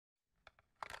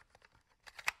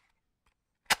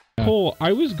Cole,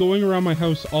 I was going around my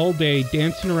house all day,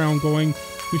 dancing around, going,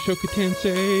 Mushoku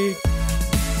Tensei.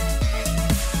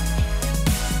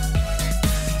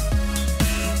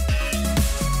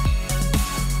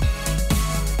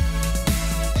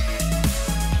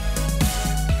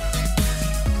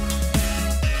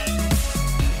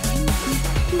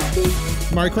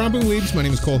 Mark Rompu Weebs, my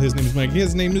name is Cole, his name is Mike,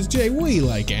 his name is Jay. We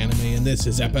like anime, and this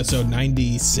is episode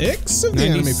 96 of the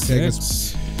Anime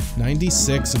Protagonist.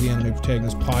 96 of the Anime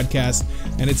Protagonist podcast,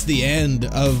 and it's the end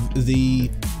of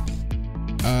the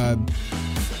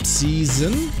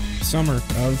season? Summer.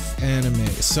 Of anime.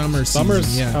 Summer's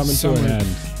season, coming to an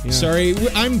end. Yeah. Sorry,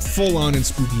 I'm full on in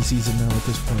spooky season now at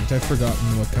this point. I've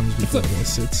forgotten what comes before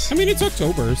this. It's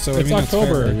October, so it's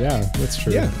October. Yeah, that's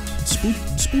true. Yeah,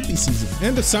 spooky season.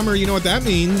 End of summer, you know what that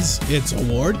means? It's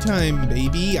award time,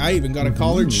 baby. I even got a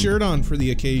collared shirt on for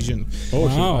the occasion. Oh,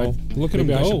 wow. Look at him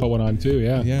go. I should put one on too,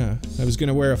 yeah. Yeah, I was going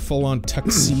to wear a full-on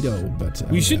tuxedo, but...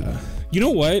 we should... You know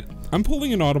what? I'm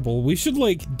pulling an audible. We should,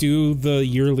 do the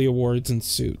yearly awards in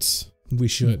suits. We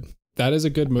should. That is a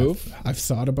good move. I've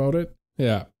thought about it.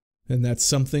 Yeah. And that's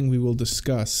something we will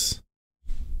discuss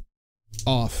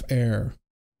off air.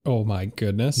 Oh my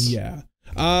goodness. Yeah.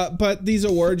 But these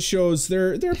award shows,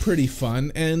 they're pretty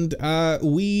fun, and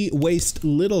we waste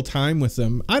little time with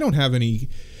them. I don't have any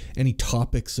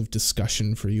topics of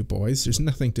discussion for you boys. There's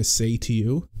nothing to say to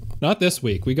you. Not this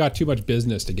week. We got too much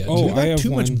business to get to. Oh, I have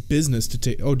too much business to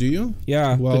take. Oh, do you?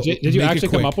 Yeah. Well, did you actually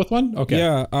come up with one? Okay.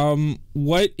 Yeah.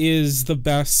 What is the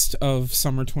best of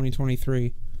summer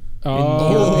 2023?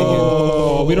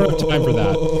 Oh, we don't have time for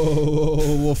that.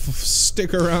 We'll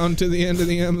stick around to the end of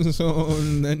the episode,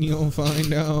 and then you'll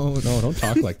find out. No, don't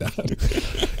talk like that.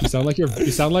 You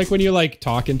sound like when you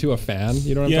talk into a fan.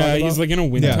 You know what I'm talking about? Yeah, he's like in a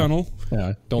wind tunnel.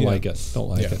 Yeah, don't like it. Don't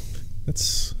like it.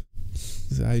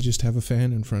 I just have a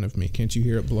fan in front of me. Can't you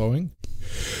hear it blowing?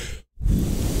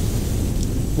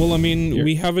 Well, I mean,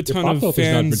 we have a ton of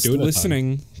fans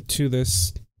listening to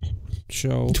this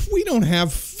show. We don't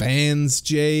have fans,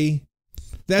 Jay.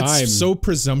 That's so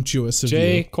presumptuous of you.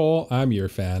 Jay Cole, I'm your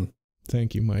fan.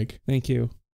 Thank you, Mike. Thank you.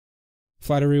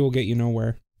 Flattery will get you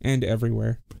nowhere and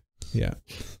everywhere. Yeah.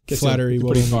 Flattery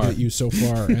will only get you so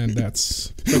far, and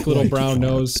that's... Quick little brown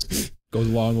nose goes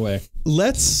a long way.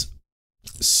 Let's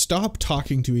stop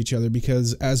talking to each other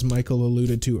because, as Michael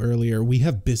alluded to earlier, we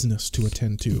have business to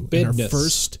attend to. And our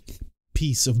first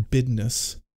piece of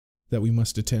business that we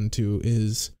must attend to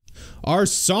is our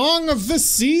song of the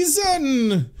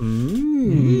season.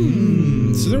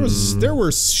 So there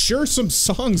were sure some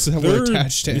songs that were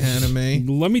attached to anime.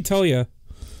 Let me tell you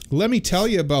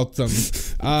about them.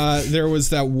 There was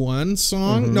that one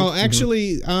song. No,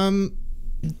 actually,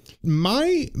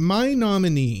 my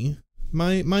nominee,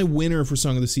 my winner for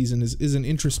song of the season is an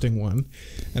interesting one,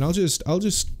 and I'll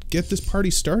just get this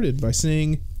party started by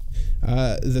saying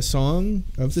the song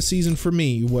of the season for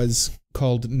me was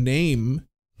called "Name"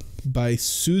 by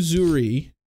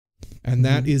Suzuri, and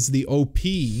that is the OP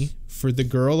for The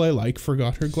Girl I Like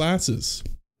Forgot Her Glasses.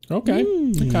 Okay.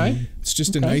 Okay. It's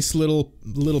just a nice little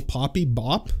poppy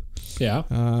bop. Yeah.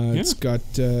 It's got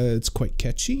it's quite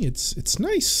catchy. It's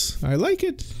nice. I like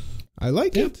it.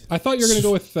 it. I thought you were gonna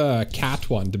go with Cat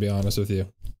one, to be honest with you.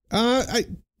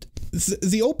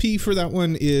 The OP for that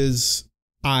one is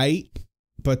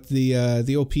but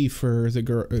the OP for the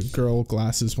girl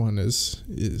glasses one is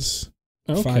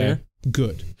fire.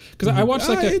 Good. Because I watched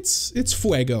it's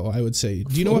fuego, I would say.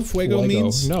 Do you know what fuego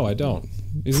means? No, I don't.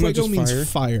 Isn't fuego means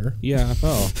fire. Yeah.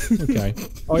 Oh, okay.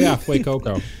 Oh yeah,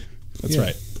 Fuecoco. That's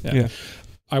right. Yeah.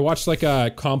 I watched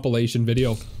a compilation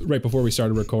video right before we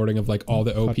started recording of all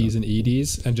the OPs and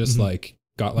EDs, and just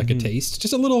got a taste,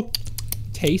 just a little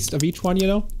taste of each one, you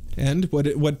know. And what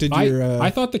did your? I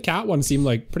thought the cat one seemed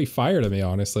pretty fire to me,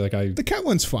 honestly. The cat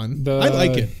one's fun. I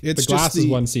like it. It's the glasses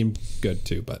one seemed good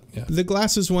too, but yeah. The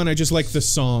glasses one, I just like the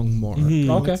song more. Okay,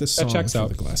 like the song that checks out.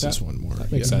 The glasses one more.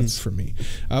 That makes sense for me.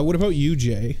 What about you,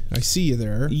 Jay? I see you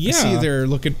there. Yeah, I see you there,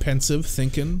 looking pensive,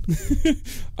 thinking.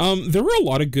 There were a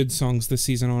lot of good songs this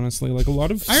season, honestly. A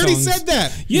lot of. I already said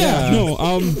that. Yeah. No.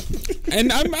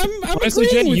 And I'm honestly,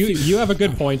 Jen, you have a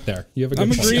good point there. You have a good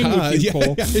point. Agreeing with you,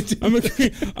 Cole. I'm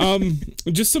agreeing.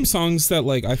 Just some songs that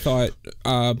I thought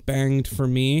banged for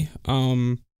me.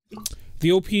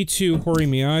 The OP to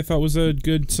Horimiya I thought was a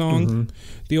good song.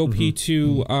 The OP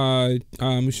to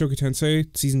Mushoku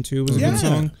Tensei Season 2 was a good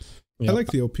song. I like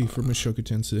the OP for Mushoku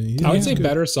Tensei. I would say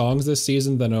better songs this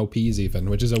season than OPs even,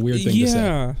 which is a weird thing to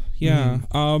say. Yeah.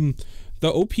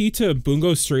 The OP to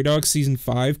Bungo Stray Dogs Season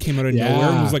 5 came out of nowhere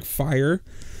and was fire.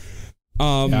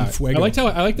 I liked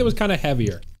that it was kind of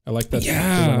heavier. I like that.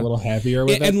 A little heavier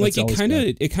with it. And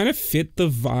it kind of fit the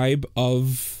vibe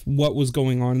of what was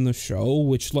going on in the show,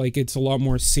 which like it's a lot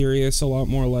more serious, a lot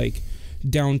more like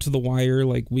down to the wire,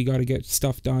 like we got to get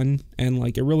stuff done, and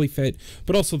like it really fit.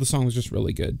 But also the song was just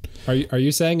really good. Are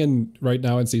you saying right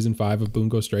now in season 5 of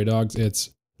Bungo Stray Dogs it's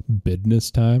business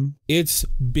time? It's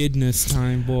business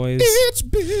time, boys. It's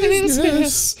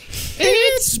business.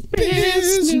 It's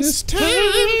business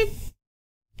time.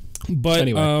 But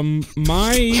Anyway.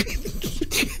 my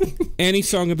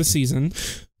AniSong of the season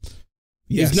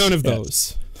is none of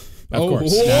those. Of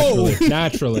course,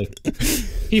 naturally.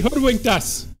 He hoodwinked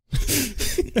us.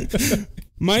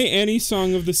 My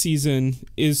AniSong of the season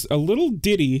is a little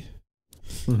ditty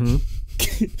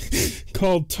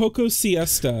called Toko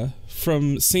Siesta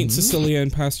from Saint Cecilia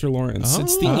and Pastor Lawrence.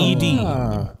 It's the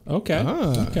ED.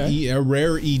 Okay. A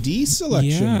rare ED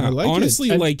selection. Yeah, I like honestly,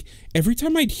 it. like every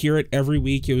time I'd hear it every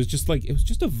week, it was just a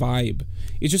vibe.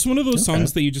 It's just one of those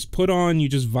songs that you just put on, you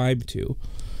just vibe to,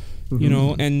 you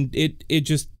know, and it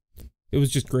was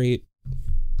just great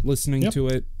listening to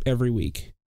it every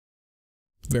week.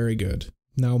 Very good.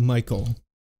 Now, Michael,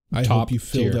 I hope you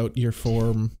filled out your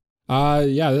form.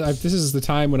 This is the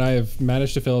time when I have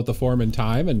managed to fill out the form in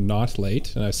time and not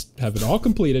late, and I have it all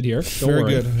completed here. Very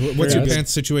good. What's your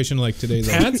pants situation like today,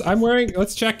 though? Pants? I'm wearing.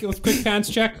 Let's quick pants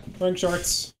check. Wearing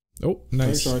shorts. Oh,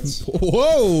 nice. Wearing shorts.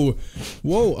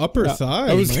 Whoa, upper thigh.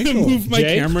 I was going to move my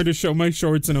Jake? camera to show my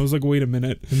shorts, and I was like, wait a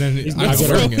minute. And then That's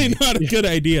probably not a good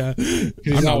idea.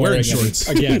 I'm not wearing shorts.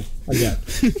 Again.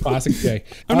 Classic Jay.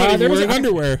 I'm not even wearing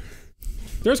underwear.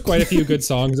 There's quite a few good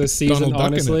songs this season, Donald Duck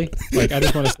in honestly. Like, I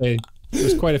just want to say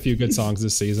there's quite a few good songs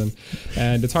this season,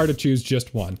 and it's hard to choose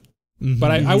just one.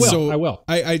 But I will. So, I will.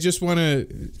 I just want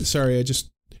to. Sorry,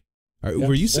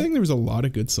 were you saying there was a lot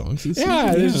of good songs this season?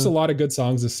 Yeah, there's just a lot a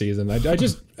songs this season. I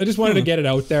just wanted to get it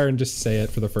out there and just say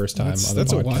it for the first time on the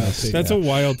that's podcast. a wild take. That's a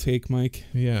wild take, Mike.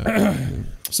 Yeah.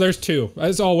 So there's two.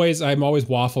 As always, I'm always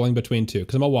waffling between two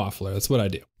because I'm a waffler. That's what I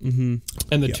do.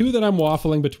 And the two that I'm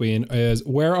waffling between is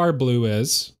Where Our Blue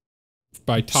Is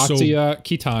by Tatsuya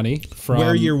Kitani from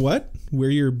Where Your what?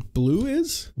 Where Your Blue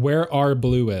Is? Where Our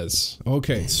Blue Is.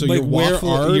 Okay, so Like your where waffle,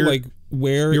 are like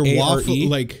where your A-R-E? waffle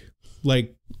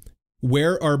like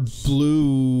where our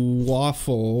blue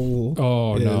waffle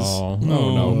is.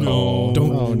 No.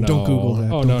 Don't Google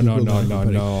that. Oh, Don't no. Google that,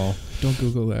 everybody. No. Don't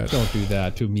Google that. Don't do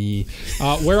that to me.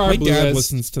 Where Our My Blue dad Is.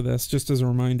 listens to this, just as a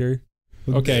reminder.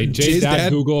 Okay, Jay's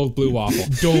dad Googled blue waffle.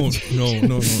 Don't. No.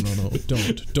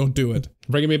 Don't do it.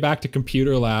 Bringing me back to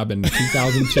computer lab in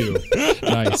 2002.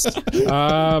 Nice.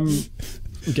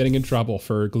 Getting in trouble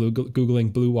for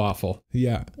Googling blue waffle.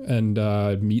 Yeah. And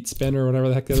meat spin or whatever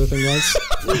the heck the other thing was.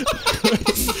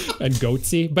 And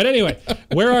goatsy. But anyway,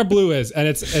 Where Our Blue Is. And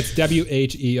it's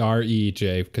WHERE,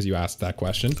 Jay, because you asked that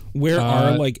question. Where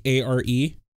are like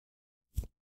A-R-E?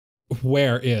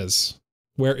 Where is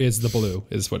the blue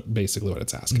is basically what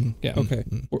it's asking. Yeah. Okay.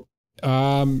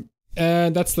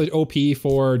 And that's the OP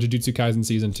for Jujutsu Kaisen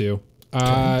Season 2.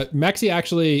 Mexi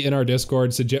actually in our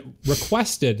Discord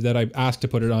requested that I ask to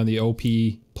put it on the OP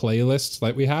playlist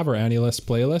that we have, our AniList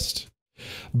playlist.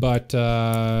 But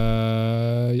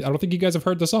I don't think you guys have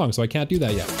heard the song, so I can't do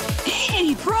that yet.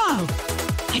 Hey, bro!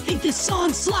 I think this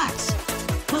song slaps.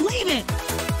 Believe it!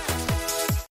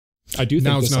 I do think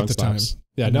Now's this not song the slaps. time.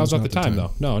 Yeah, now's not the time,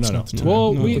 though. No.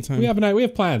 Well, we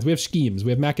have plans. We have schemes.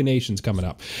 We have machinations coming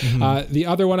up. The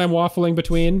other one I'm waffling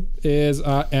between is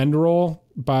End Roll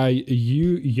by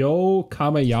Yo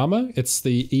Kamayama. It's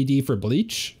the ED for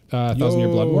Bleach, Thousand Year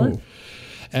Blood War.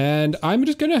 And I'm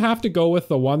just going to have to go with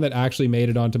the one that actually made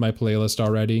it onto my playlist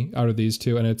already out of these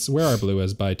two, and it's Where Our Blue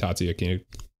Is by Tatsuya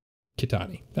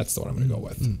Kitani. That's the one I'm going to go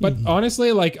with. But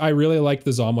honestly, like, I really like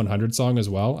the Zom 100 song as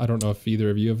well. I don't know if either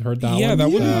of you have heard that one. Yeah, that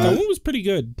one was pretty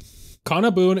good.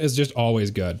 Kanabun is just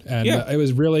always good. And it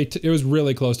was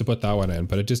really close to put that one in,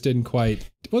 but it just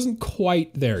wasn't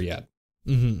quite there yet.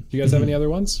 Do you guys have any other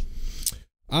ones?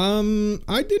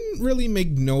 I didn't really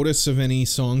make notice of any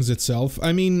songs itself.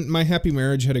 I mean, My Happy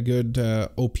Marriage had a good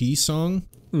OP song.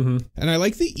 And I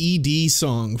like the ED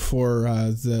song for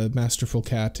the Masterful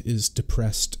Cat is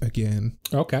Depressed Again.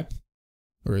 Okay.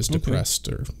 Or is depressed,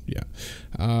 or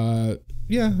I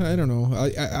don't know.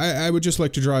 I would just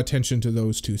like to draw attention to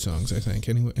those two songs, I think.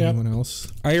 Anyone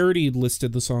else? I already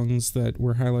listed the songs that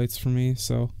were highlights for me,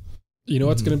 so. You know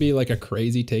what's going to be like a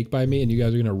crazy take by me, and you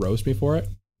guys are going to roast me for it?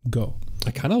 Go.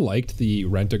 I kind of liked the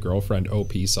Rent a Girlfriend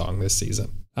OP song this season.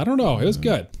 I don't know. It was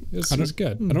good. It was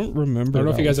good. I don't remember. I don't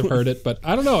know if you guys have heard it, but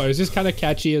I don't know. It was just kind of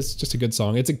catchy. It's just a good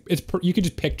song. You could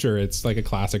just picture it's like a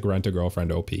classic Rent a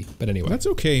Girlfriend OP. But anyway, that's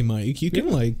okay, Mike. You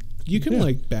can like You can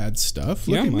like bad stuff.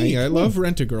 Look at me. I love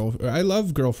I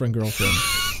love girlfriend.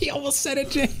 He almost said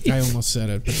it, Jay. I almost said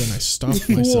it, but then I stopped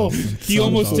myself. He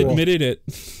almost admitted it.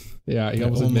 Yeah, he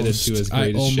almost admitted to his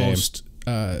greatest shame.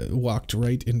 Walked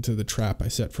right into the trap I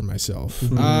set for myself.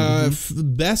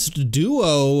 Best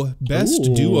duo.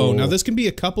 Now this can be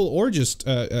a couple or just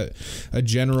a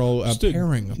general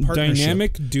pairing, a partnership.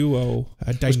 Dynamic duo.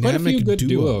 There's quite a few good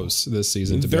duos this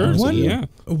season. To be honest with you.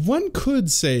 One could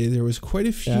say there was quite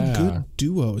a few good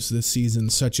duos this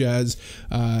season, such as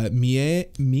Mie.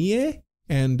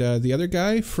 And the other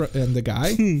guy, the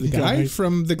guy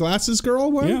from the Glasses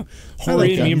Girl one. Yeah.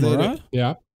 Hori and Miyamura.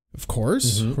 Yeah. Of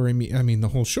course. Hori Mia. I mean, the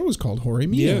whole show is called Hori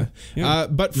Mia. Yeah.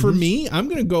 But for me, I'm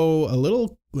going to go a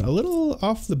little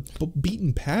off the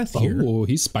beaten path here. Oh,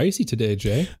 he's spicy today,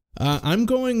 Jay. I'm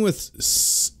going with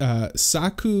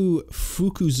Saku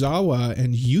Fukuzawa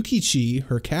and Yukichi,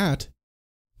 her cat,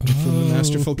 from the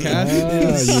Masterful Cat.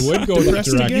 You would go that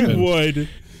direction. You would.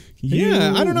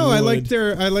 Yeah, I don't know. I like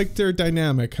their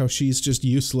dynamic. How she's just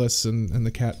useless, and the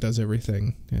cat does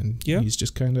everything, and he's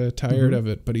just kind of tired of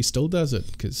it, but he still does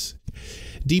it because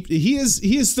he is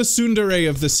the tsundere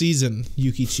of the season,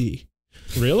 Yukichi.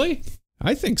 Really?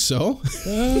 I think so.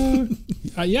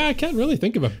 Yeah, I can't really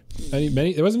think of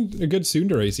many. It wasn't a good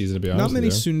tsundere season, to be honest. Not many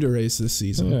tsunderes this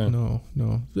season. Yeah. No.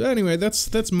 Anyway,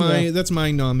 that's my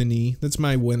nominee. That's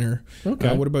my winner.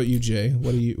 Okay. What about you, Jay?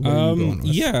 What are you going with?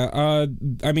 Yeah.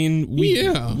 I mean, we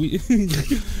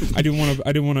I didn't want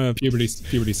to.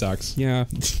 Puberty sucks. Yeah.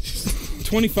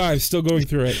 25, still going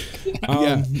through it.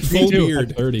 Full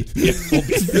beard. 30.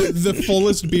 The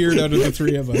fullest beard out of the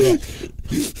three of us.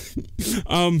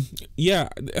 Yeah.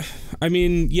 I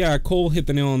mean, Cole hit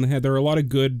the nail on the head. There are a lot of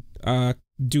good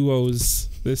duos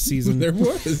this season. There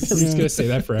was. I'm just gonna say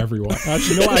that for everyone.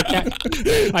 Actually, no,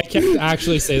 I can't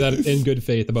actually say that in good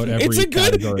faith about every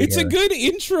category. It's a good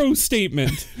intro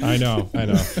statement. I know.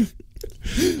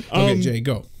 Okay, Jay,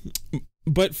 go.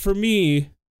 But for me,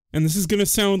 and this is gonna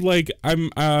sound like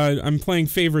I'm playing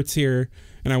favorites here,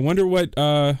 and I wonder what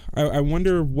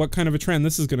kind of a trend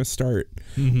this is gonna start.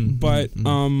 But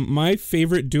my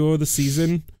favorite duo of the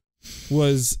season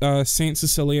was Saint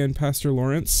Cecilia and Pastor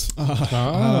Lawrence.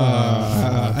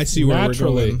 I see where we're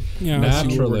going. Yeah,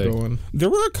 naturally.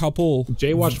 There were a couple.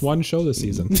 Jay watched one show this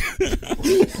season.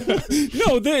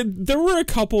 No, there were a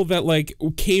couple that like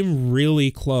came really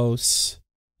close,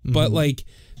 but like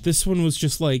this one was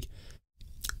just like,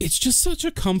 it's just such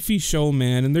a comfy show,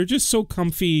 man, and they're just so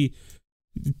comfy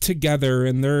together,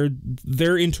 and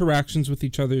their interactions with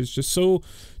each other is just so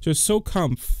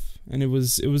comf, and it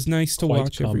was nice to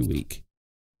watch every week.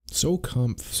 So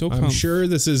comf. I'm sure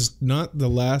this is not the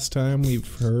last time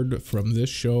we've heard from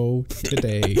this show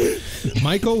today.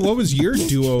 Michael, what was your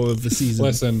duo of the season?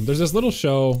 Listen, there's this little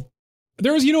show.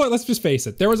 There was, you know what? Let's just face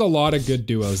it. There was a lot of good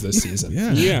duos this season.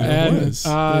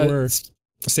 There were.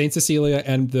 Saint Cecilia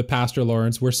and the Pastor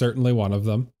Lawrence were certainly one of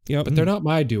them. Yep. But they're not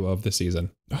my duo of the season.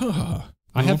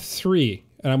 I have three,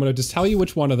 and I'm going to just tell you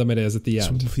which one of them it is at the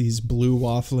end. He's blue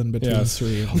waffling between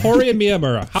three. Hori and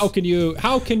Miyamura. How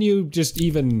can you just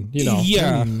even,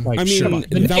 Yeah. like, I mean,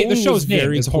 the show's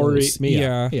name is Hori close.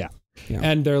 Mia. Yeah.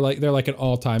 And they're like an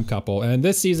all-time couple. And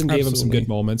this season gave them some good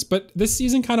moments, but this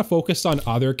season kind of focused on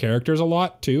other characters a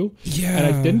lot too. Yeah. And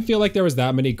I didn't feel like there was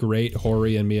that many great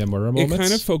Hori and Miyamura moments. It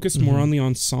kind of focused more on the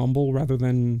ensemble rather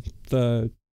than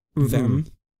them,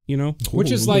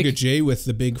 Which is like, look at Jay with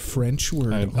the big French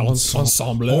word.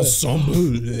 Ensemble.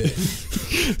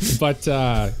 But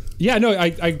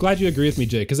I'm glad you agree with me,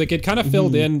 Jay, because like it kind of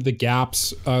filled in the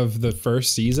gaps of the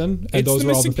first season, and those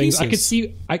were all the things I could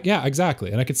see.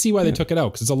 Exactly, and I could see why they took it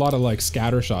out, because it's a lot of like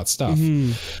scattershot stuff.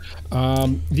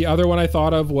 The other one I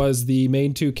thought of was the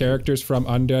main two characters from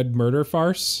Undead Murder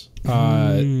Farce,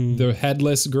 the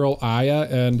headless girl Aya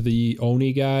and the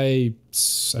Oni guy.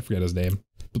 I forget his name.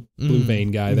 Blue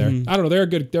vein guy there. I don't know. They're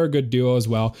a good duo as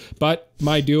well. But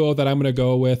my duo that I'm going to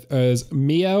go with is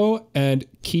Mio and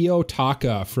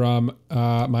Kiyotaka from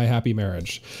My Happy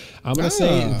Marriage. I'm going to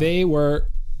say they were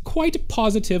quite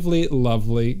positively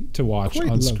lovely to watch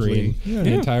on screen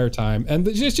the entire time. And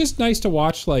it's just nice to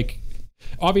watch, like,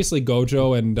 obviously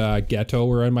Gojo and Geto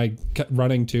were in my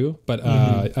running too, but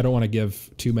I don't want to give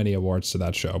too many awards to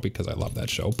that show because I love that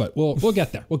show, but we'll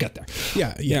get there. We'll get there.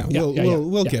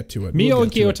 We'll get to it. Mio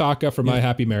and Kiyotaka from My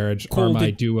Happy Marriage are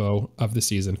my duo of the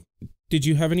season. Did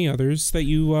you have any others that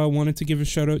you wanted to give a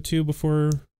shout out to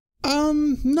before?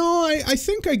 No, I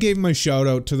think I gave my shout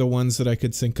out to the ones that I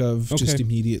could think of just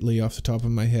immediately off the top of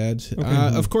my head.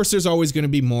 Of course, there's always going to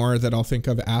be more that I'll think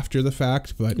of after the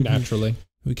fact, but naturally.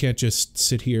 We can't just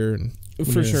sit here and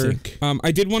For sure. think?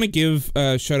 I did want to give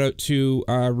a shout out to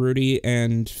Rudy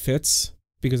and Fitz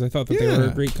because I thought that they were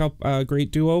a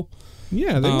great duo.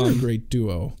 Yeah, they were a great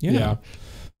duo. Yeah.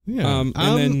 And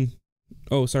then,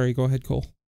 oh, sorry, go ahead, Cole.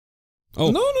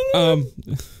 Oh, no.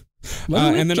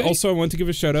 And then also I want to give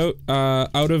a shout out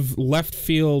out of left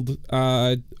field,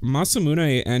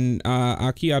 Masamune and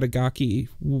Aki Adagaki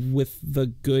with the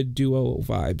good duo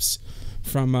vibes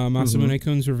from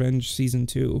Masamune-kun's Revenge Season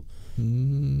 2.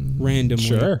 Randomly.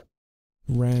 Sure.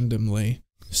 Randomly.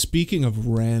 Speaking of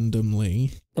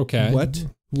randomly, okay, what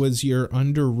was your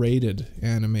underrated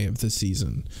anime of the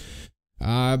season?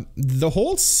 The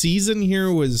whole season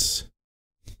here was,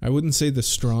 I wouldn't say the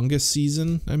strongest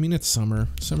season. I mean, it's summer.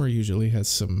 Summer usually has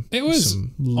some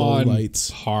low lights.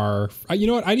 Par. You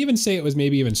know what? I'd even say it was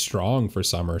maybe even strong for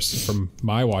summers from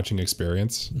my watching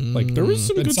experience. Like there was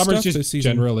some good summer's stuff just this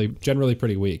season. generally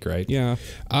pretty weak, right? Yeah.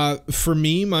 For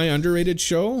me, my underrated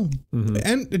show,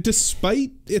 and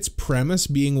despite its premise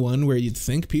being one where you'd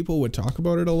think people would talk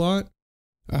about it a lot,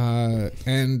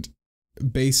 and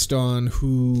based on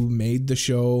who made the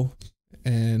show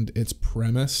and its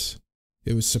premise,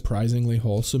 it was surprisingly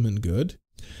wholesome and good.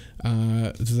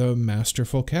 The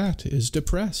Masterful Cat is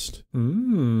Depressed.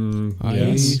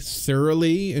 I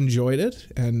thoroughly enjoyed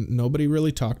it, and nobody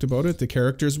really talked about it. The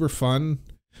characters were fun,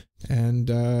 and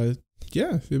it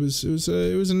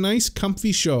was a nice,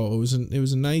 comfy show. It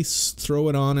was a nice throw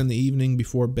it on in the evening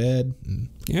before bed.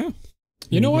 Yeah.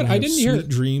 You know what? I didn't hear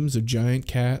dreams of giant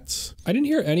cats. I didn't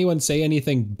hear anyone say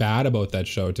anything bad about that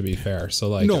show, to be fair. So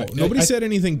like, nobody said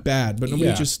anything bad, but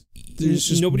nobody there's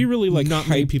just nobody really like not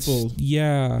many people.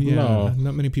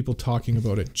 Not many people talking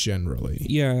about it generally.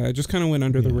 Yeah, it just kind of went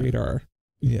under the radar.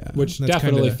 Yeah, which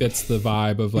definitely fits the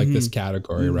vibe of like this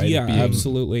category, right? Yeah,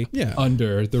 absolutely. Yeah,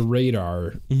 under the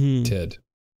radar, tid.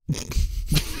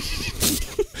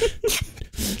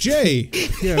 Jay,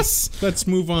 yes, let's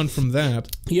move on from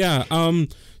that. Yeah,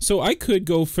 so I could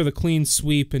go for the clean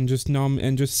sweep and just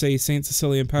say Saint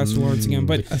Cecilia and Pastor Lawrence again,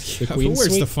 but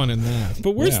where's the fun in that?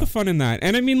 But where's the fun in that?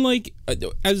 And I mean, like,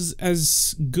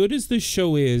 as good as this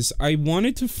show is, I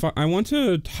want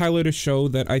to highlight a show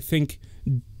that I think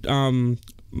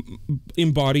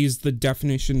embodies the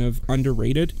definition of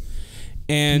underrated,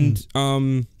 and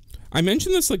I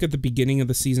mentioned this like at the beginning of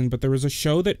the season, but there was a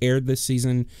show that aired this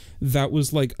season that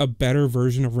was like a better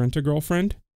version of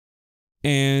Rent-A-Girlfriend.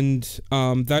 And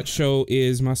that show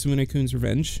is Masamune-kun's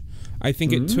Revenge. I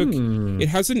think it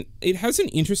has an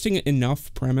interesting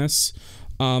enough premise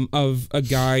of a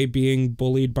guy being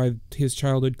bullied by his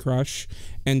childhood crush,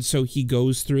 and so he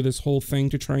goes through this whole thing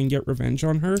to try and get revenge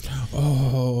on her.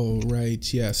 Oh,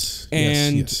 right, yes.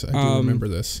 And yes, I do remember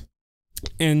this.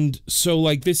 And so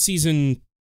like this season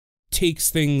takes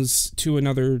things to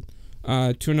another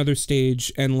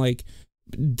stage and like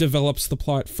develops the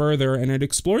plot further, and it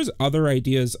explores other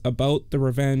ideas about the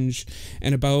revenge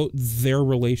and about their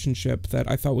relationship that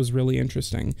I thought was really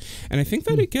interesting. And I think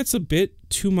that it gets a bit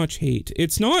too much hate.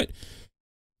 It's not,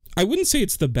 I wouldn't say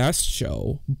it's the best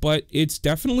show, but it's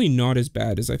definitely not as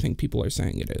bad as I think people are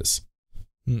saying it is.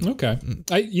 Okay.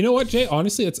 You know what, Jay?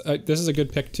 Honestly, this is a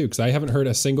good pick too, because I haven't heard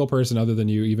a single person other than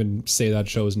you even say that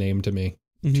show's name to me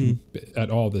at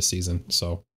all this season.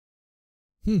 So,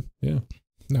 yeah.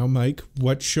 Now, Mike,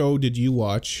 what show did you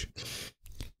watch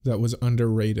that was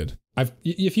underrated?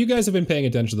 If you guys have been paying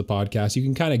attention to the podcast, you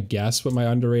can kind of guess what my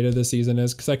underrated this season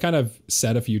is, because I kind of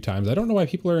said a few times, I don't know why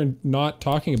people are not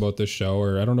talking about this show,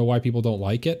 or I don't know why people don't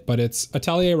like it, but it's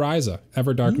Atelier Ryza,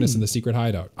 Ever Darkness and the Secret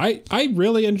Hideout. I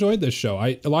really enjoyed this show.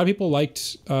 A lot of people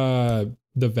liked the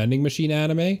vending machine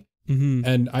anime.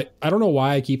 And I don't know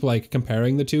why I keep like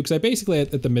comparing the two, because I basically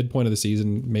at the midpoint of the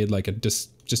season made like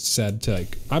just said to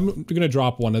like, I'm gonna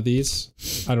drop one of these.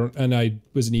 I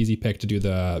was an easy pick to do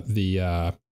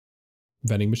the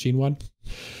vending machine one,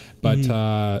 but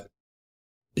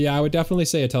yeah, I would definitely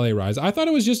say Atelier Rise. I thought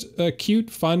it was just a cute,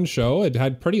 fun show. It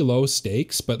had pretty low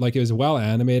stakes, but like it was well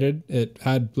animated. It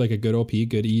had like a good OP,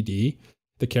 good ED.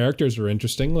 The characters were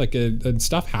interesting, like and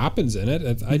stuff happens in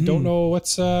it. I don't know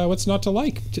what's not to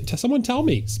like. Someone tell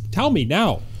me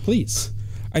now, please.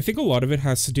 I think a lot of it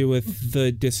has to do with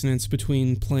the dissonance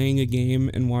between playing a game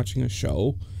and watching a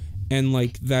show, and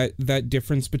like that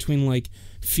difference between like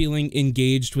feeling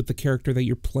engaged with the character that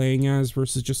you're playing as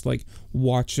versus just like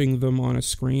watching them on a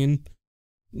screen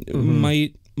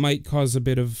might cause a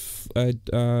bit of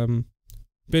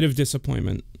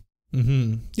disappointment.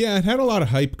 Yeah, it had a lot of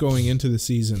hype going into the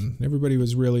season. Everybody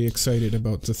was really excited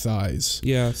about the thighs.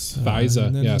 Yes,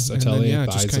 Thiza. Yes, Atelier.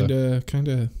 Just kind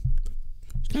of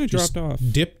dropped off,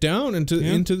 dipped down into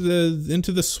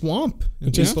the swamp,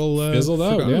 and just people fizzled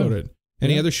out. about it.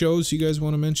 Any other shows you guys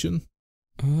want to mention?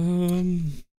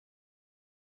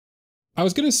 I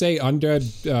was gonna say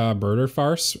Undead Murder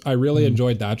Farce. I really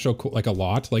enjoyed that show like a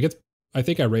lot. Like I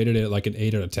think I rated it like an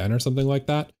 8 out of 10 or something like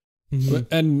that.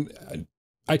 And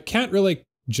I can't really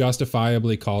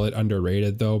justifiably call it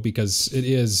underrated though, because it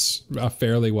is a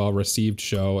fairly well received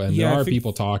show, and there are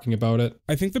people talking about it.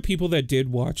 I think the people that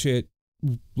did watch it,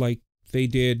 like, they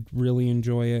did really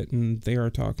enjoy it, and they are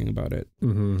talking about it.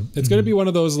 It's going to be one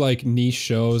of those like niche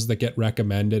shows that get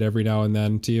recommended every now and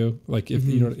then to you. Like if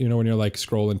you know when you're like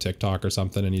scrolling TikTok or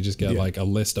something, and you just get like a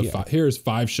list of here's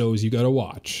 5 shows you got to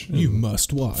watch. You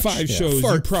must watch 5 shows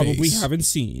you probably haven't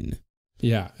seen.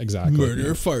 Yeah, exactly.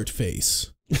 Murder Fart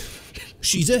Face.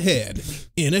 She's a head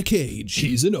in a cage.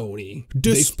 She's an Oni.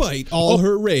 Despite all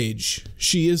her rage,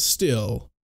 she is still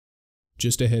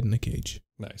just a head in a cage.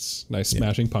 Nice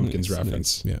Smashing Pumpkins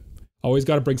reference. Yeah. Always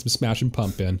got to bring some Smashing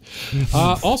Pump in.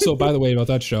 Also, by the way, about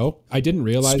that show, I didn't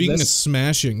realize Speaking of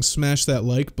smashing, smash that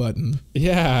like button.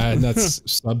 Yeah, and that's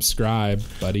subscribe,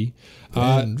 buddy.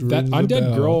 That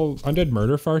Undead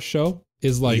Murder Farce show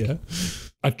is like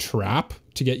a trap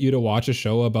to get you to watch a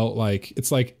show about like,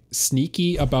 it's like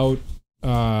sneaky about,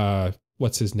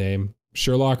 what's his name?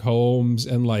 Sherlock Holmes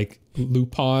and like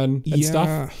Lupin and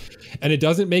stuff. And it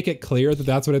doesn't make it clear that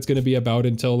that's what it's going to be about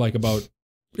until like about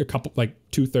a couple, like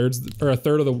 2/3 or a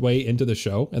third of the way into the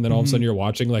show. And then all of a sudden you're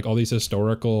watching like all these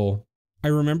historical. I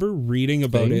remember reading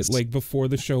about it like before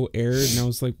the show aired, and I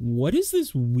was like, what is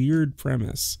this weird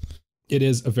premise? It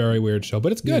is a very weird show,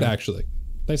 but it's good actually.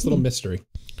 Nice little mystery.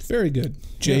 Very good.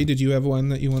 Jay, did you have one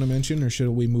that you want to mention, or should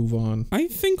we move on? I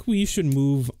think we should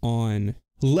move on.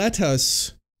 Let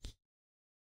us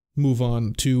move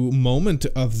on to moment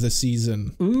of the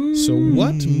season. So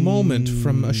what moment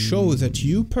from a show that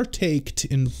you partaked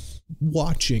in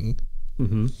watching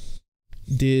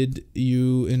did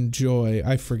you enjoy?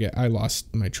 I forget. I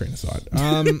lost my train of thought.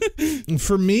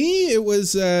 For me, it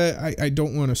was, I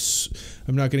don't want to,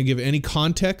 I'm not going to give any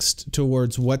context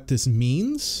towards what this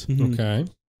means. Okay.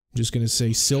 I'm just going to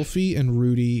say Sylphie and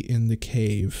Rudy in the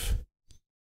cave.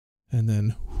 And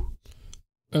then.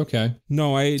 Okay.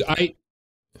 No, I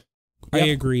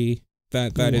agree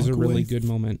that is a really good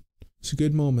moment. It's a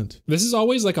good moment. This is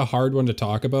always like a hard one to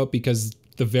talk about because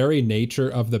the very nature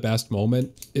of the best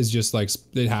moment is just like,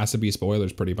 it has to be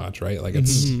spoilers pretty much, right? Like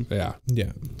it's, yeah,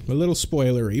 a little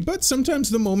spoilery, but sometimes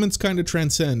the moments kind of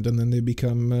transcend and then they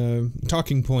become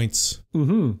talking points.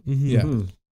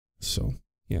 So,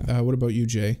 what about you,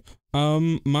 Jay?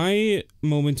 My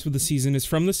moment of the season is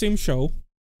from the same show.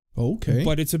 Okay.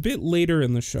 But it's a bit later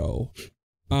in the show.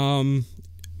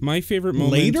 My favorite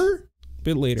moment. Later?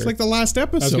 Bit later. It's like the last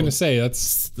episode. I was going to say,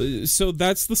 that's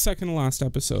the second to last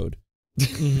episode.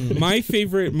 My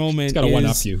favorite moment is one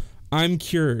up you. I'm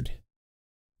cured.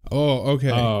 Oh,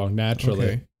 okay. Oh, naturally.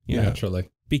 Okay. Yeah. Naturally.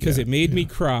 Because it made me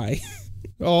cry.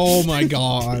 Oh my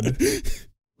God.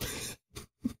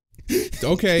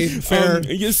 Okay, fair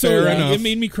enough. It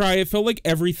made me cry. It felt like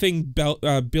everything built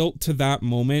to that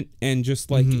moment, and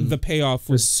just like the payoff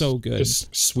was so good.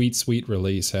 Just sweet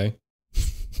release, hey?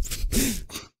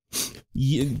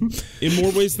 In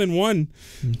more ways than one.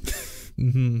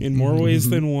 In more ways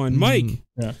than one. Mike,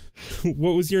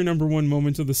 what was your number one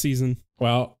moment of the season?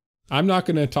 Well, I'm not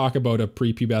going to talk about a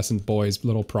prepubescent boy's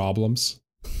little problems.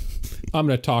 I'm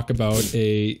going to talk about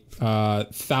a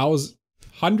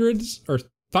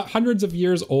hundreds of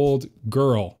years old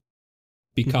girl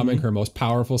becoming her most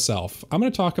powerful self. I'm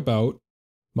going to talk about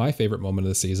my favorite moment of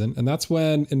the season, and that's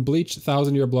when in Bleach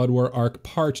 1,000 Year Blood War Arc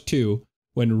Part 2,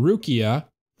 when Rukia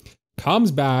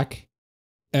comes back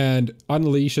and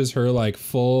unleashes her like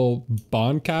full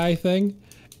Bankai thing,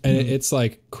 and it's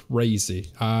like crazy.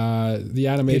 The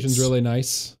animation's really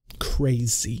nice.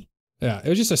 Crazy. Yeah, it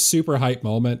was just a super hype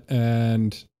moment,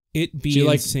 and it'd be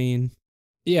insane.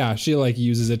 Yeah, she like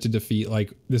uses it to defeat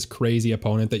like this crazy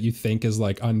opponent that you think is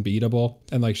like unbeatable,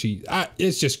 and like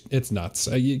it's nuts.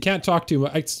 You can't talk too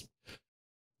much. It's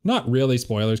not really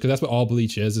spoilers because that's what all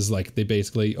Bleach is like they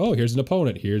basically, oh, here's an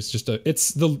opponent, here's just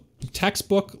it's the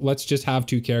textbook, let's just have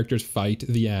 2 characters fight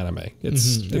the anime.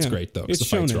 It's great though, because the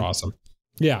fights are awesome.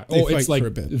 Yeah, it's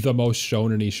like the most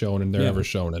shonen-y shonen they're ever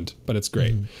shonen, but it's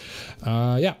great.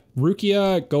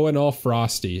 Rukia going all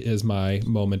frosty is my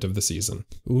moment of the season.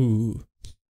 Ooh.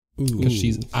 Because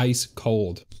she's ice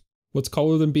cold. What's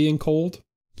colder than being cold?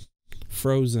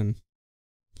 Frozen.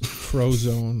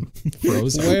 Frozone.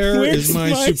 Where is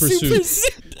my super suit?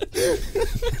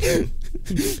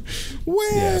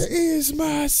 Where is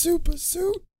my super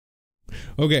suit?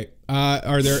 Okay.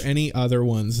 Are there any other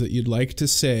ones that you'd like to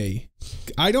say?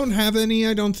 I don't have any,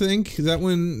 I don't think. That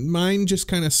one, mine just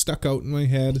kind of stuck out in my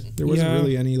head. There wasn't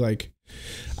really any like...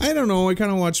 I don't know. I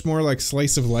kind of watched more like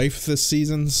slice of life this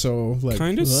season, so like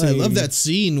Kinda I love same. that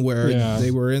scene where Yeah.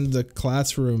 they were in the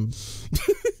classroom.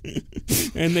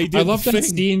 And they did. I love that thing.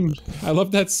 scene. I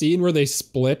love that scene where they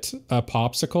split a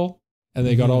popsicle and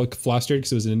they got all flustered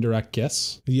because it was an indirect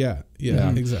kiss. Yeah,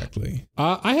 Yeah. exactly.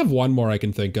 I have one more I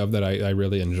can think of that I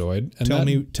really enjoyed.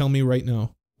 And Tell me right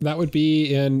now. that would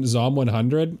be in Zom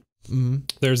 100. Mm-hmm.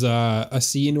 There's a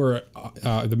scene where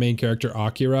the main character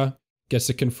Akira gets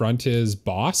to confront his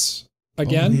boss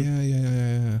again. Oh,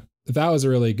 yeah. That was a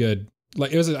really good,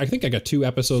 like, it was, I think, like a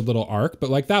 2-episode little arc, but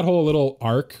like that whole little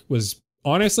arc was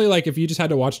honestly, like, if you just had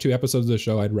to watch 2 episodes of the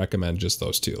show, I'd recommend just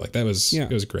those 2. Like that was, it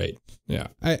was great. Yeah.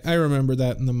 I remember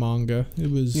that in the manga. It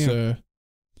was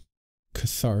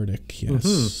cathartic.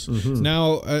 Yes.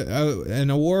 Now, an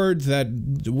award that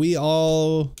we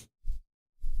all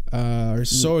are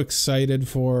so excited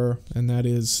for, and that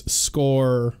is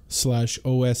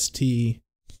score/OST.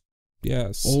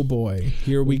 Yes. Oh boy,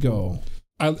 here we go.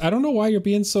 I don't know why you're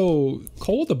being so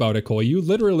cold about it, Cole. You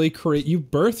literally you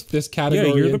birthed this category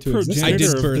Yeah, you're the into existence. I did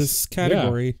progenitor of birth- this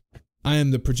category. I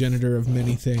am the progenitor of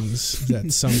many things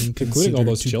that some Including all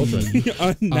those children.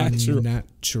 Unnatural.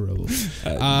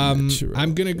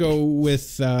 I'm gonna go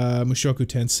with Mushoku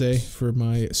Tensei for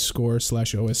my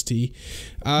score/OST.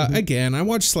 Again, I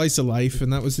watched Slice of Life,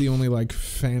 and that was the only like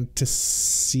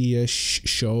fantasy-ish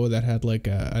show that had like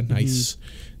a nice,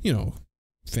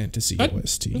 fantasy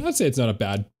OST. I'd say it's not a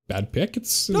bad pick.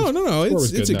 No.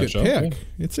 It's a good show. pick. Yeah.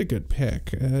 It's a good pick.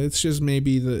 It's just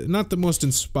maybe not the most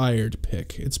inspired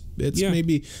pick. It's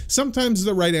maybe sometimes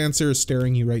the right answer is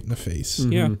staring you right in the face.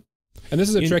 Yeah. And this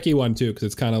is a tricky one too, because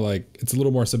it's kind of like it's a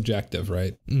little more subjective,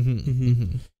 right?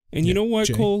 And you know what,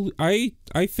 Jay? Cole? I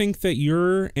think that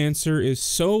your answer is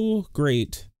so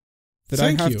great that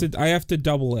Thank I you. have to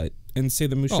double it and say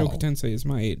the Mushoku Oh. Tensei is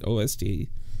my OST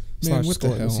Man, / what score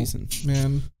the of the hell, season.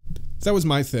 man? That was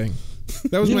my thing.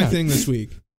 That was my thing this week.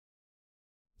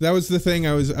 That was the thing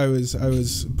I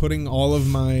was putting all of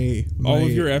my All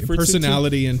of your efforts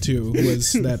personality into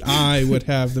was that I would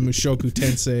have the Mushoku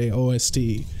Tensei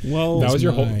OST. Well, That was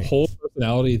your my- whole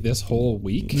personality this whole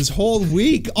week. This whole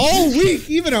week, all week,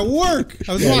 even at work,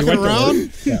 I was you walking went to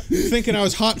around work. thinking I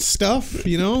was hot stuff,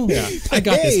 Yeah, I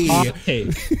got Hey! this hot take.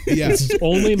 Yeah. It's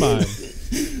only mine.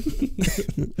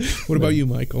 What about you,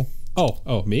 Michael?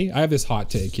 Oh, me? I have this hot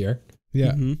take here.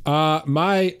 Yeah.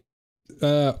 My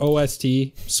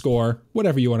OST score,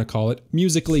 whatever you want to call it,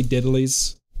 musically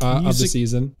diddlies of the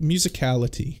season.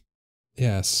 Musicality.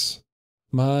 Yes.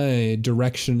 My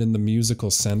direction in the musical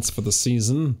sense for the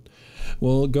season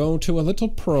will go to a little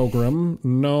program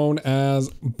known as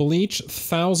Bleach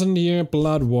 1000 Year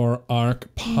Blood War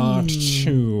Arc Part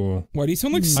 2. why do you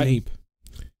sound like Snape?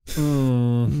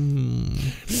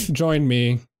 Join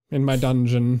me in my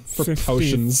dungeon for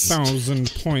potions.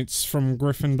 50,000 points from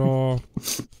Gryffindor.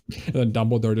 And then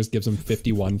Dumbledore just gives him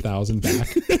 51,000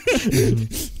 back.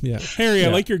 Yeah. Harry, I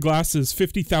like your glasses.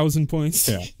 50,000 points.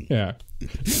 Yeah.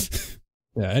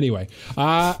 Anyway,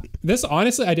 this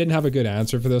honestly, I didn't have a good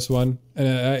answer for this one,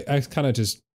 and I kind of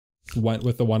just went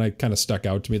with the one I kind of stuck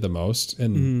out to me the most.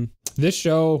 And this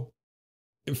show,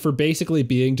 for basically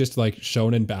being just like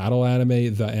shonen battle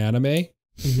anime, the anime,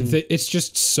 it's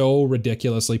just so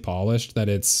ridiculously polished that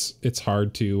it's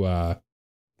hard to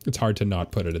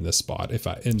not put it in this spot.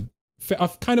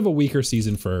 Kind of a weaker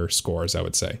season for scores, I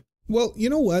would say. Well, you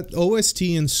know what? OST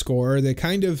and score,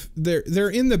 they're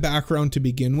in the background to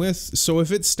begin with. So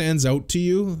if it stands out to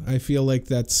you, I feel like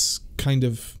that's kind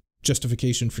of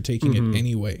justification for taking it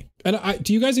anyway. And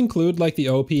do you guys include like the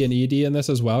OP and ED in this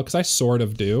as well? Because I sort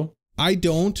of do. I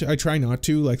don't. I try not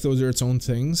to. Like those are its own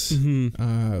things.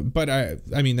 But I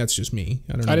mean, that's just me.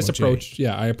 I don't know.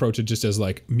 I approach it just as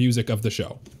like music of the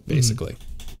show, basically.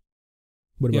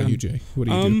 What about you, Jay? What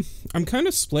do you do? I'm kind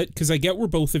of split because I get where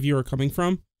both of you are coming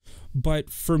from. But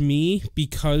for me,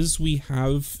 because we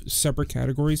have separate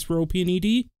categories for OP and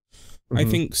ED, I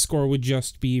think score would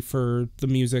just be for the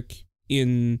music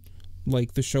in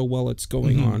like the show while it's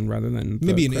going on rather than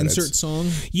Maybe an credits. insert song.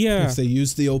 Yeah. If they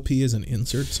use the OP as an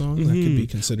insert song, that could be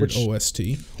considered OST.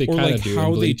 They or kind like of do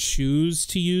how in they Bleach. choose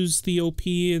to use the OP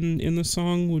in the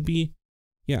song would be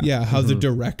Yeah, how the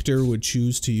director would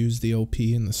choose to use the OP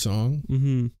in the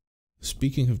song.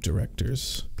 Speaking of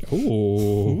directors.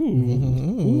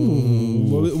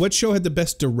 What show had the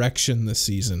best direction this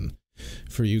season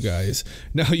for you guys?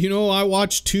 Now, I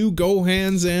watched 2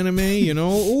 Gohan's anime,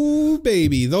 Oh,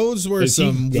 baby, those were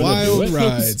some wild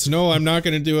rides. No, I'm not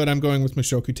going to do it. I'm going with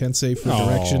Mushoku Tensei for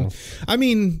direction. I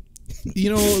mean,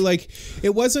 like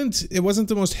it wasn't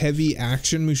the most heavy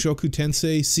action Mushoku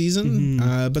Tensei season,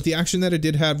 but the action that it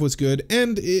did have was good,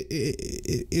 and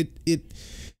it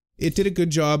it did a good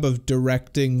job of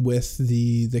directing with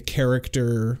the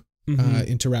character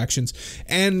interactions.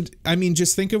 And I mean,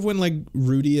 just think of when like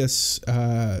Rudius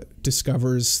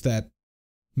discovers that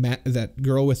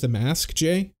girl with the mask,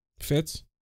 Jay. Fitz?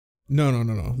 No.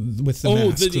 With the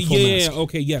mask. The full mask.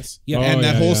 Okay, yes. Yeah. Oh, and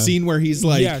that whole scene where he's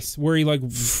like... Yes, where he like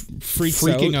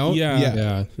freaking out.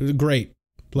 Yeah. Great.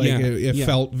 Like, it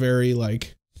felt very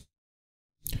like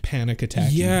panic attack.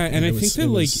 Yeah, and I think that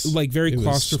like very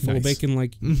claustrophobic nice. And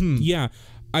like, yeah.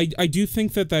 I do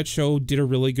think that show did a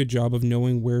really good job of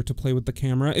knowing where to play with the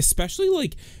camera, especially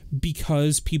like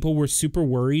because people were super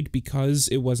worried because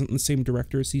it wasn't the same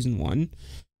director as season 1.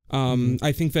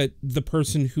 I think that the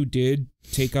person who did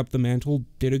take up the mantle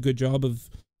did a good job of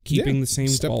keeping the same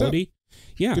quality. Up.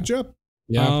 Yeah, good job.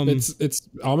 Yeah, it's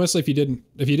honestly if you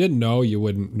didn't know, you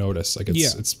wouldn't notice. Like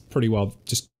it's pretty well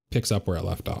just picks up where it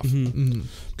left off. Good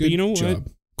but you know job.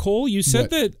 What, Cole? You said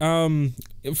that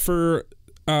for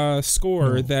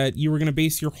score that you were going to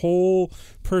base your whole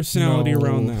personality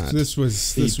around that. This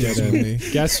was me.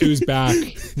 Guess who's back?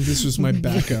 This was my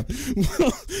backup.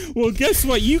 well, guess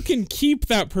what? You can keep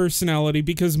that personality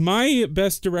because my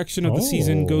best direction of the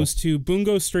season goes to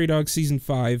Bungo Stray Dogs season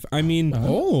 5. I mean,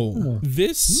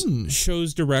 this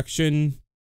show's direction,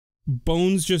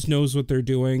 Bones just knows what they're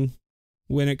doing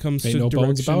when it comes to direction.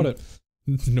 Bones about it.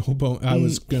 No bone. I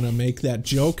was gonna make that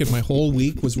joke, and my whole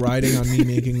week was riding on me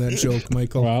making that joke,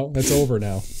 Michael. Well, it's over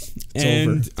now. It's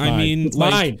over. I mean, it's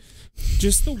like, mine.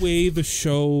 Just the way the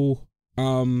show,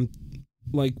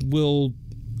 like will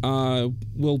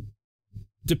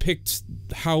depict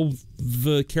how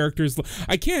the characters.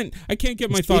 I can't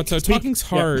get my thoughts out. Talking's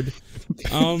hard.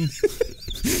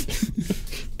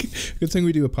 Good thing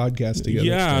we do a podcast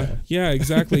together. Yeah,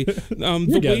 exactly.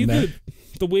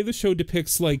 The way the show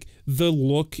depicts like the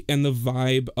look and the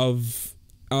vibe of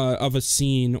a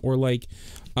scene, or like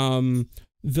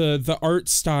the art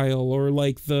style, or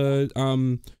like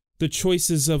the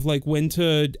choices of like when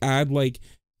to add like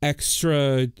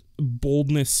extra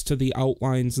boldness to the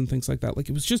outlines and things like that. Like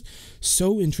it was just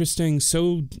so interesting,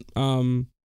 so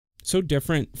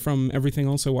different from everything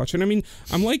else I watched. And I mean,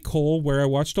 I'm like Cole, where I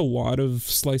watched a lot of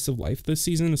slice of life this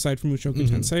season aside from Mushoku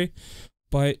Tensei,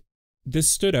 but this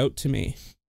stood out to me.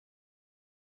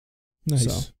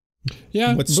 Nice. So,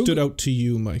 yeah. What stood out to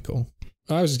you, Michael?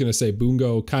 I was just going to say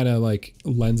Bungo kind of like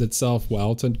lends itself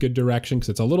well to good direction because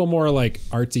it's a little more like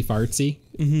artsy fartsy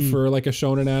for like a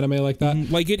shonen anime like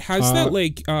that. Like it has that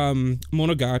like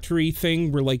Monogatari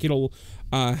thing where like it'll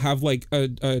have like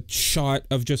a shot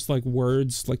of just like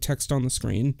words, like text on the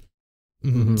screen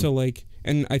to like,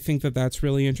 and I think that that's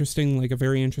really interesting, like a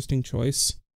very interesting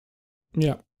choice.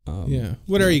 Yeah.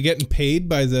 What are you getting paid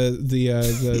by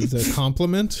the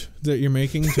compliment that you're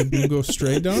making to Bungo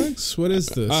Stray Dogs? What is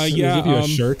this? Give you a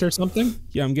shirt or something?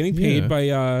 Yeah, I'm getting paid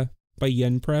by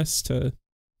Yen Press to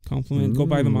compliment. Go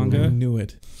buy the manga. I knew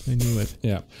it.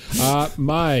 Yeah.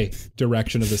 My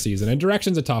direction of the season, and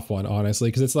direction's a tough one, honestly,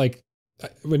 because it's like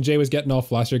when Jay was getting all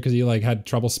flustered because he like had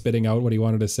trouble spitting out what he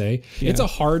wanted to say. It's a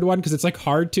hard one because it's like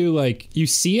hard to like, you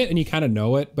see it and you kind of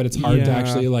know it, but it's hard to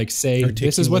actually like say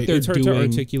this is what they're doing. It's hard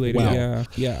to articulate it.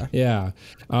 Yeah.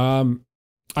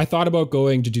 I thought about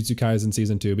going Jujutsu Kaisen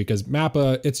season 2 because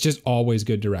Mappa, it's just always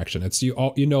good direction. It's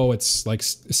it's like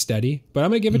steady, but I'm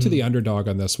gonna give it to the underdog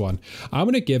on this one. I'm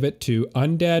gonna give it to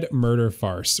Undead Murder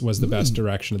Farce was the best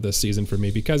direction of this season for me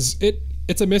because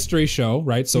it's a mystery show,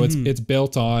 right? So it's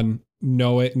built on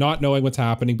not knowing what's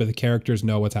happening, but the characters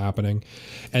know what's happening,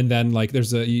 and then like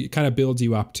it kind of builds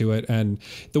you up to it, and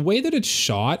the way that it's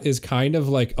shot is kind of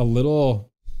like a little.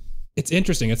 It's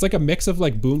interesting. It's like a mix of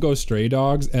like Bungo Stray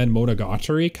Dogs and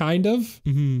Monogatari, kind of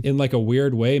in like a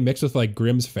weird way, mixed with like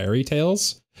Grimm's fairy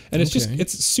tales, and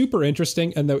it's super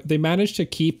interesting, and they managed to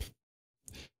keep.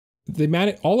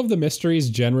 All of the mysteries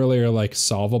generally are like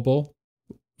solvable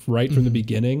right from the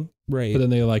beginning. Right. But then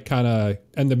they like kind of,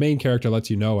 and the main character lets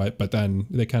you know it, but then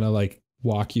they kind of like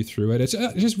walk you through it. It's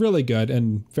just really good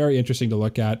and very interesting to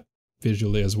look at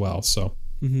visually as well. So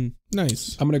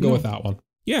nice. I'm going to go with that one.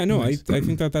 Yeah, no, nice. I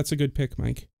think that's a good pick,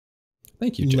 Mike.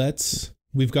 Thank you, Jim.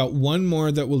 We've got one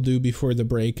more that we'll do before the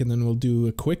break, and then we'll do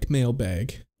a quick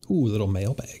mailbag. Ooh, little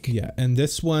mailbag. Yeah, and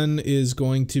this one is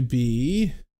going to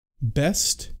be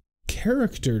best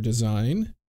character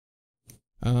design.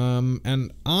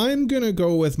 And I'm going to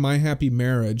go with My Happy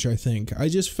Marriage, I think. I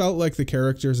just felt like the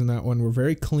characters in that one were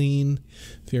very clean,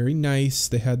 very nice.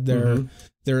 They had their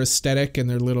aesthetic and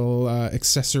their little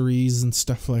accessories and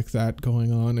stuff like that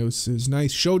going on. It was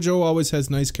nice. Shoujo always has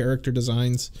nice character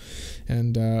designs,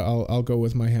 and I'll go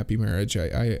with My Happy Marriage.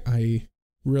 I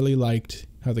really liked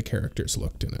how the characters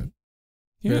looked in it.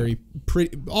 Yeah. Very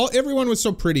pretty. Everyone was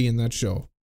so pretty in that show.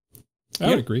 I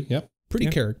would agree. Yep. Pretty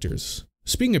characters.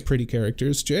 Speaking of pretty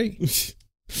characters, Jay.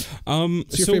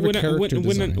 So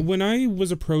when I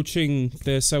was approaching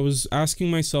this, I was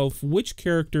asking myself which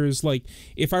characters, like,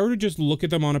 if I were to just look at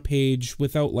them on a page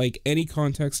without like any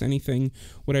context, anything,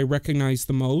 would I recognize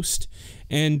the most?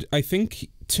 And I think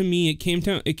to me it came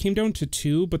down to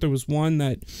two, but there was one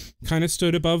that kind of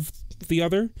stood above the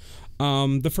other.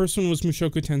 The first one was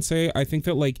Mushoku Tensei. I think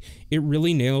that like it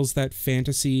really nails that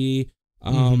fantasy,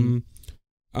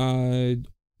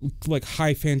 like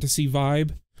high fantasy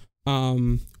vibe,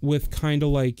 with kind of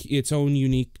like its own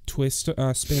unique twist,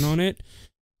 spin on it.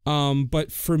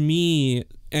 But for me,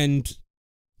 and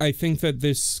I think that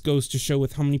this goes to show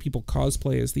with how many people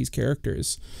cosplay as these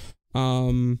characters,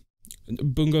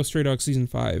 Bungo Stray Dogs Season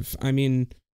 5. I mean,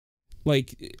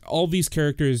 like, all these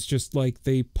characters just, like,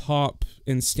 they pop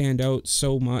and stand out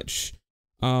so much,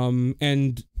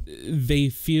 and they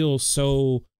feel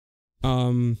so,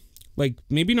 like,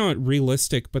 maybe not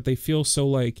realistic, but they feel so,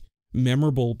 like,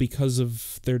 memorable because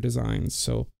of their designs.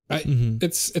 So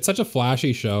it's such a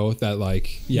flashy show that,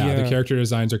 like, the character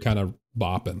designs are kind of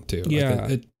bopping too. Yeah,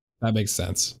 like that makes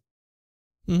sense.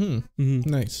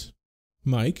 Nice.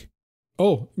 Mike.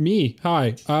 Oh, me.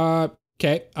 Hi.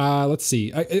 Okay. Let's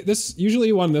see. This usually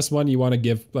you want to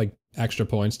give like extra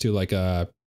points to like a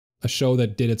show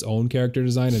that did its own character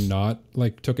design and not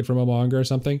like took it from a manga or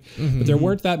something. But there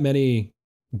weren't that many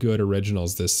good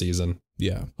originals this season.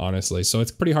 Yeah, honestly. So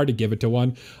it's pretty hard to give it to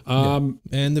one. And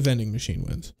the vending machine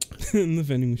wins. The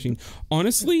vending machine.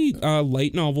 Honestly,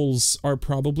 light novels are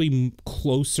probably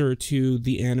closer to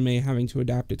the anime having to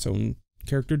adapt its own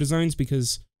character designs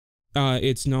because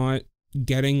it's not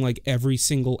getting like every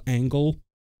single angle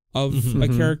of a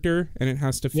character, and it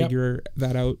has to figure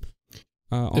that out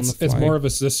on the fly.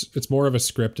 It's more of a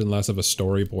script and less of a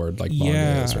storyboard, like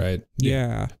manga is, right?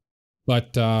 Yeah.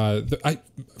 But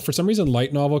for some reason,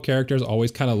 light novel characters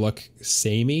always kind of look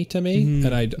samey to me,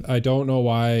 and I don't know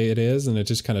why it is, and it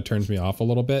just kind of turns me off a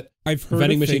little bit. I've heard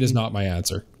vending machine is not my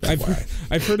answer.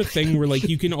 I've heard a thing where like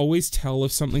you can always tell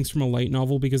if something's from a light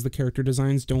novel because the character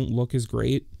designs don't look as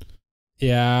great.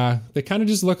 Yeah, they kind of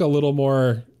just look a little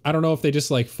more. I don't know if they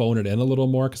just like phone it in a little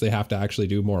more because they have to actually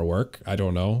do more work. I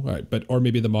don't know, or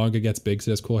maybe the manga gets big, so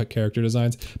it has cool character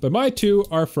designs. But my two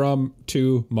are from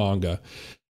two manga.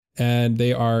 And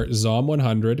they are Zom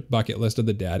 100, Bucket List of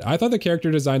the Dead. I thought the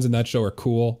character designs in that show are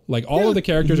cool. Like all of the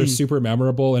characters are super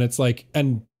memorable, and it's like,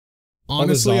 and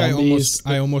honestly, I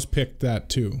almost picked that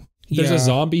too. There's a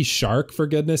zombie shark, for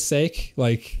goodness sake.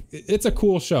 Like it's a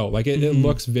cool show. Like it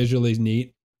looks visually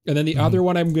neat. And then the other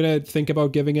one I'm gonna think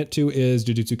about giving it to is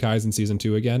Jujutsu Kaisen Season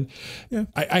 2 again. Yeah,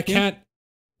 I can't.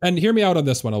 And hear me out on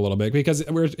this one a little bit because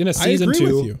we're in a season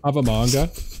 2 of a manga.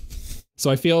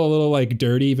 So I feel a little like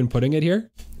dirty even putting it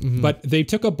here. But they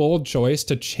took a bold choice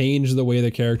to change the way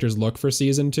the characters look for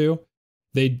season 2.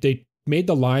 They made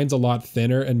the lines a lot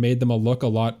thinner and made them look a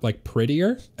lot like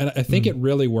prettier. And I think it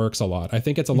really works a lot. I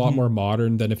think it's a lot more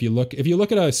modern than if you look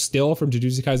at a still from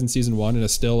Jujutsu Kaisen Season 1 and a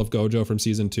still of Gojo from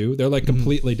Season 2. They're like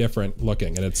completely different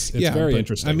looking, and it's very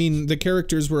interesting. I mean, the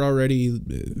characters were already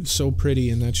so pretty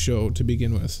in that show to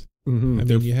begin with. I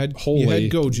mean, you had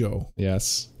Gojo.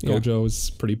 Yes.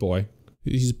 Gojo's pretty boy.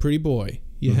 He's a pretty boy.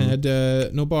 You had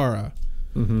Nobara,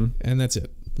 and that's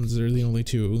it. Those are the only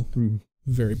two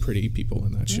very pretty people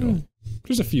in that show.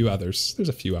 There's a few others.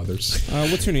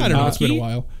 What's her name? I don't know. It's been a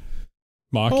while.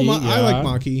 Maki. I like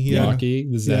Maki. Yeah.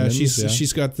 Maki. The Zenins,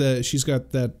 she's got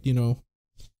that, you know,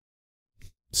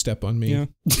 step on me. Yeah.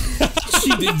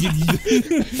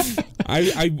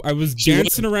 I was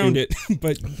dancing around it,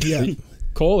 but yeah.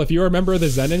 Cole, if you were a member of the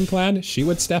Zenin clan, she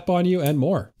would step on you and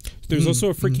more. There's also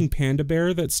a freaking panda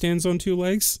bear that stands on two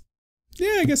legs.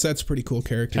 Yeah, I guess that's pretty cool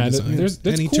character design.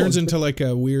 And he turns into like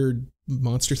a weird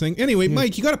monster thing. Anyway,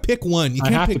 Mike, you got to pick one. You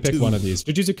can't have pick to pick two. one of these.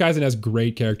 Jujutsu Kaisen has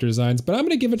great character designs, but I'm going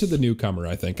to give it to the newcomer,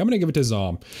 I think. I'm going to give it to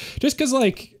Zom. Just because,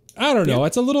 like, I don't know.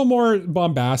 It's a little more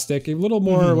bombastic, a little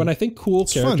more, when I think cool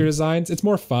character designs, it's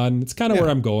more fun. It's kind of where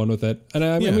I'm going with it. And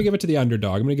I'm going to give it to the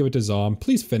underdog. I'm going to give it to Zom.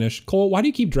 Please finish. Cole, why do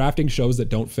you keep drafting shows that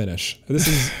don't finish? This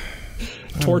is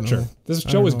torture. This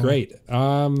show is great.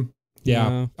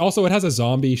 Yeah. Also, it has a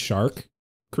zombie shark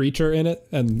creature in it.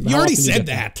 And you already said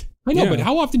that. I know, but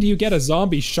how often do you get a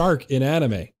zombie shark in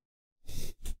anime?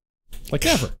 Like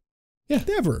never. Yeah,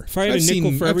 never. If I had a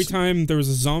nickel for every time there was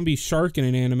a zombie shark in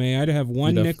an anime, I'd have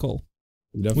one nickel.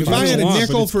 If I had a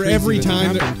nickel for every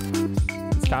time...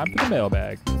 It's time for the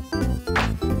mailbag.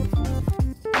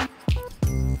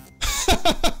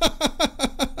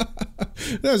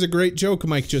 That was a great joke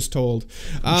Mike just told.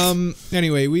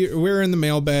 Anyway, we're in the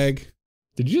mailbag.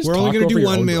 Did you just We're only going to do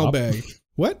one mailbag.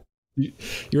 What? You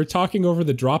were talking over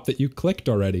the drop that you clicked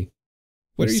already.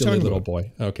 What are you talking little about?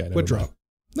 boy. Okay. What drop?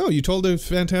 No, you told a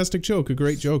fantastic joke, a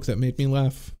great joke that made me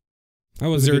laugh. That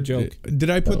was a good joke. Did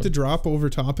I put the drop over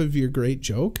top of your great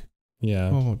joke? Yeah.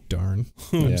 Oh, darn.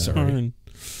 I'm sorry. Darn.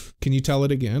 Can you tell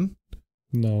it again?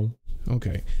 No.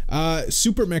 Okay.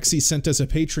 Super Mexi sent us a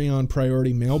Patreon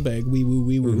priority mailbag. Wee woo,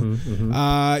 wee woo.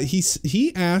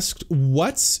 He asked,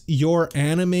 what's your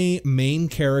anime main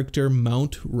character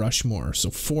Mount Rushmore? So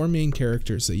 4 main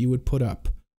characters that you would put up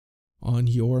on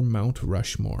your Mount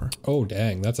Rushmore. Oh,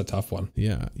 dang. That's a tough one.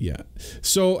 Yeah.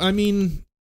 So, I mean,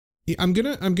 I'm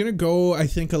gonna go, I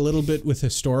think, a little bit with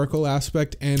historical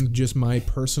aspect and just my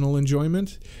personal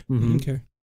enjoyment. Okay.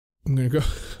 I'm gonna go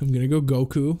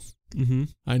Goku.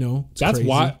 I know that's crazy.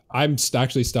 why I'm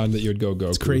actually stunned that you would go Goku.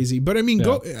 It's crazy, but I mean,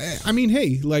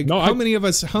 hey, like, how many of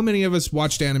us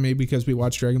watched anime because we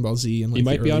watched Dragon Ball Z and like he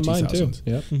might the be early on mine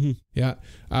 2000s. too. Yeah.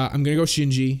 I'm gonna go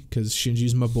Shinji because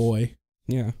Shinji's my boy.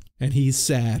 Yeah. And he's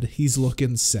sad. He's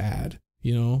looking sad,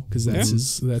 you know, because that's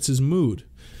his mood.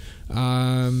 Do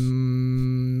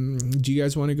you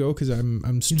guys want to go? Because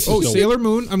Sailor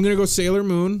Moon. I'm gonna go Sailor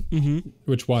Moon.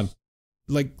 Which one?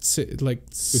 Like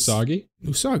Usagi?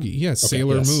 Usagi, yes. Okay,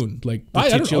 Sailor Moon. Like the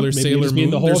titular Sailor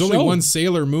Moon. There's only one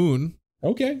Sailor Moon.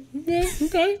 Okay.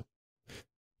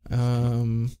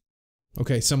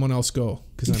 Okay, someone else go.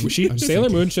 Sailor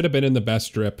Moon should have been in the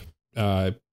best drip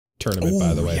tournament,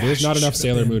 by the way. Yeah, there's not enough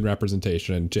Sailor Moon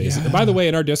representation in Jay's. Yeah. By the way,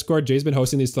 in our Discord, Jay's been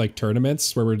hosting these like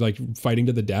tournaments where we're like fighting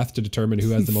to the death to determine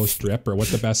who has the most drip or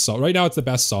what's the best song. Right now it's the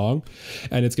best song,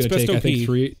 and it's going to take OP. I think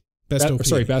 3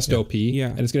 best OP. Yeah.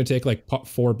 And it's going to take like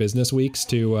 4 business weeks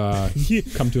to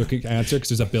come to an answer because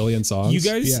there's a billion songs.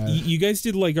 You guys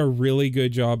did like a really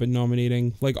good job at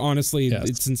nominating. Like honestly,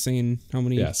 it's insane how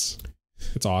many. Yes,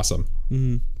 it's awesome.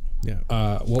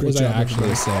 Yeah. What was I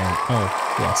actually saying?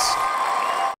 Oh, yes.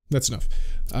 That's enough.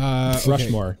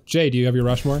 Rushmore. Okay. Jay, do you have your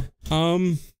Rushmore?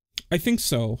 I think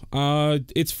so.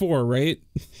 It's 4, right?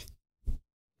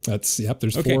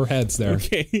 There's 4 heads there.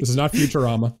 Okay. This is not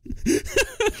Futurama.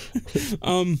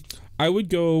 I would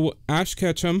go Ash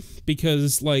Ketchum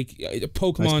because like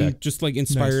Pokemon just like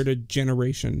inspired a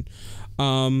generation.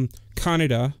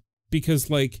 Kaneda because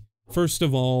like first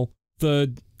of all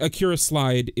the Akira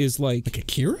slide is like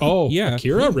Akira? Oh, yeah.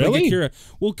 Akira, really? Like Akira.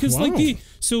 Well, because like the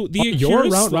Akira your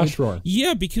slide, Rushmore.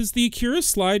 Yeah, because the Akira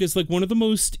slide is like one of the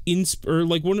most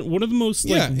one of the most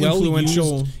like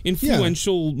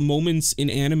influential moments in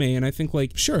anime, and I think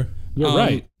like you're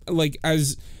right. Like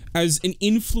as an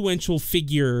influential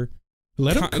figure.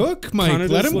 Let him cook, Mike.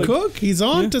 Let him cook. He's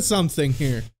on to something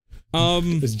here.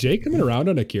 Is Jay coming around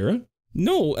on Akira?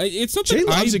 No, it's not that Jay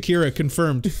loves Akira,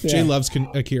 confirmed. Yeah. Jay loves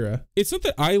Akira. It's not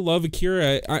that I love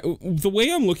Akira. The way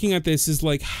I'm looking at this is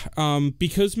like,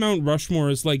 because Mount Rushmore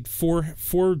is like four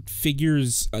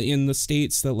figures in the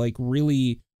States that like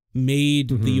really made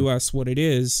the US what it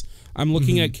is. I'm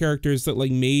looking at characters that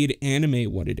like made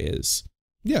anime what it is.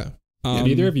 Yeah. Did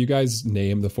either of you guys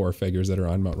name the 4 figures that are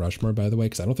on Mount Rushmore, by the way?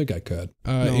 Because I don't think I could.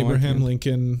 No, Abraham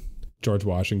Lincoln. George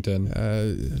Washington.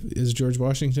 Is George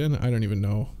Washington? I don't even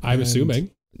know. I'm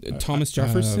assuming. Thomas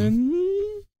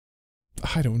Jefferson?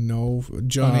 I don't know.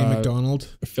 John A.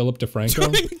 MacDonald. Philip DeFranco.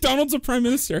 John A. MacDonald's a prime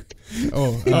minister.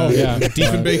 Yeah.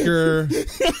 Diefenbaker.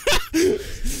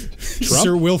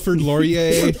 Sir Wilfrid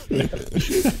Laurier.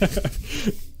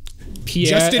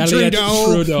 Justin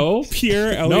Trudeau.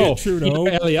 Pierre Elliott Trudeau.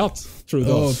 Pierre Elliott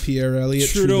Trudeau. Oh, Pierre Elliott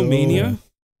Trudeau Mania.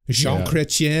 Jean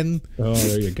Chrétien. Oh,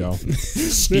 there you go.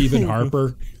 Stephen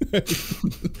Harper.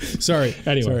 Sorry.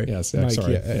 Anyway, yes. Mike,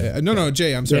 sorry. No,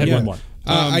 Jay, I'm sorry. One more.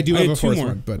 I do have a 4th more.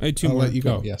 one, but I had 2 I'll more. let you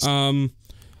go. Oh, yes.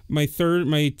 My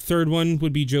third one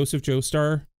would be Joseph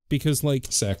Joestar because like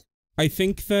sick. I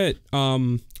think that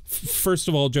first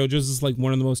of all, JoJo's is like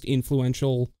one of the most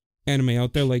influential anime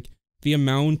out there. Like the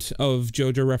amount of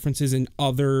JoJo references in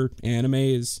other anime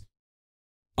is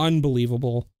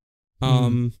unbelievable.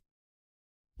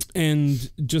 And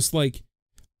just like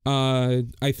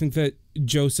I think that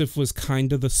Joseph was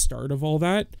kind of the start of all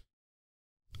that.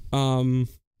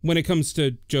 When it comes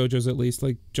to JoJo's, at least,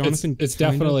 like Jonathan, it's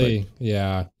definitely He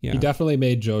definitely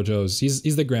made JoJo's.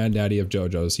 He's the granddaddy of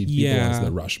JoJo's. He belongs in the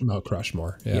Mount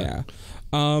Rushmore. Yeah.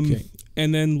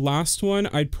 And then last one,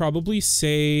 I'd probably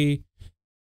say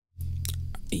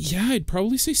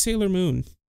Sailor Moon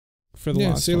for the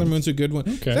last Sailor one. Moon's a good one.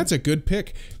 Okay. That's a good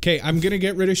pick. Okay, I'm gonna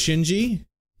get rid of Shinji.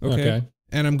 Okay.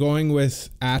 And I'm going with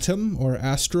Atom or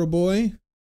Astro Boy.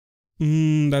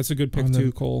 That's a good pick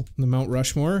too, Cole. The Mount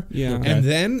Rushmore. Yeah. Okay. And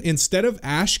then instead of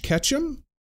Ash Ketchum,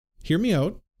 hear me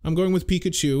out. I'm going with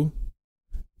Pikachu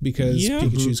because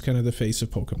Pikachu's kind of the face of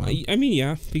Pokemon. I mean,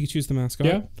 yeah, Pikachu's the mascot.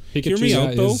 Yeah, Pikachu. Hear me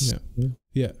out, though.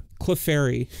 Yeah.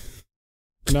 Clefairy.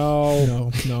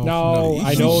 No.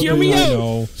 I know. Hear me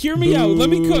out. Hear me out. Let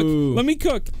me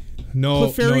cook.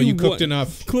 No, you cooked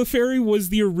enough. Clefairy was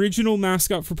the original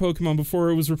mascot for Pokemon before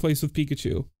it was replaced with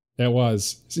Pikachu. It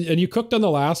was. And you cooked on the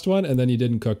last one, and then you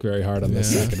didn't cook very hard on the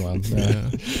second one. Yeah.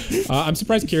 I'm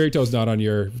surprised Kirito's not on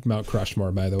your Mount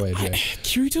Rushmore, by the way, Jay.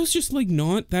 Kirito's just like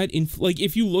not that like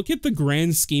if you look at the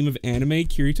grand scheme of anime,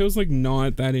 Kirito's like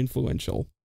not that influential.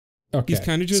 Okay. He's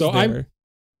kind of just there.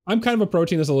 I'm kind of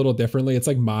approaching this a little differently. It's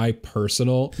like my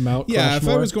personal Mount Rushmore. Yeah, if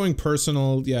I was going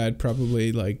personal, I'd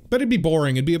probably but it'd be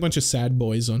boring. It'd be a bunch of sad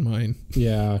boys on mine.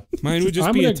 Yeah. Mine would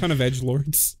just be a ton of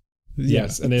edgelords.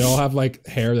 Yes, and they all have like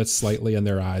hair that's slightly in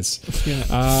their eyes.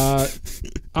 Yeah.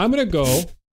 I'm going to go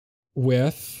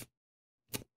with...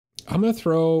 I'm going to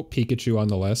throw Pikachu on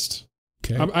the list.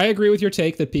 Okay. I agree with your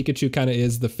take that Pikachu kind of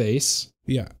is the face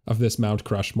of this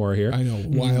Mount Rushmore here. I know,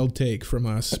 wild take from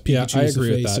us. Pikachu I is agree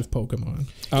the with face that. of Pokemon.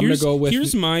 I'm going to go with...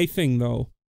 Here's my thing, though.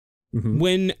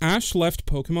 When Ash left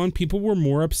Pokemon, people were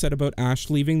more upset about Ash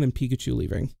leaving than Pikachu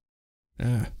leaving.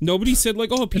 Nobody said, like,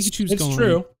 oh, Pikachu's gone. It's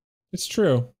true. It's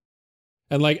true.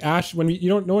 And like Ash, when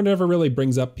no one ever really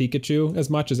brings up Pikachu as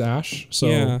much as Ash.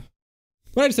 So,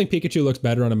 but I just think Pikachu looks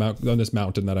better on this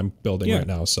mountain that I'm building right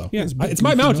now. So it's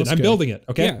my mountain. I'm building it.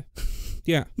 Okay.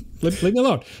 Yeah. Leave me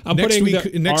alone.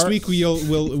 Next week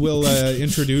we'll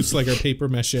introduce like our paper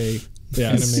mache.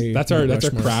 Anime. That's our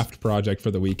craft project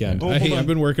for the weekend. I've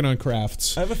been working on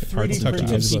crafts. I have a 3D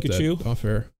printed Pikachu. Off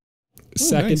air.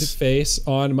 Second face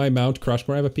on my Mount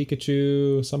Rushmore. I have a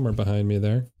Pikachu somewhere behind me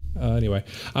there. Anyway,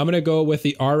 I'm going to go with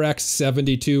the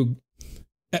RX-78-2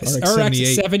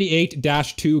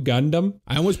 Gundam.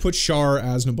 I almost put Char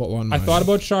Aznable on mine. I thought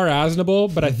about Char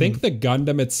Aznable, but I think the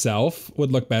Gundam itself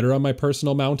would look better on my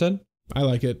personal mountain. I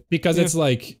like it. Because it's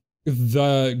like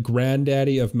the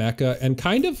granddaddy of mecha, and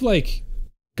kind of like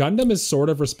Gundam is sort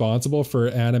of responsible for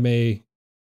anime.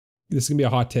 This is going to be a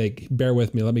hot take. Bear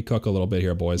with me. Let me cook a little bit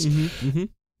here, boys. Kind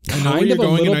of a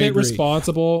little bit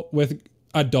responsible with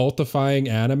adultifying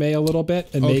anime a little bit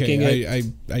and making it.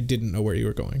 I didn't know where you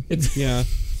were going.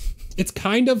 It's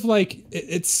kind of like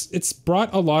it's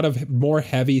brought a lot of more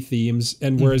heavy themes,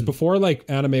 and whereas before like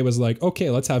anime was like, okay,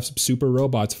 let's have some super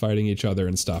robots fighting each other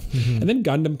and stuff, and then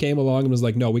Gundam came along and was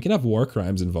like, no, we can have war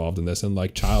crimes involved in this and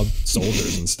like child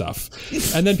soldiers and stuff,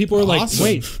 and then people were like,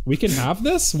 wait, we can have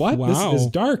this? What? This is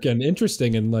dark and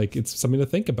interesting and like it's something to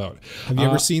think about. Have you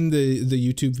ever seen the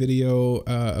YouTube video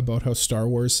about how Star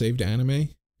Wars saved anime?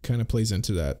 Kind of plays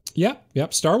into that.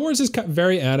 Yep. Star Wars is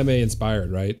very anime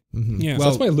inspired, right? Yeah. So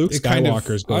that's why Luke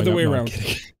Skywalker's going other way around.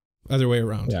 Other way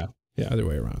around. Yeah. Other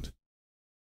way around.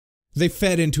 They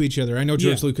fed into each other. I know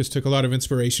George Lucas took a lot of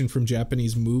inspiration from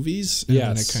Japanese movies, and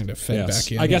then it kind of fed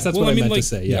back in. I guess that's what I meant to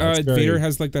say. Yeah, Vader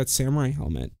has like that samurai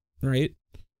helmet, right?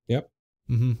 Yep.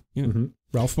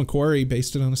 Ralph McQuarrie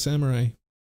based it on a samurai,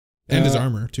 and his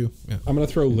armor too. Yeah. I'm gonna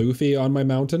throw Luffy on my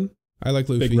mountain. I like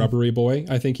Luffy. Big rubbery boy.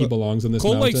 I think he belongs in this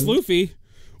Cole mountain. likes Luffy.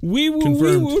 Wee woo,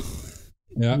 confirmed. wee woo.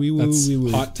 Yeah, that's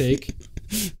hot take.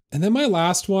 And then my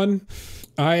last one,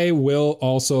 I will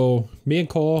also, me and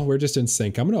Cole, we're just in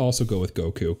sync. I'm going to also go with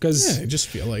Goku. Because I just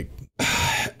feel like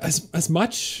as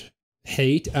much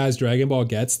hate as Dragon Ball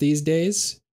gets these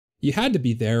days, you had to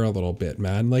be there a little bit,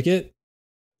 man. Like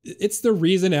it's the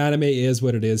reason anime is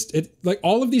what it is. It like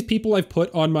all of these people I've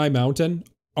put on my mountain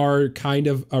are kind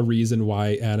of a reason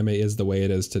why anime is the way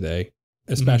it is today,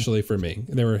 especially for me.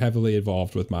 They were heavily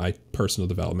involved with my personal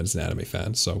development as an anime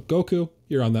fan. So Goku,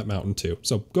 you're on that mountain too.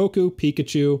 So Goku,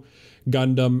 Pikachu,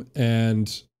 Gundam, and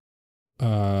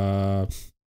what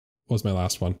was my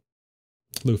last one?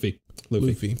 Luffy.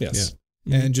 Yes.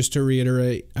 Yeah. And just to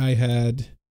reiterate, I had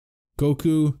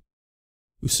Goku,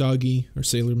 Usagi or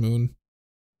Sailor Moon,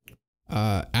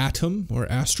 Atom or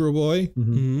Astro Boy,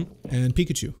 and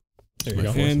Pikachu. There you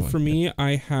go. And for me,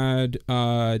 I had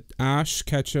Ash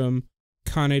Ketchum,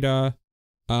 Kaneda,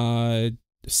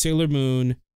 Sailor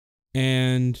Moon,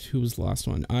 and who was the last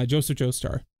one? Joseph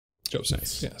Joestar. Joseph.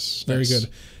 Nice. Yes. Very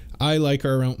good. I like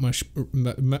our Mount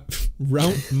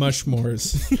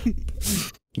Mushmores.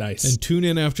 Nice. And tune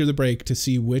in after the break to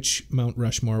see which Mount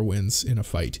Rushmore wins in a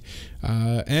fight.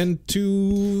 And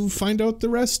to find out the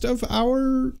rest of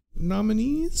our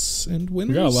nominees and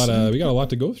winners. We got a lot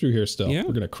to go through here still. Yeah.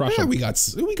 We're gonna crush them. We got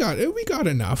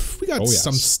enough. We got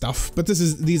some stuff, but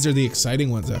these are the exciting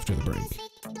ones after the break.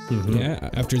 Yeah.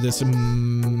 After this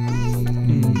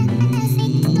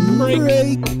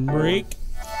break.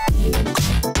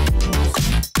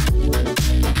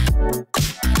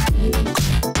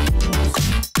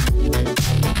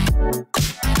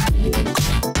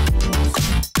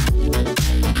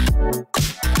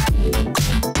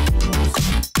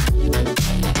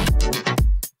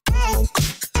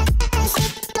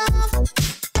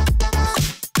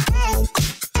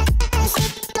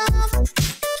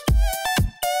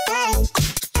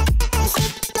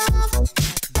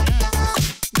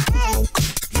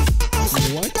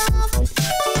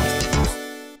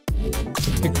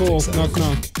 Cole, knock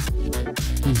knock.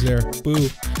 Who's there? Boo.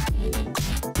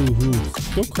 Boo-hoo.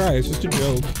 Don't cry, it's just a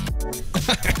joke.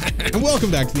 And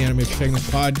welcome back to the AniProPod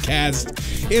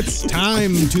podcast. It's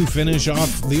time to finish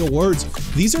off the awards.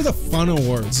 These are the fun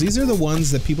awards. These are the ones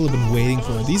that people have been waiting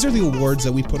for. These are the awards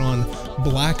that we put on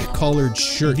black-colored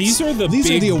shirts. These are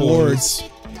the awards.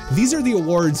 These are the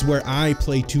awards where I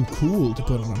play too cool to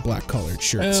put on a black-colored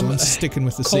shirt. So I'm sticking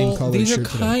with the same colored shirt today.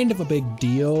 These are kind of a big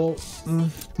deal.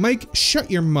 Mike, shut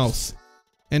your mouth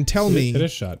and tell me. It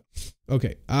is shut.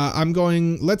 Okay, I'm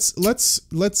going. Let's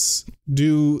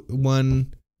do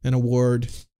an award.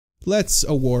 Let's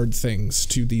award things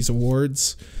to these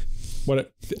awards.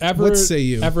 What say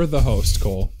you? Ever the host,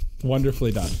 Cole.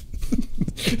 Wonderfully done.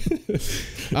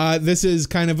 This is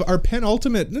kind of our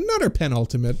penultimate. Not our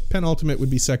penultimate. Penultimate would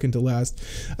be second to last.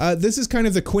 This is kind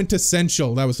of the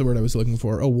quintessential. That was the word I was looking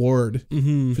for. Award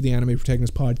for the Anime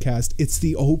Protagonist podcast. It's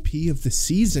the OP of the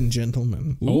season,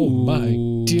 gentlemen. Oh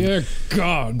my dear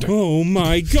God! Oh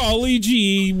my golly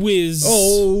gee whiz!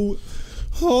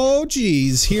 Oh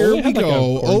geez, here we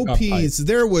go. OPs.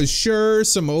 There was sure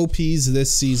some OPs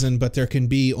this season, but there can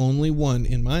be only one,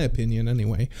 in my opinion,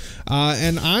 anyway.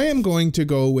 And I am going to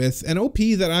go with an OP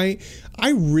that I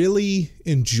really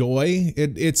enjoy.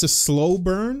 It's a slow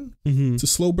burn. It's a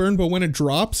slow burn, but when it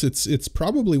drops, it's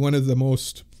probably one of the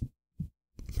most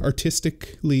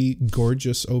artistically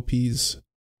gorgeous OPs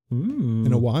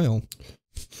in a while.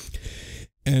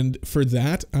 And for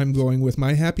that, I'm going with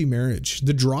My Happy Marriage.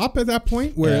 The drop at that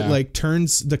point where it like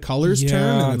turns, the colors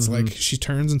turn, and it's like she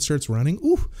turns and starts running.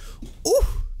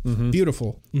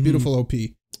 Beautiful, beautiful OP.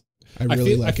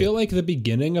 I feel like the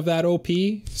beginning of that OP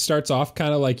starts off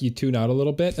kind of like you tune out a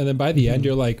little bit, and then by the end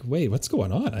you're like, wait, what's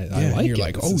going on? I like you're it.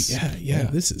 Like,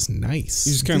 this is nice.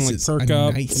 You just kind of like perk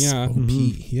up. Nice OP.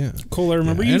 Yeah. Cole, I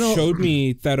remember you showed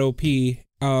me that OP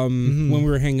when we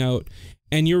were hanging out,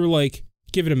 and you were like,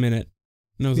 give it a minute.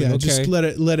 And I was like, okay. Just let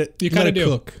it you kind of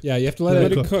cook. Yeah, you have to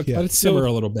let it cook. Yeah. Let it simmer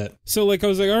a little bit. So like I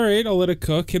was like, all right, I'll let it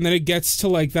cook. And then it gets to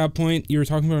like that point you were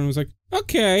talking about, and I was like,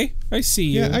 okay, I see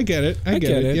you. Yeah, I get it. I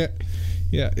get it.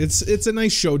 Yeah, it's a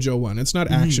nice shoujo one. It's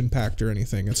not action packed or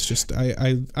anything. It's just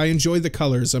I enjoy the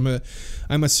colors. I'm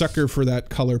a sucker for that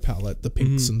color palette, the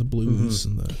pinks and the blues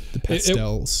and the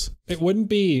pastels. It won't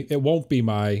be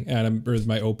my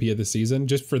my OP of the season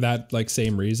just for that like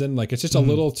same reason. Like it's just a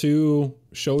little too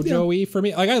shoujo-y for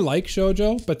me. Like I like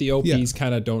shoujo, but the OPs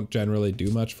kind of don't generally do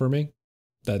much for me.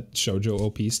 That shoujo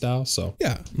OP style. So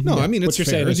I mean it's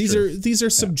fair. These are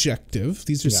subjective.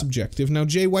 These are subjective. Now,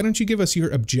 Jay, why don't you give us your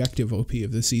objective OP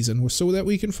of the season so that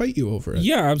we can fight you over it?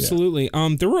 Yeah, absolutely.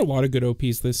 There were a lot of good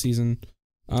OPs this season.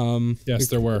 Yes,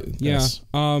 there were. Yeah. Yes.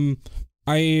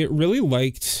 I really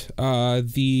liked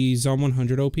the Zom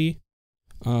 100 OP.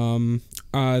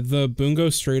 The Bungo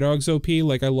Stray Dogs OP.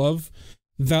 Like I love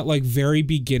that like very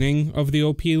beginning of the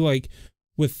OP, like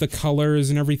with the colors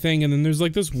and everything, and then there's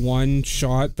like this one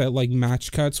shot that like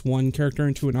match cuts one character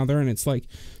into another, and it's like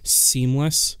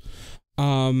seamless.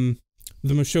 The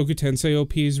Mushoku Tensei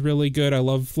OP is really good. I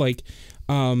love like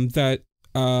that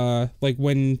like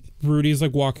when Rudy's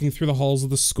like walking through the halls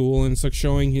of the school, and it's like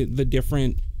showing the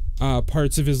different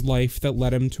parts of his life that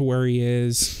led him to where he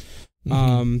is.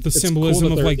 The symbolism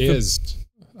cool that of like is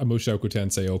a Mushoku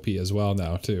Tensei OP as well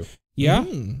now too. Yeah,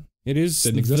 it is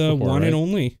the before, one and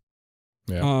only.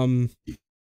 Yeah.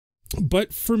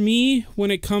 But for me,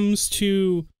 when it comes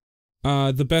to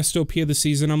the best OP of the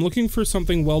season, I'm looking for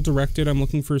something well directed. I'm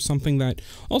looking for something that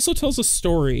also tells a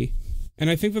story, and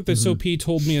I think that this OP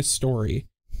told me a story.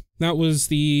 That was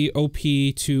the OP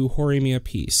to Horimiya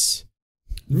Peace.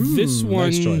 This one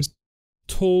nice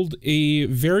told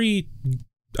it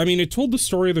told the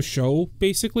story of the show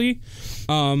basically,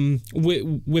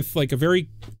 with like a very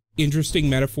interesting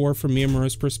metaphor from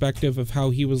Miyamura's perspective of how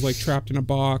he was like trapped in a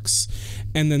box,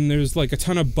 and then there's like a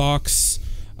ton of box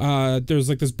there's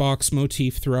like this box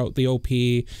motif throughout the OP,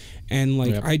 and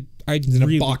like I in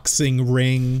a boxing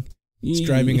ring, he's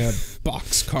driving a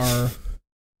box car.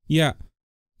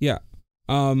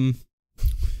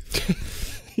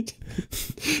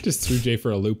 Just threw Jay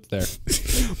for a loop there.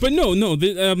 But no,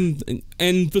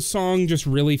 and the song just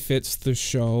really fits the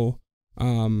show.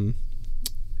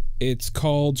 It's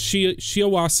called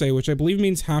Shiawase, which I believe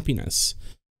means happiness.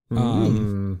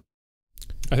 I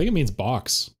think it means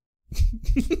box.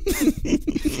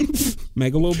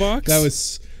 Megalobox?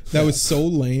 That was so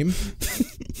lame.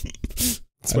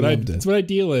 That's what I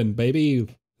deal in, baby.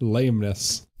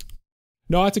 Lameness.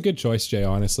 No, that's a good choice, Jay,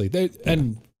 honestly.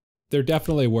 There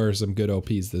definitely were some good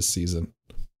OPs this season.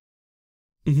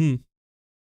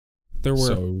 There were.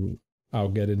 So I'll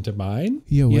get into mine.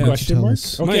 Yeah, why don't you Question tell mark?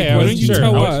 us? Okay, Mike, why don't you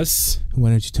tell us? Why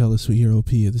don't you tell us what your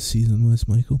OP of the season was,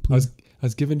 Michael? Please. I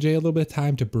was giving Jay a little bit of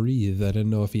time to breathe. I didn't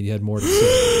know if he had more to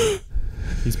say.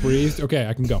 He's breathed. Okay,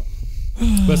 I can go.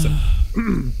 Listen.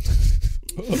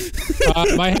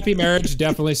 My Happy Marriage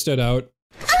definitely stood out.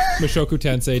 Mushoku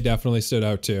Tensei definitely stood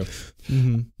out too.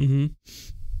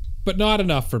 But not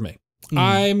enough for me.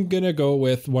 I'm going to go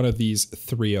with one of these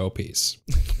 3 OPs.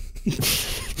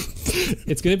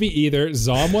 It's going to be either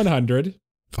Zom 100,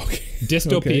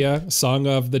 Dystopia, Song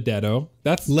of the Deado.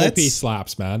 That's OP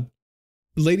slaps, man.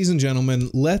 Ladies and gentlemen,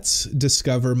 let's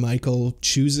discover Michael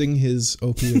choosing his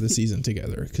OP of the season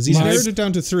together, because he's narrowed it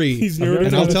down to 3.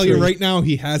 And I'll tell you right now,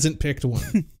 he hasn't picked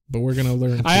one. But we're going to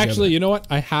learn together. Actually, you know what?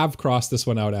 I have crossed this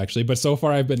one out, actually. But so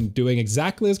far, I've been doing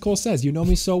exactly as Cole says. You know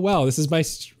me so well. This is my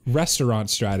restaurant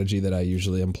strategy that I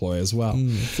usually employ as well.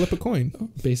 Flip a coin.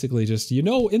 Basically, just,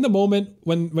 in the moment,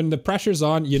 when the pressure's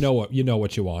on, you know what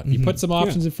you want. You put some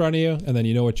options in front of you, and then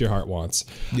you know what your heart wants.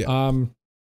 Yeah.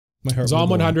 My heart Zom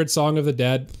 100, Song of the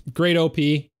Dead. Great OP.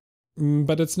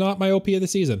 But it's not my OP of the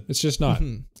season. It's just not.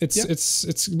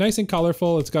 It's nice and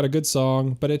colorful. It's got a good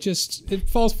song, but it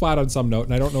falls flat on some note,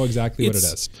 and I don't know exactly what it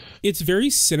is. It's very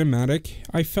cinematic,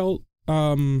 I felt,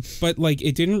 but like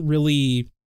it didn't really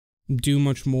do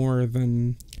much more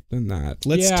than that.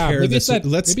 Let's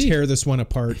tear this one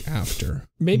apart after.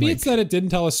 Maybe it's that it didn't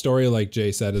tell a story like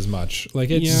Jay said as much.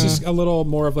 Like it's just a little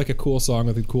more of like a cool song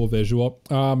with a cool visual.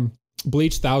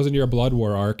 Bleach 1,000 Year Blood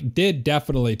War arc did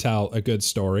definitely tell a good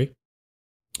story.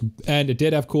 And it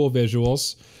did have cool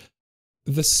visuals.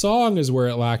 The song is where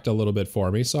it lacked a little bit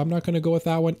for me, so I'm not going to go with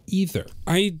that one either.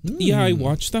 I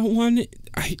watched that one.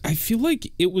 I feel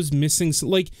like it was missing.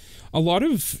 Like a lot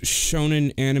of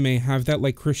shonen anime have that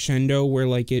like crescendo where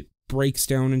like it breaks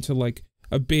down into like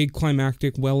a big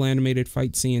climactic, well animated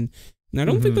fight scene. And I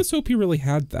don't think this OP really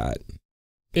had that.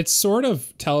 It sort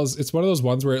of tells. It's one of those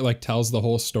ones where it like tells the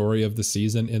whole story of the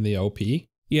season in the OP.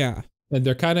 Yeah, and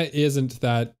there kind of isn't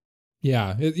that.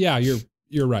 Yeah,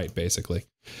 you're right, basically.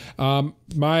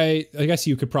 I guess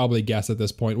you could probably guess at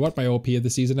this point what my OP of the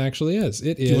season actually is.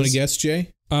 Do you want to guess,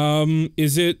 Jay?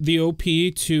 Is it the OP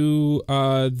to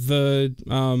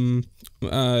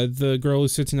the girl who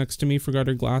sits next to me forgot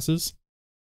her glasses?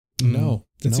 No,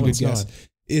 that's a good guess. Not.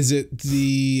 Is it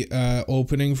the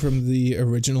opening from the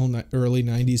original early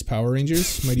 90s Power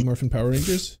Rangers, Mighty Morphin Power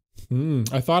Rangers?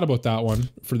 I thought about that one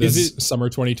for this summer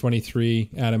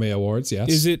 2023 anime awards. Yes.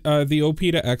 Is it the OP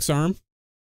to X-Arm?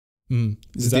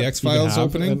 Is the X-Files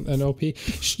opening? An OP?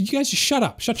 You guys just shut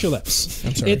up. Shut your lips.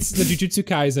 I'm sorry. It's the Jujutsu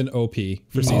Kaisen OP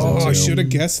for season 2. Oh, I should have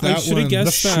guessed that one. I should have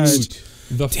guessed that.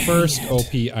 The first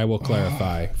OP, I will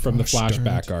clarify, from the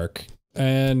flashback arc.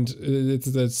 And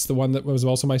it's the one that was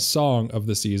also my song of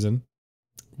the season,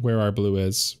 Where Our Blue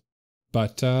Is.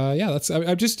 But I like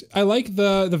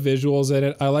the visuals in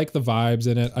it. I like the vibes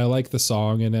in it. I like the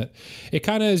song in it. It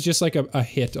kind of is just like a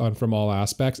hit on from all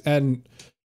aspects. And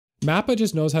Mappa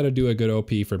just knows how to do a good OP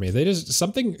for me.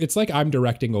 It's like I'm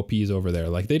directing OPs over there.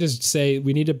 Like they just say,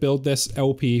 we need to build this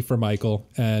OP for Michael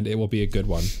and it will be a good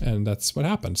one. And that's what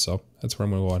happened. So that's where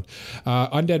I'm going to go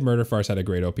on. Undead Murder Farce had a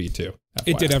great OP too. FYI.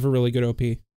 It did have a really good OP.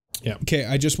 Yeah. Okay.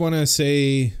 I just want to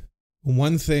say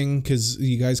one thing, because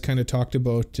you guys kind of talked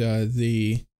about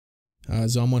the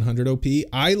Zom 100 OP.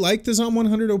 I like the Zom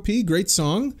 100 OP. Great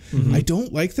song. I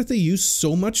don't like that they use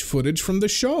so much footage from the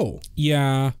show.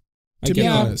 Yeah. To be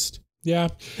honest. Yeah.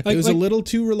 It was a little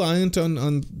too reliant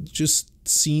on just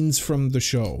scenes from the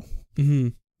show.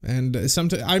 And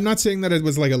sometimes, I'm not saying that it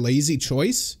was like a lazy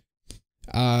choice.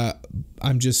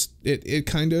 I'm just, it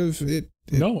kind of, takes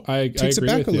it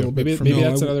back a little bit. Maybe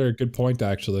that's another good point,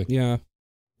 actually. Yeah.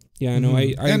 Yeah, no,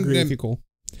 I agree with you, Cole.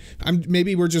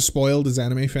 Maybe we're just spoiled as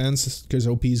anime fans because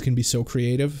OPs can be so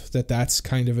creative that's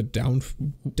kind of a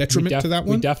detriment to that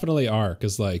one. We definitely are,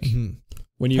 because like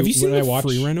when have you seen the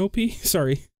Free Run OP?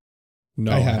 Sorry,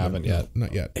 no, I haven't yet.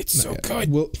 Not yet. It's so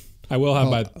good. I will have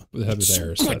by the head of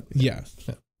theirs. Yeah.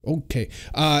 Okay.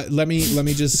 Let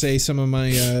me just say some of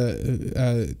my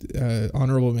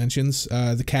honorable mentions.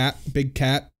 The cat, Big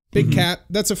Cat. Big Cat,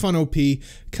 that's a fun OP.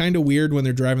 Kind of weird when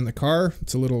they're driving the car.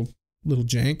 It's a little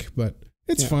jank, but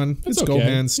it's fun. It's okay.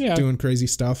 Gohan's doing crazy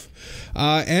stuff.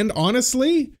 And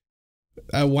honestly,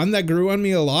 one that grew on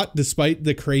me a lot, despite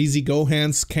the crazy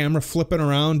Gohan's camera flipping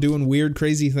around doing weird,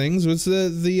 crazy things, was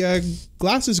the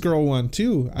Glasses Girl one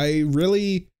too. They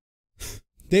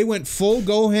went full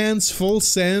Gohan's, full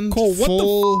send, Cole, what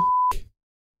the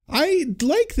I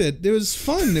liked it. It was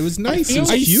fun. It was nice.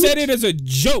 I said it as a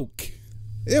joke.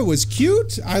 It was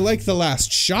cute. I like the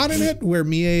last shot in it where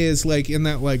Mie is like in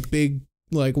that like big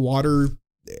like water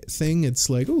thing. It's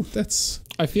like, oh, that's.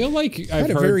 I feel like I've had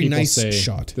a heard very people nice say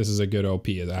shot. this is a good OP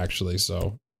actually.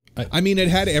 So I mean, it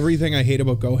had everything I hate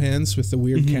about Gohan's with the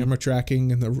weird camera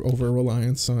tracking and the over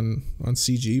reliance on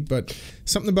CG, but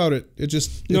something about it, it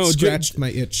scratched my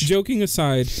itch. Joking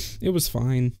aside, it was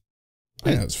fine.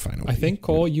 Yeah, it was fine. I think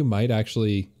Cole, you might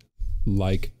actually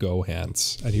like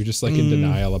Gohan's, and you're just like in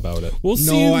denial about it. We'll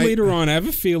see later on. I have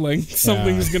a feeling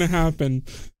something's gonna happen.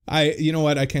 You know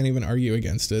what? I can't even argue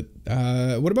against it.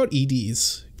 What about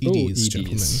EDs? EDs,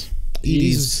 gentlemen.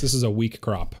 EDs. This is a weak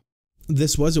crop.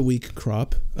 This was a weak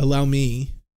crop. Allow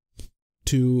me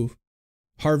to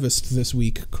harvest this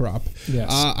weak crop. Yes.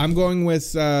 I'm going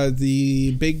with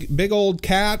the big old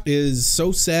cat is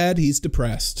so sad he's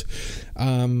depressed.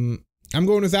 I'm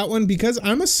going with that one because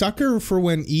I'm a sucker for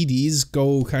when EDs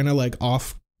go kind of like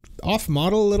off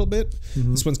model a little bit.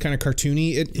 This one's kind of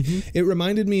cartoony. It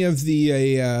reminded me of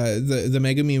the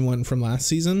Megamine one from last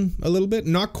season a little bit.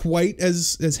 Not quite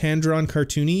as hand drawn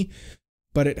cartoony,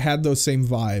 but it had those same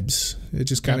vibes. It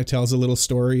just kind of tells a little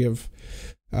story of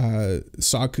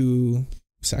Saku,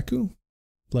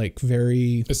 like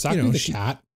very. Is Saku the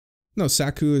cat? No,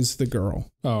 Saku is the girl.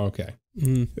 Oh, okay.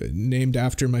 Named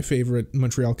after my favorite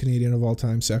Montreal Canadian of all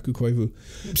time, Saku Koivu.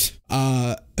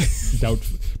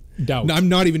 Doubt. No, I'm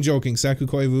not even joking. Saku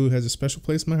Koivu has a special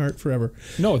place in my heart forever.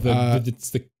 No,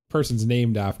 it's the person's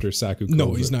named after Saku Koivu.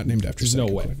 No, he's not named after There's Saku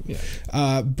no way. Koivu.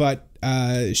 Yeah. But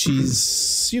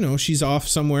she's, she's off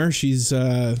somewhere. She's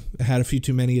had a few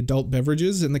too many adult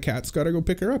beverages, and the cat's got to go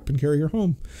pick her up and carry her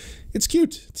home. It's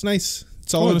cute. It's nice.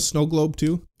 It's all in a snow globe,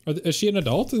 too. Is she an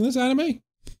adult in this anime?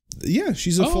 Yeah,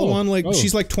 she's a full-on,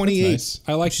 she's like 28. Nice.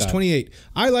 I like she's that. 28.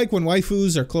 I like when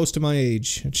waifus are close to my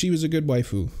age, and she was a good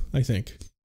waifu, I think.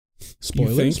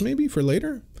 Spoilers, maybe, for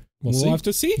later? We'll have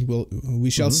to see.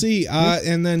 We shall see.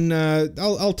 And then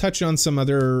I'll touch on some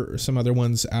other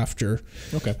ones after.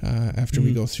 Okay. After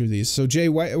we go through these. So Jay,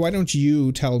 why don't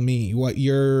you tell me what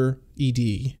your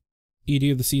ED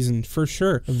of the season for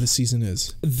sure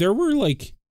is? There were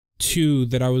like two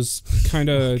that I was kind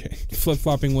of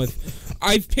flip-flopping with.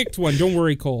 I've picked one. Don't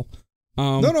worry, Cole.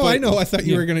 I know. I thought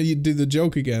you were gonna do the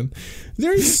joke again.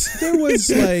 There was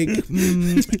like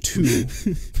two.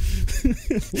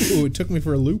 Ooh, it took me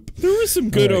for a loop. There were some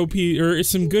good OP or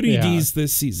some good EDs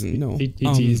this season. No, he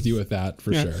teased you with that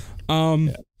for sure.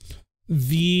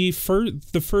 The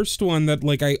first one that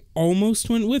like I almost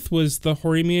went with was the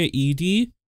Horimiya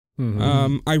ED.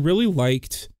 I really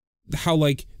liked how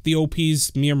like the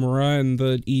OP's Miyamura and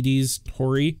the ED's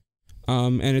Hori,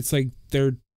 and it's like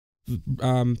their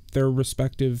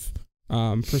respective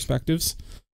perspectives.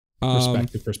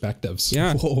 Respective perspectives.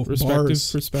 Yeah, whoa, respective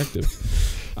bars.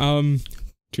 perspective. Tune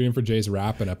in for Jay's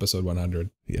rap in episode 100.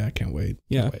 Yeah, I can't wait.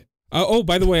 Yeah.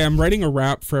 By the way, I'm writing a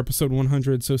rap for episode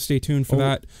 100, so stay tuned for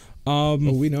that.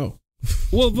 We know.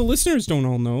 Well, the listeners don't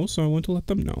all know, so I want to let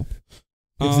them know.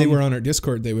 If they were on our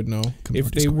Discord, they would know.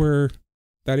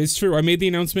 That is true. I made the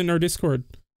announcement in our Discord.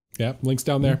 Yeah, links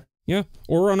down there. Yeah,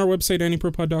 or on our website,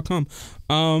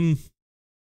 AniProPod.com.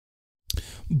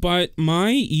 But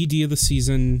my ED of the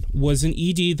season was an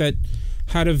ED that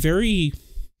had a very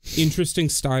interesting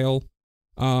style.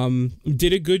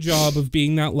 Did a good job of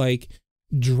being that like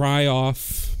dry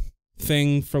off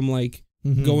thing from like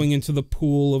going into the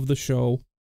pool of the show.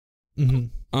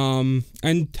 And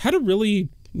had a really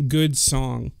good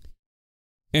song.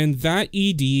 And that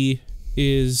ED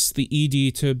is the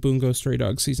ED to Bungo Stray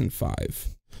Dogs season 5.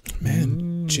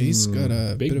 Man, Jay's got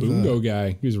a big bit Bungo of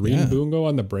guy. He was reading Bungo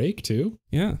on the break too.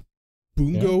 Yeah.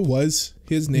 Bungo was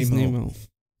his name.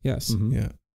 Yes. Yeah.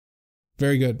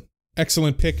 Very good.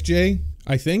 Excellent pick, Jay.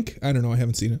 I think. I don't know. I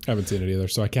haven't seen it. I haven't seen it either,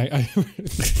 so I can't.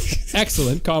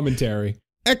 Excellent commentary.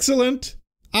 Excellent.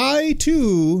 I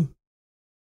too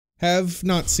have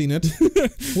not seen it.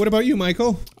 What about you,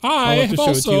 Michael? I'll have to show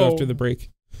it to you after the break.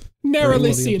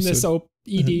 Narrowly seen this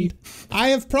ED. I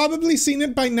have probably seen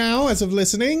it by now as of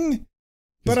listening,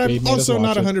 but I'm also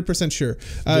not 100% sure.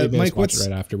 Mike, what's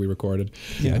right after we recorded?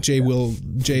 Yeah, Jay's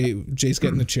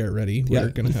getting the chair ready. We're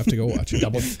gonna have to go watch it.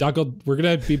 Double. We're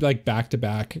gonna be like back to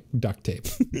back duct tape.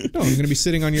 No, I'm gonna be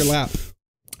sitting on your lap.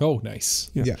 Oh,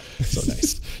 nice. Yeah. So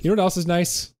nice. You know what else is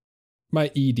nice?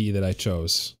 My ED that I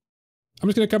chose. I'm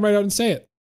just gonna come right out and say it.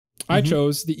 I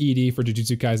chose the ED for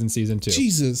Jujutsu Kaisen season 2.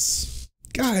 Jesus.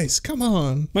 Guys, come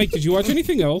on. Mike, did you watch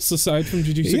anything else aside from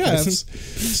Jujutsu Kaisen?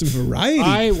 Some variety.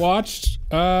 I watched,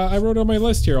 I wrote on my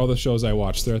list here all the shows I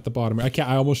watched. They're at the bottom. I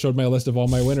almost showed my list of all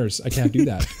my winners. I can't do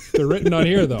that. They're written on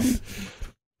here though.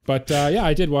 But yeah,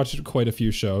 I did watch quite a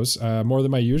few shows, more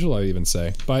than my usual, I even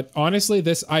say. But honestly,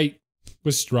 I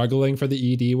was struggling for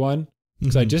the ED one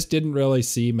because I just didn't really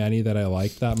see many that I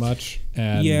liked that much.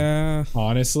 And yeah,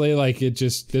 honestly, like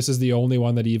this is the only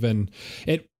one that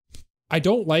I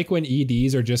don't like when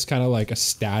EDs are just kind of like a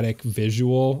static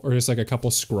visual or just like a couple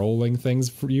scrolling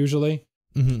things usually.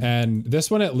 And this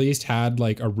one at least had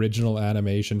like original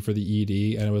animation for the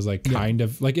ED, and it was like kind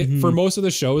of like for most of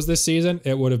the shows this season,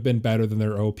 it would have been better than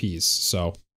their OPs.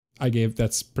 So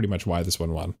that's pretty much why this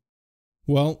one won.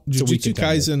 Well, Jujutsu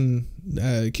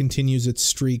Kaisen continues its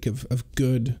streak of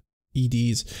good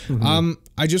EDs.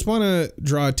 I just want to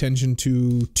draw attention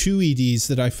to 2 EDs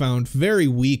that I found very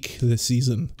weak this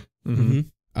season.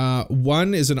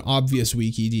 One is an obvious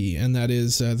weak ED, and that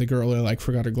is the girl who like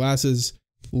forgot her glasses.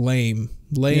 Lame.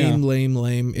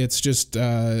 It's just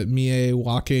Mie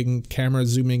walking, camera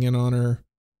zooming in on her,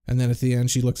 and then at the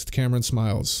end she looks at the camera and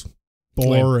smiles.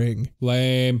 Boring.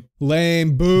 Lame.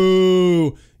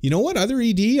 Boo. You know what other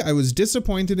ED I was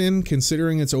disappointed in,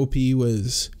 considering its OP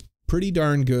was pretty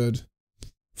darn good.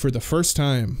 For the first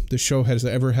time the show has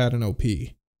ever had an OP.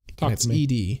 And its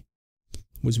ED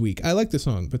was weak. I like the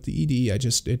song, but the ED,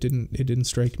 it didn't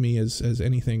strike me as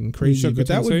anything crazy. Mushoku but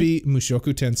that Tensei? Would be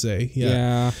Mushoku Tensei.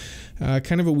 Yeah.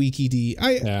 Kind of a weak ED.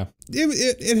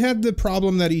 It had the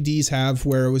problem that EDs have,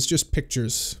 where it was just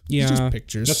pictures. Yeah, just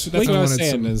pictures. That's what I was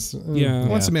saying. I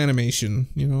want some animation.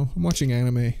 You know, I'm watching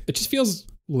anime. It just feels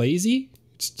lazy.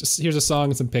 It's just here's a song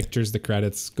and some pictures. The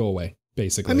credits go away.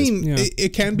 Basically, I mean,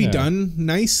 it can be done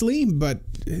nicely, but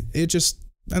it just.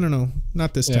 I don't know,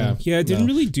 not this time. Yeah, it didn't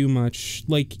really do much.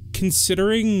 Like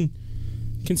considering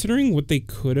what they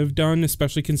could have done,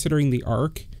 especially considering the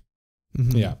arc.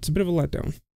 Yeah, it's a bit of a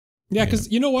letdown. Yeah,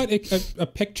 because you know what, a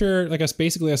picture like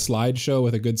basically a slideshow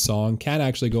with a good song can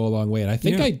actually go a long way. And I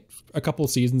think a couple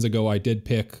seasons ago I did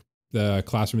pick the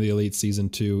Classroom of the Elite season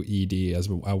 2 ED as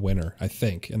a winner, I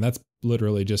think, and that's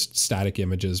literally just static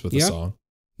images with a song.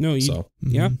 No,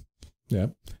 yeah.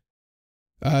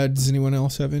 Does anyone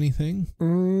else have anything?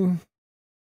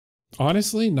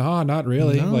 Honestly, no, not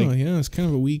really. No, it's kind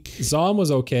of a weak. Zom was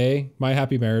okay. My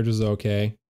Happy Marriage was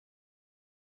okay.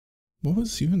 What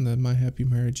was even the My Happy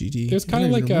Marriage ED? It was kind of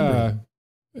like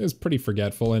it was pretty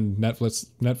forgetful, and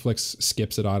Netflix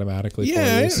skips it automatically.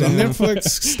 Yeah, for you, so. Netflix,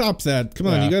 stop that. Come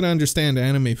on, you got to understand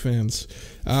anime fans.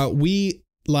 We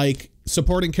like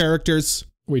supporting characters.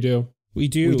 We do. We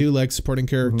do like supporting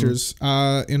characters.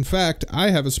 In fact, I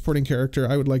have a supporting character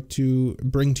I would like to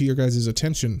bring to your guys'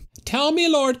 attention. Tell me,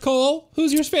 Lord Cole,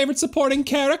 who's your favorite supporting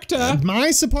character?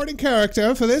 My supporting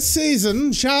character for this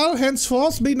season shall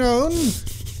henceforth be known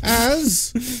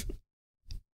as...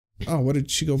 Oh, what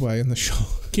did she go by in the show?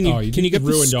 Can you get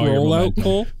the scroll out,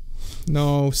 Cole?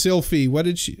 No, Sylphie. What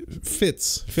did she...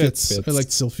 Fitz. I like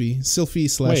Sylphie. Sylphie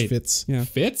 / Fitz. Yeah.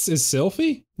 Fitz is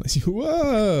Sylphie?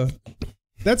 Whoa.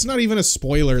 That's not even a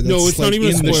spoiler. No, it's not even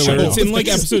a spoiler. It's in like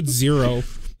episode 0.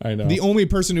 I know. The only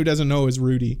person who doesn't know is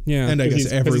Rudy. Yeah. And I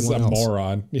guess everyone else. He's a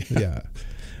moron. Yeah.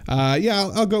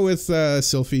 I'll go with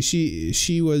Sylphie.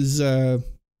 She was, I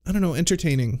don't know,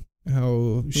 entertaining.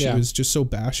 How she was just so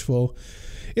bashful.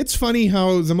 It's funny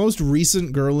how the most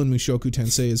recent girl in Mushoku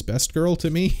Tensei is best girl to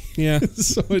me. Yeah.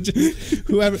 So it just,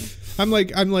 whoever... I'm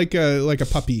like a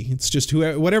puppy. It's just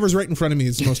whatever's right in front of me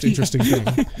is the most interesting thing.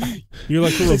 You're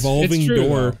like a revolving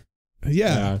door.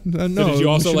 Yeah. No. So did you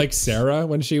also like Sarah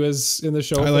when she was in the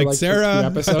show? I liked Sarah.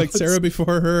 I liked Sarah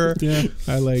before her. Yeah.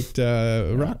 I liked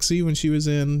Roxy when she was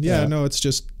in. Yeah. No, it's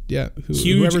just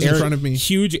whoever's in front of me.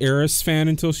 Huge Eris fan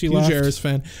until she left. Huge Eris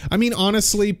fan. I mean,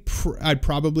 honestly, I'd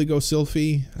probably go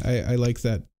Sylphie. I like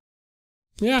that.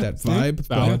 Yeah. That vibe.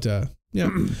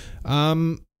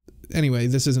 But anyway,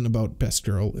 this isn't about best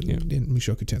girl in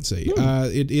Mushoku Tensei.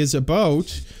 It is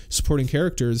about supporting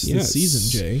characters this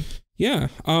season, Jay. Yeah.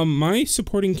 My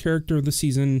supporting character of the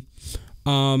season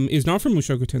is not from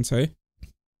Mushoku Tensei.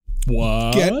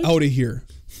 What? Get out of here.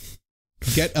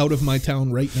 Get out of my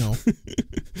town right now.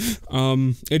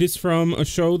 It is from a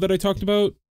show that I talked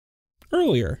about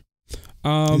earlier.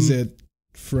 Is it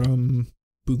from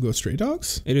Bungo Stray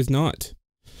Dogs? It is not.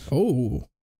 Oh.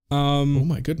 Oh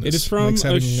my goodness! It is from Mike's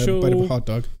having a show. A bite of a hot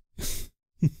dog.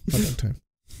 Hot dog time.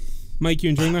 Mike, you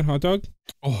enjoying that hot dog?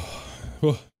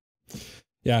 Oh.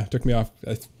 Yeah, took me off.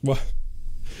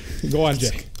 Go on,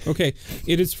 Jake. Okay,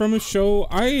 it is from a show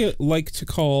I like to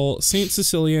call Saint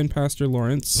Cecilia and Pastor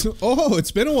Lawrence. Oh,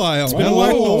 it's been a while. It's been a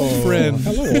while, old friend.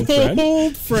 Hello, old friend.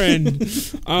 Old friend.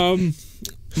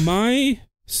 My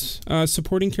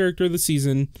supporting character of the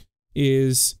season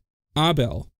is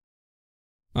Abel.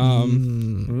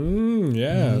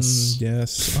 Yes.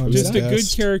 Yes. Just a good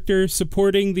character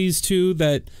supporting these two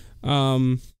that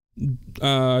don't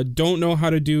know how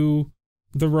to do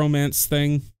the romance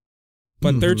thing,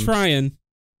 but they're trying.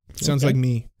 Sounds like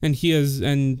me. And he has,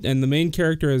 and the main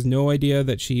character has no idea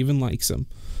that she even likes him.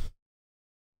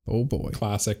 Oh boy.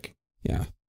 Classic. Yeah.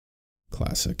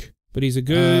 Classic. But he's a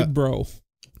good bro.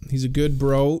 He's a good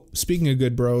bro. Speaking of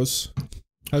good bros,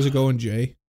 how's it going,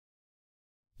 Jay?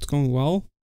 It's going well.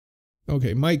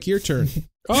 Okay, Mike, your turn.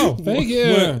 Oh, thank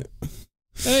you.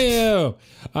 Thank you.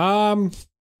 A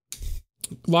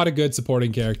lot of good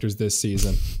supporting characters this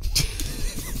season.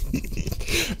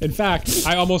 In fact,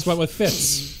 I almost went with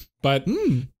Fitz, but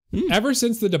ever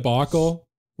since the debacle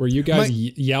where you guys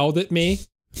yelled at me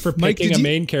for picking a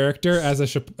main character as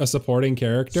a supporting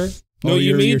character. No,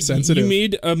 you're sensitive. You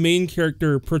made a main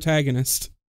character protagonist.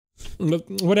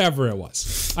 Whatever it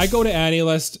was. I go to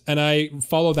AniList and I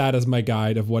follow that as my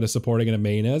guide of what a supporting and a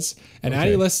main is. And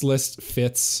AniList lists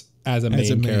Fitz as a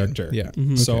main character. Yeah.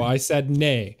 So I said,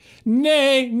 nay,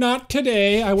 not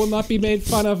today. I will not be made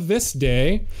fun of this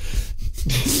day.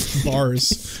 Bars.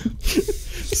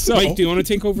 So, Mike, do you want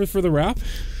to take over for the rap?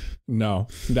 No,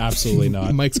 absolutely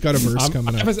not. Mike's got a verse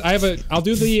coming up. I'll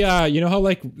do the, you know how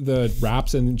like the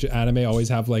raps in anime always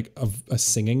have like a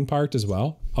singing part as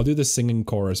well? I'll do the singing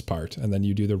chorus part and then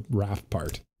you do the rap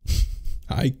part.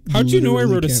 How'd you know I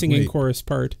wrote a singing chorus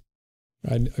part?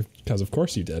 Because of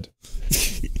course you did.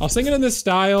 I'll sing it in the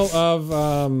style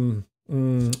of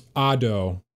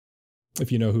Ado,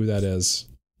 if you know who that is.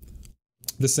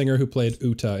 The singer who played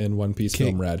Uta in One Piece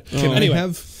Film Red. Can I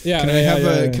have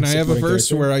a verse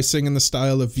character where I sing in the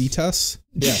style of Vitas?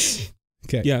 Yes.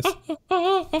 Okay. Yes.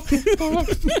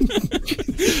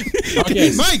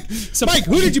 Okay. Mike,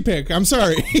 who did you pick? I'm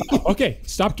sorry. Okay,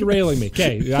 stop derailing me.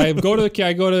 Okay, I go to the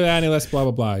AniList,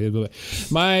 blah blah blah.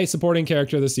 My supporting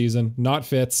character this season, not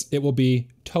Fitz. It will be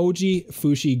Toji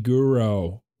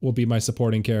Fushiguro. Will be my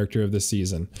supporting character of this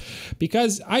season,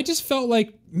 because I just felt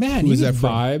like, man, he had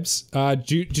vibes.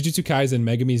 Jujutsu Kaisen,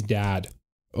 Megami's dad.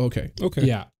 Okay.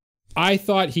 Yeah, I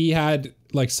thought he had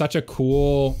like such a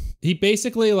cool. He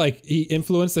basically like he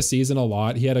influenced the season a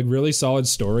lot. He had a really solid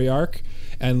story arc,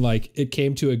 and like it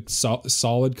came to a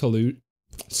solid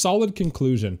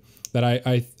conclusion that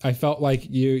I felt like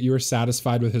you were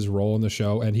satisfied with his role in the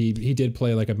show, and he did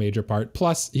play like a major part.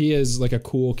 Plus, he is like a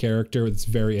cool character that's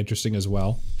very interesting as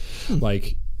well.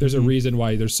 Like, there's a reason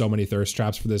why there's so many thirst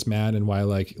traps for this man, and why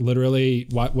like literally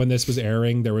when this was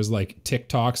airing, there was like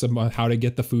TikToks about how to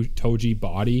get the Toji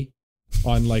body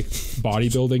on like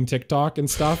bodybuilding TikTok and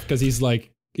stuff, because he's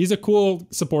a cool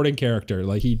supporting character.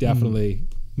 Like he definitely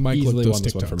Mike easily looked won those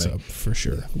this one for TikToks me. up for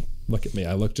sure. Look at me,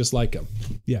 I look just like him.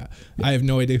 Yeah. I have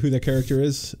no idea who that character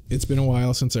is. It's been a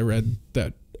while since I read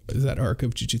that arc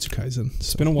of Jujutsu Kaisen. So.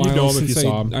 It's been a while since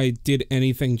I did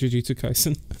anything Jujutsu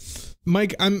Kaisen.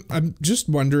 Mike, I'm just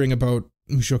wondering about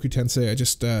Mushoku Tensei. I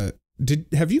just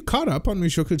have you caught up on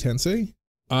Mushoku Tensei?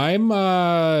 I'm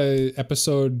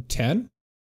episode 10.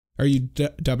 Are you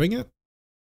dubbing it?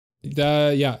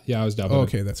 Yeah, I was dubbing.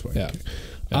 Okay, that's why. Yeah.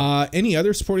 Okay. Any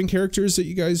other supporting characters that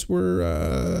you guys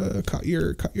were caught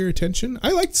your attention?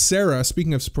 I liked Sarah.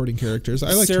 Speaking of supporting characters,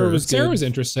 I liked her. Sarah was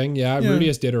interesting. Yeah,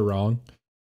 Rudius did her wrong.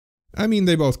 I mean,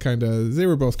 they were both kind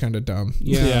of dumb.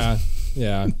 Yeah.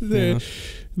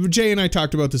 Jay and I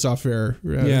talked about this off air.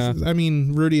 Yeah. I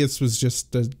mean, Rudius was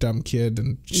just a dumb kid,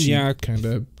 and she kind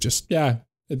of just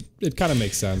it kind of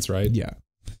makes sense, right? Yeah.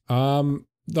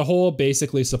 The whole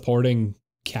basically supporting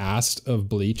cast of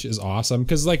Bleach is awesome,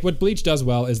 because like what Bleach does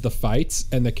well is the fights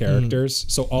and the characters.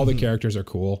 So all the characters are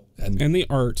cool, and the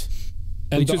art.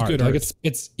 And the art. Good art. Like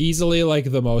it's easily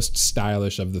like the most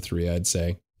stylish of the three, I'd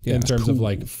say. Yeah, in terms of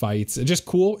like fights. It's just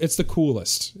cool. It's the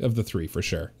coolest of the three for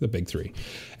sure. The big three.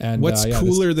 And what's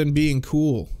cooler than being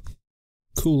cool?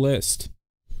 Coolest.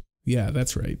 Yeah,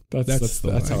 that's right.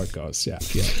 That's how it goes. Yeah.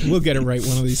 We'll get it right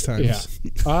one of these times.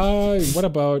 Yeah. What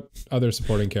about other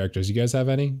supporting characters? You guys have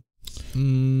any?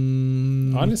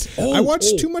 Honestly, I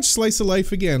watched too much Slice of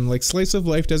Life again. Like Slice of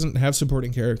Life doesn't have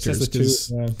supporting characters. It's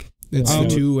the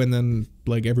two, and then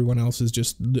like everyone else is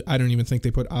just. I don't even think they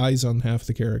put eyes on half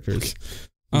the characters.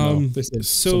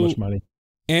 So much money.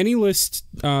 AniList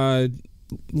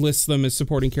lists them as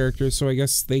supporting characters, so I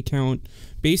guess they count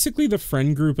basically the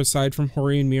friend group aside from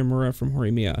Hori and Miyamura from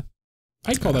Horimiya.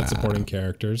 I'd call that supporting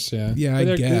characters. Yeah. Yeah,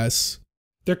 I guess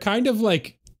they're kind of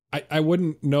like. I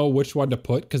wouldn't know which one to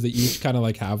put, because they each kind of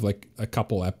like have like a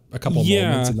couple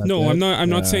moments. And I'm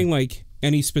not saying like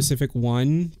any specific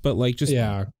one, but like just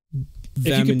if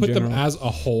you could put them as a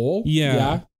whole.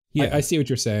 Yeah. I see what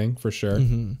you're saying for sure.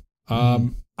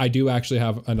 I do actually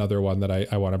have another one that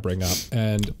I want to bring up,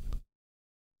 and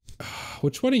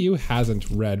which one of you hasn't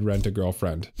read Rent a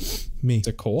Girlfriend? Me. Is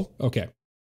it Cole? Okay.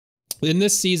 In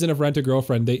this season of Rent a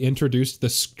Girlfriend, they introduced the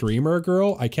screamer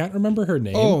girl. I can't remember her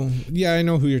name. Oh, yeah, I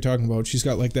know who you're talking about. She's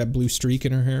got like that blue streak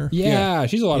in her hair. Yeah,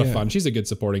 she's a lot of fun. She's a good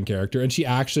supporting character, and she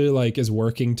actually like is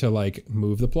working to like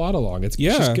move the plot along. She's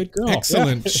a good girl.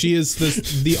 Excellent. Yeah. She is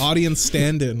the audience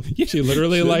stand-in. She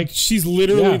literally she's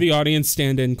literally the audience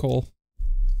stand-in, Cole.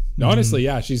 Honestly,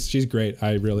 yeah, she's great.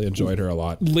 I really enjoyed her a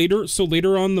lot. Later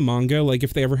on the manga, like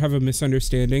if they ever have a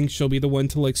misunderstanding, she'll be the one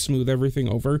to like smooth everything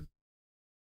over.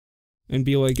 And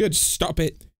be like, good, stop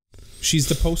it. She's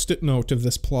the post-it note of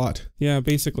this plot. Yeah,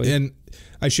 basically. And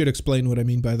I should explain what I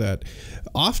mean by that.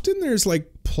 Often there's like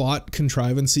plot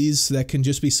contrivances that can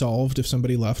just be solved if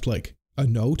somebody left like a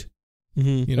note.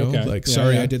 You know, like,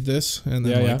 sorry, I did this. And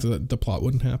then the plot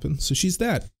wouldn't happen. So she's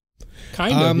that.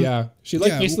 Kind of, yeah. She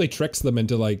like basically tricks them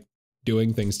into like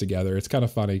doing things together. It's kind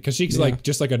of funny because she's like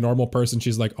just like a normal person.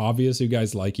 She's like, obvious you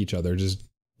guys like each other. Just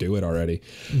do it already.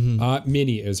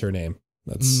 Minnie is her name.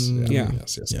 That's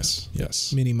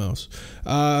yes. Minnie Mouse.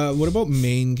 What about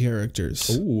main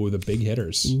characters? Ooh, the big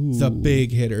hitters. Ooh. The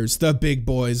big hitters. The big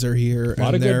boys are here. A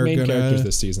lot of good main characters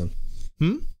this season.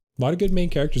 A lot of good main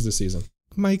characters this season.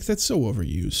 Mike, that's so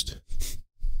overused.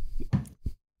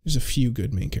 There's a few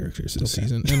good main characters this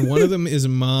season, and one of them is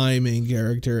my main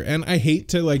character. And I hate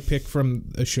to like pick from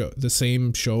the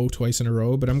same show twice in a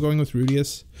row, but I'm going with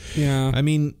Rudius. Yeah, I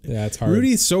mean, it's hard.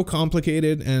 Rudy is so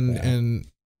complicated and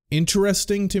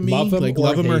interesting to me.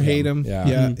 Love him or hate him.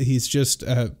 Yeah, he's just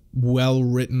a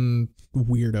well-written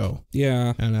weirdo.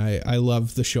 Yeah, and I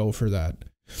love the show for that.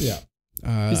 Yeah,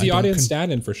 he's the audience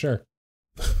stand-in for sure.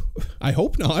 I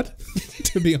hope not,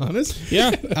 to be honest.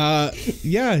 Yeah.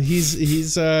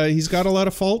 He's got a lot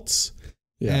of faults.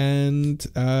 Yeah. And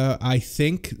I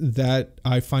think that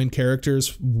I find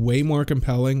characters way more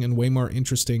compelling and way more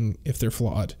interesting if they're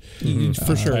flawed.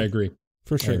 For sure. I agree.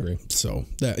 For sure. I agree. So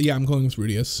I'm going with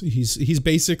Rudius. He's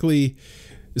basically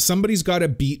somebody's got to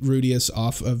beat Rudius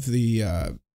off of the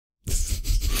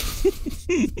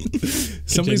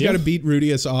somebody's got to beat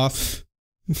Rudius off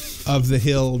of the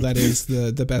hill that is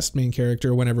the best main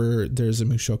character whenever there's a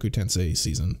Mushoku Tensei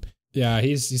season. Yeah,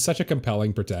 he's such a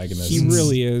compelling protagonist. He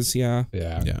really is, yeah.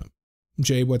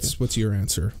 Jay, what's your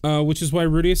answer? Which is why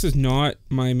Rudius is not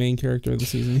my main character of the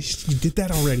season. You did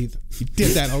that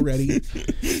already.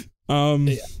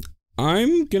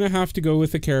 I'm gonna have to go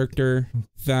with a character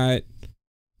that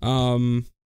I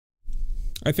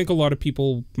think a lot of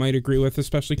people might agree with,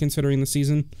 especially considering the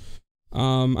season.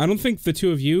 I don't think the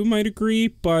two of you might agree,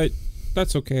 but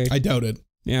that's okay. I doubt it.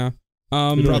 Yeah.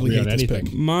 We probably hate anything.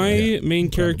 My main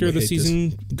character of the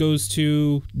season goes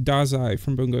to Dazai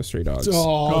from Bungo Stray Dogs.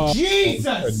 Oh, Jesus!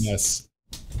 Goodness.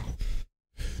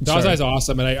 Dazai's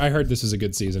awesome, and I heard this is a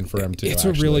good season for him too. It's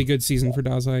a really good season for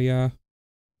Dazai, yeah.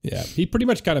 Yeah, he pretty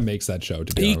much kind of makes that show.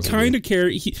 To be honest, he kind of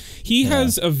He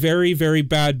has a very, very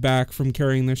bad back from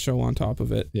carrying the show on top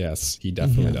of it. Yes, he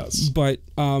definitely does. But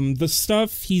the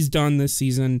stuff he's done this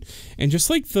season, and just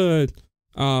like the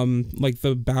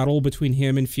battle between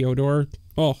him and Fyodor,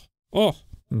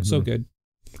 so good.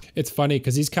 It's funny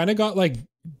because he's kind of got like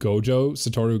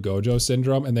Satoru Gojo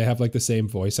syndrome, and they have like the same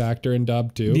voice actor in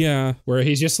dub too. Yeah, where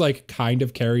he's just like kind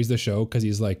of carries the show because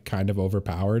he's like kind of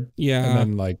overpowered. Yeah, and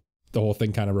then like the whole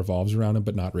thing kind of revolves around him,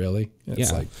 but not really. It's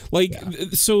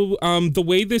So the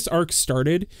way this arc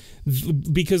started,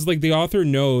 because like the author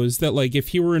knows that like if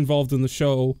he were involved in the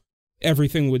show,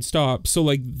 everything would stop. So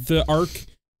like the arc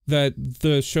that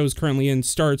the show's currently in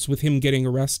starts with him getting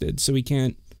arrested, so he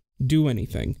can't do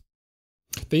anything.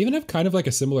 They even have kind of like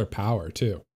a similar power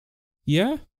too.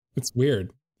 Yeah, it's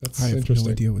weird. That's I have interesting.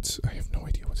 I have no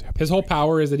idea what's happening. His whole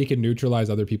power is that he can neutralize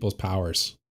other people's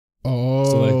powers. Oh,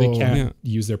 so like they can't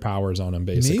use their powers on him.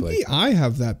 Basically, maybe I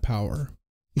have that power.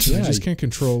 Yeah, I just can't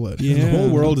control it. Yeah. The whole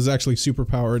world is actually super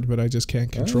powered, but I just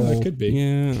can't control. That could be.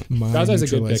 Yeah, my Dazai's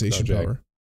neutralization a good pick, though, power.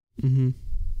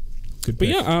 But Good pick.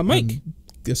 yeah, Mike.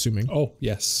 Assuming. Oh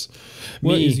yes,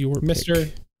 what is your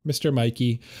Mr.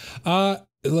 Mikey?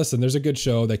 Listen, there's a good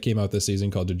show that came out this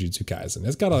season called Jujutsu Kaisen.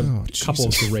 It's got a couple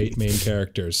of great main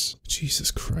characters.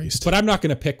 Jesus Christ. But I'm not going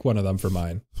to pick one of them for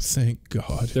mine. Thank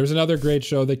God. There's another great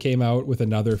show that came out with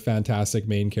another fantastic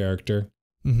main character.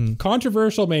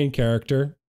 Controversial main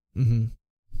character. Mushoku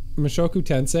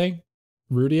Tensei.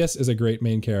 Rudius is a great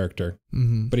main character,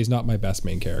 but he's not my best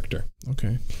main character.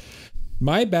 Okay.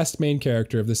 My best main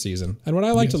character of the season, and what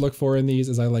I like to look for in these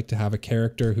is I like to have a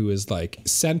character who is like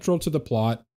central to the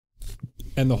plot,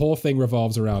 and the whole thing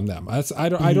revolves around them. I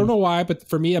don't know why, but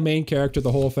for me, a main character,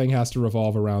 the whole thing has to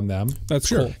revolve around them. That's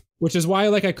cool. Which is why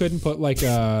like I couldn't put like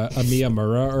a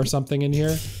Miyamura or something in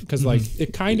here, because like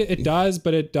it does,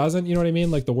 but it doesn't. You know what I mean?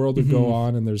 Like the world would go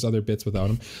on, and there's other bits without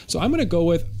him. So I'm gonna go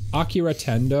with Akira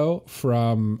Tendo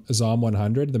from Zom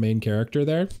 100, the main character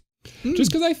there,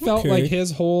 just because I felt like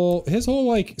his whole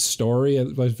like story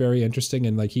was very interesting,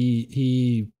 and like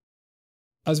I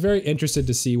was very interested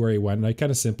to see where he went, and I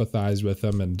kind of sympathized with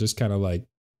him, and just kind of like.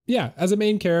 Yeah, as a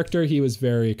main character, he was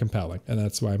very compelling, and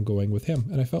that's why I'm going with him.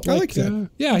 And I felt I like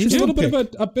that. Yeah, he's a little bit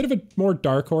of a bit of a more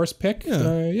dark horse pick.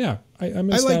 Yeah,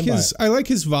 I'm I like his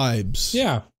vibes.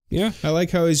 Yeah. I like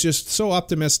how he's just so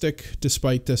optimistic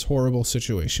despite this horrible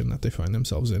situation that they find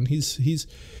themselves in. He's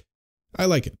I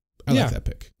like it. I like that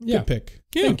pick. Good pick.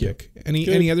 Yeah. Good pick.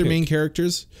 Any other main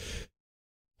characters?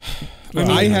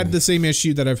 I had the same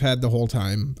issue that I've had the whole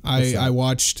time. I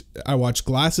watched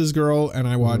Glasses Girl and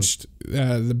I watched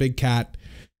The Big Cat,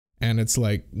 and it's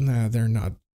like, nah, they're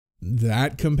not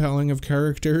that compelling of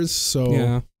characters.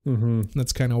 So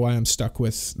that's kind of why I'm stuck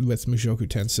with Mushoku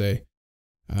Tensei.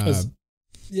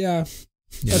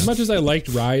 As much as I liked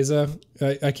Ryza,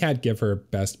 I can't give her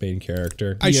best main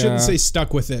character. I shouldn't say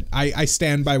stuck with it. I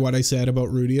stand by what I said about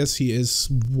Rudius. He is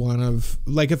one of,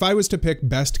 like, if I was to pick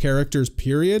best characters,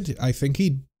 period, I think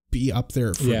he'd be up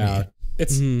there for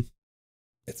me.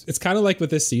 It's kind of like with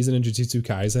this season in Jujutsu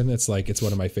Kaisen. It's like, it's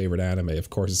one of my favorite anime. Of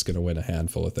course, it's going to win a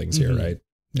handful of things here, right?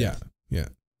 Yeah.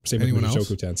 Same Anyone with else?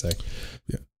 Mushoku Tensei.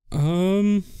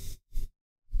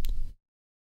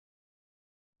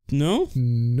 No.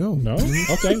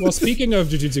 Okay. Well, speaking of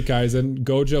Jujutsu Kaisen,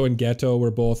 Gojo and Geto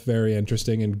were both very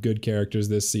interesting and good characters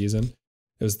this season.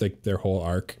 It was like their whole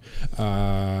arc.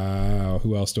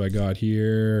 Who else do I got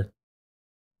here?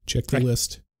 Check the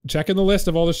list. Checking the list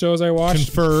of all the shows I watched.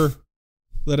 Confer.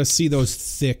 Let us see those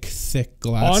thick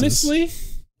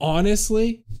glasses.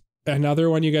 Honestly, another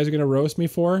one you guys are going to roast me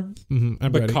for.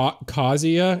 But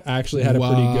Kazuya actually had a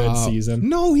pretty good season.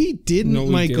 No, he didn't,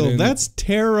 Michael. Didn't. That's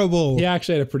terrible. He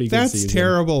actually had a pretty good season. That's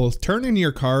terrible. Turn in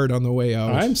your card on the way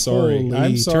out. I'm sorry.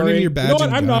 Turn in your badge. You know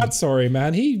what? I'm not sorry,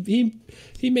 man. He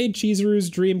made Chizuru's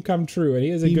dream come true, and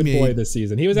he is a good boy this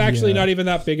season. He was actually not even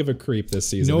that big of a creep this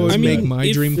season. No, make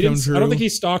my dream come true. I don't think he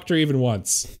stalked her even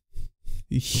once.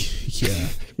 Yeah,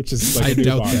 which is like I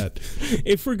doubt that.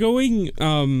 If we're going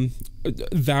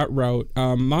that route,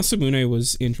 Masamune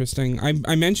was interesting.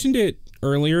 I mentioned it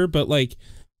earlier, but like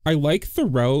I like the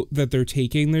route that they're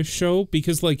taking this show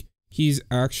because like he's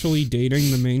actually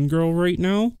dating the main girl right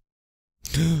now.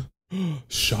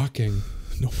 Shocking.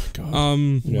 Oh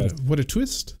my god. What a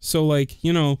twist. So like,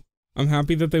 you know, I'm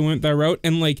happy that they went that route,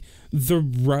 and like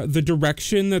the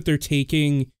direction that they're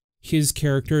taking his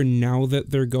character now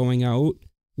that they're going out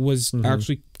was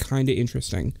actually kind of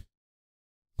interesting.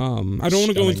 I don't want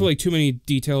to go into like too many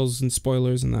details and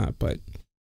spoilers and that, but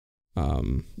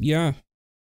yeah,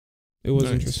 it was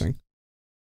interesting.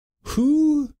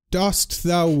 Who dost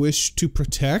thou wish to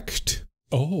protect?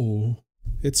 Oh,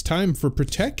 it's time for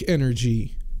Protecc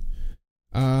Energy.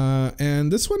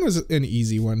 And this one was an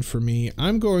easy one for me.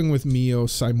 I'm going with Mio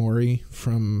Saimori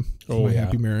from My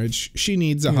Happy Marriage. She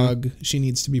needs a hug. She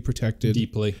needs to be protected.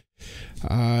 Deeply.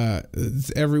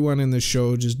 Everyone in the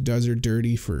show just does her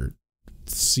dirty for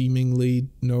seemingly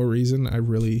no reason. I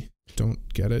really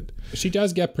don't get it. She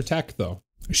does get Protecc, though.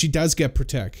 She does get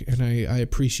Protecc, and I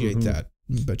appreciate that.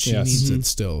 But she needs it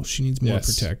still. She needs more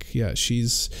Protecc. Yeah,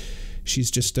 she's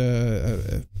just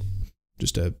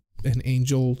an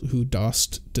angel who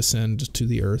dost descend to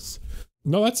the earth.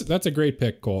 No, that's a great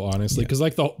pick, Cole, honestly, because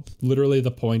like literally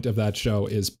the point of that show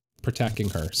is protecting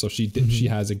her. So she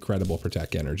has incredible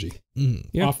Protecc energy.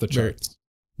 Off the charts.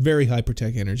 Very high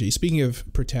Protecc energy. Speaking of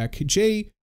Protecc,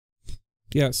 Jay.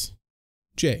 Yes.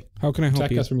 Jay. How can I help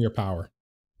Protect you? us from your power.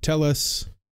 Tell us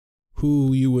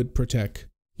who you would protect.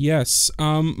 Yes.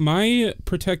 My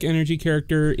Protecc energy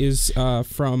character is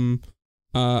from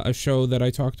a show that I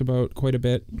talked about quite a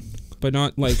bit, but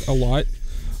not like a lot.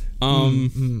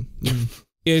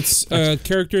 It's a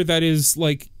character that is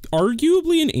like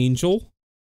arguably an angel,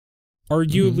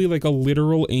 arguably like a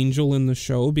literal angel in the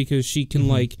show, because she can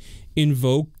like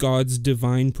invoke God's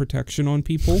divine protection on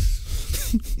people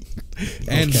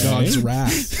and God's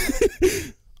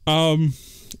wrath.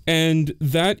 And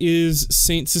that is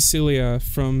Saint Cecilia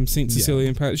from Saint Cecilia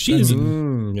and Pat. She is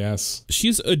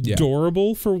she's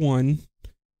adorable for one.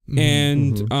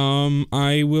 And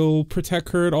I will protect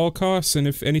her at all costs, and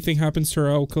if anything happens to her,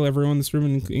 I'll kill everyone in this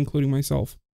room, including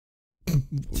myself.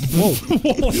 Whoa.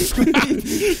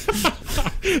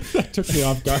 That took me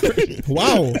off guard.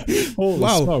 Wow.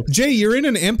 Holy smokes. Jay, you're in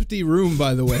an empty room,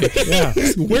 by the way. Yeah.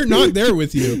 We're not there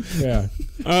with you. Yeah.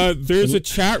 There's a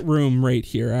chat room right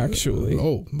here, actually.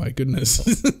 Oh my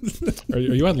goodness. Are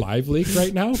you on Live Leak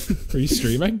right now? Are you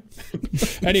streaming?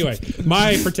 Anyway,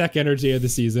 my Protecc Energy of the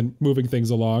season, moving things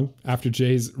along after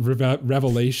Jay's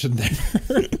revelation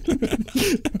there.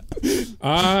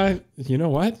 You know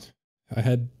what?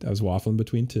 I was waffling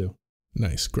between two.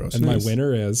 Nice, gross. And nice. my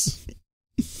winner is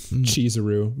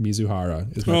Chizuru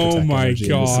Mizuhara. Is my Oh Protecc my Energy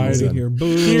God. of the season. Here, boo.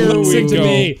 Listen to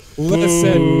me.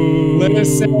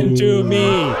 Listen to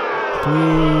me.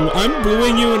 Boo. I'm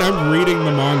booing you and I'm reading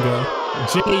the manga.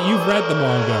 Jay, you've read the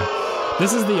manga.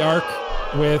 This is the arc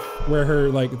where her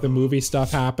like the movie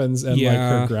stuff happens and like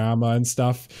her grandma and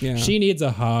stuff. Yeah. She needs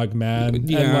a hug, man.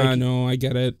 Yeah, and, like, no, I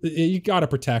get it. You gotta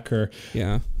protect her.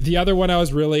 Yeah. The other one I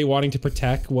was really wanting to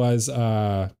protect was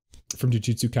from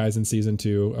Jujutsu Kaisen season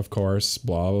 2, of course.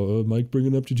 Blah, blah, blah. Mike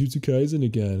bringing up Jujutsu Kaisen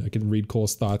again. I can read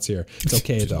Cole's thoughts here. It's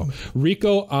okay though.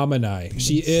 Riko Amanai.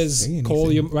 She is,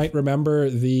 Cole, you might remember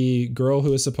the girl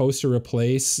who is supposed to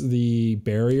replace the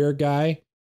barrier guy.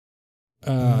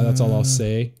 That's all I'll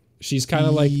say. She's kind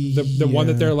of like the one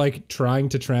that they're like trying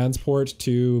to transport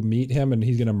to meet him, and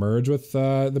he's going to merge with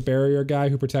the barrier guy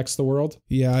who protects the world.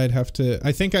 Yeah, I'd have to.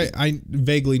 I think I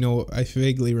vaguely know. I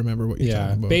vaguely remember what you're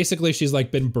talking about. Basically, she's like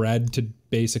been bred to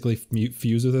basically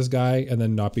fuse with this guy and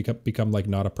then not become like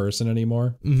not a person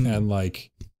anymore. Mm-hmm. And like,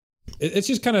 it's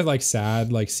just kind of like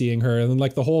sad, like seeing her. And then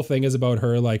like the whole thing is about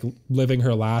her like living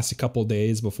her last couple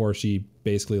days before she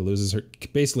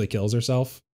basically kills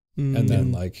herself. Mm-hmm. And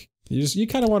then like, you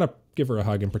kind of want to give her a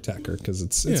hug and protect her because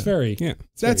it's very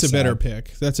That's a sad. better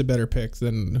pick. That's a better pick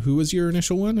than who was your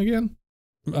initial one again?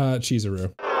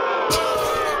 Chizuru.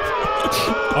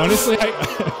 Honestly,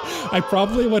 I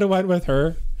probably would have went with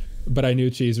her, but I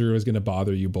knew Chizuru was going to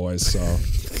bother you boys, so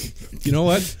you know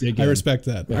what? I respect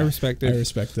that. Yeah. I respect it. I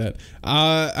respect that.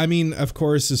 I mean, of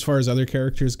course, as far as other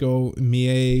characters go,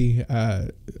 Mie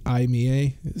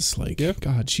is like,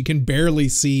 God, she can barely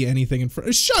see anything in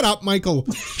front. Shut up, Michael.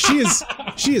 She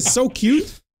is so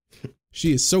cute.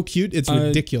 She is so cute. It's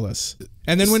ridiculous.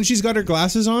 And then when she's got her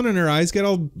glasses on and her eyes get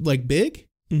all like big.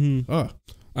 Mm-hmm.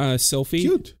 Sylphie.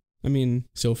 Cute. I mean,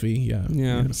 Sylphie, yeah.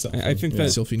 I think that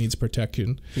Sylphie needs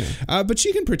protection. Yeah. But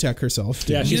she can protect herself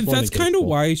too. Yeah, that's kind of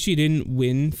why she didn't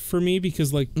win for me,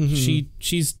 because like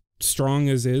she's strong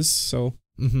as is. So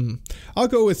I'll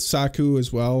go with Saku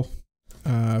as well,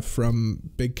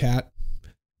 from Big Cat.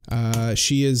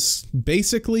 She is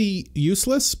basically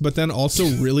useless, but then also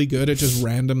really good at just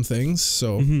random things.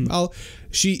 So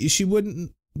she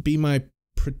wouldn't be my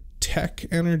Protecc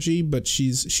Energy, but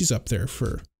she's up there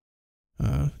for.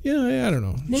 I don't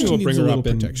know. Maybe we'll bring her up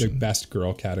in the best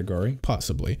girl category.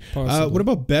 Possibly. What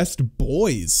about best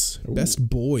boys? Ooh. Best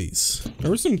boys. There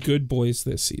were some good boys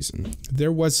this season.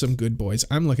 There was some good boys.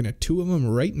 I'm looking at 2 of them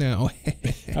right now.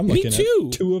 I'm looking at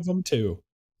 2 of them too.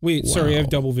 Wait, sorry, I have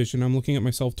double vision. I'm looking at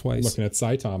myself twice. I'm looking at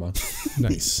Saitama.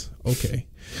 Nice. Okay.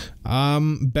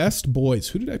 Best boys.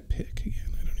 Who did I pick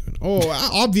again? I don't even. Oh,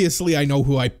 obviously I know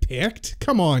who I picked.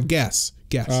 Come on, guess.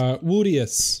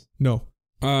 Woodius. No.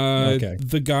 Okay.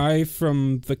 The guy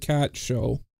from the cat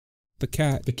show. The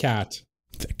cat.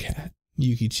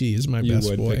 Yukichi is my best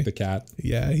boy. You would pick the cat.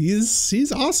 Yeah,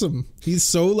 he's awesome. He's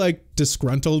so like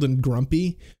disgruntled and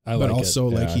grumpy, but also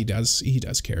like he does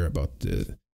care about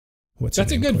the what's.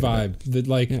 That's a good vibe. That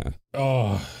like,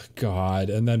 oh God,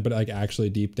 and then but like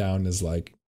actually deep down is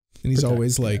like, and he's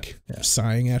always like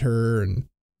sighing at her and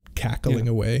cackling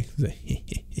away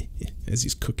as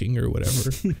he's cooking or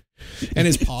whatever. And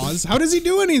his paws. How does he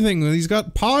do anything? He's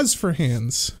got paws for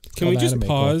hands. Can we just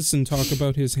pause and talk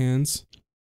about his hands?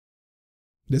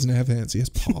 He doesn't have hands. He has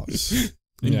paws.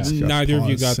 Neither of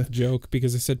you got the joke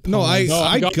because I said paws. No, I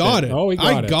got it. Oh,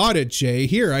 I got it, Jay.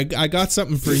 Here, I got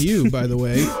something for you, by the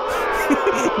way.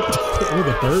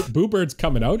 Oh, the Boo Bird's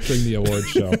coming out during the award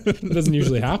show. It doesn't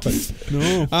usually happen.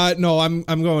 No, I'm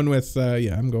going with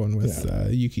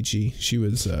Yukichi.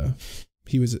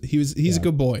 He's a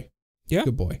good boy. Yeah.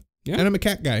 Good boy. Yeah. And I'm a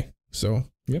cat guy. So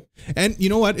yep. And you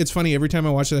know what? It's funny, every time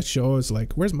I watch that show, it's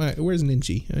like, where's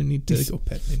Ninji? I need to go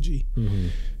pet Ninji. Mm-hmm.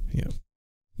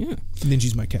 Yeah.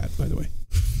 Ninji's my cat, by the way.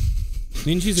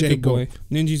 Ninji's a good boy.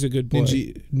 Ninji's a good boy.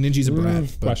 Ninji's a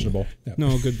brat. Questionable. Yeah.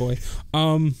 No, good boy.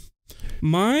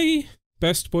 My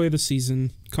best boy of the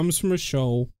season comes from a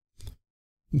show.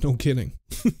 No kidding.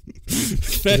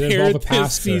 that aired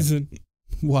this season.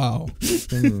 Wow.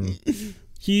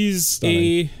 He's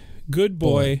a good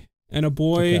boy and a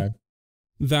boy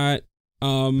that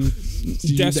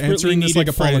desperately needed like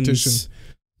a politician.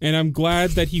 And I'm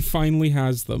glad that he finally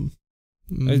has them,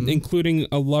 including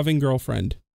a loving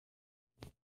girlfriend.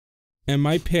 And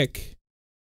my pick,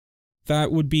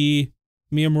 that would be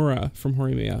Miyamura from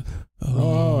Horimiya.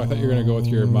 Oh, I thought you were gonna go with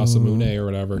your Masamune or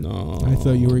whatever. No. I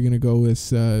thought you were gonna go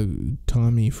with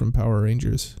Tommy from Power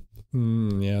Rangers.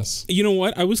 Yes. You know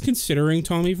what? I was considering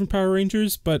Tommy from Power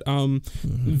Rangers, but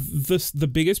the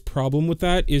biggest problem with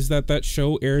that is that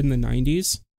show aired in the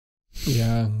 90s.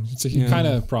 Yeah, it's a kind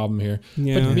of problem here.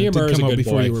 Yeah. But Miyamura is a good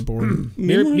before boy. you were born.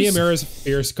 Miyamura's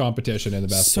fierce competition in the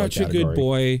best boy Such a category. good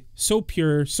boy. So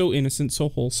pure, so innocent, so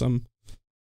wholesome.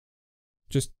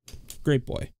 Just great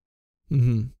boy.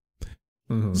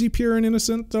 Is he pure and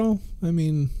innocent though? I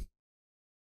mean,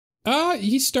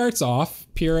 he starts off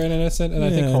pure and innocent, and I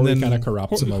think Hori kind of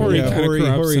corrupts him a little bit.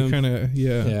 Hori kind of,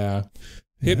 Yeah.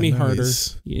 Hit me harder,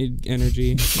 nice.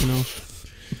 energy, you know.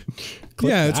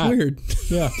 Yeah, it's that. weird.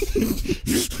 Yeah.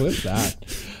 Clip that.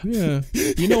 Yeah.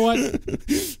 You know what?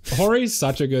 Hori's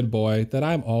such a good boy that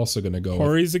I'm also going to go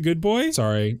Hori's a good boy?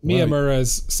 Sorry.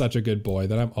 Miyamura's such a good boy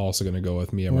that I'm also going to go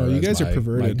with Miyamura. Well, you guys as are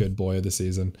perverted. my good boy of the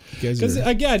season. Because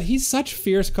again, he's such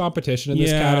fierce competition in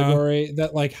this category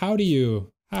that like, how do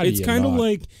you it's kind of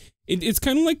like it's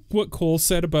kind of like what Cole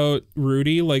said about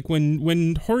Rudy. Like when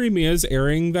Horimiya's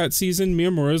airing that season,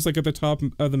 Miyamura's like at the top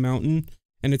of the mountain,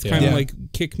 and it's kind of like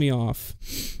kick me off.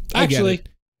 Actually,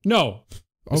 no.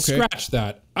 Okay. Scratch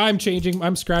that. I'm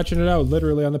scratching it out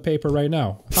literally on the paper right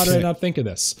now. How did I not think of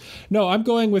this? No, I'm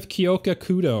going with Kyoka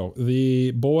Kudo,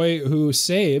 the boy who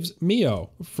saves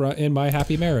Mio in My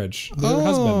Happy Marriage. Her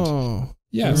husband.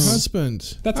 Yes. Her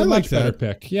husband. That's a much better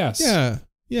pick. Yes. Yeah.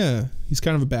 Yeah. He's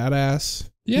kind of a badass.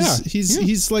 Yeah.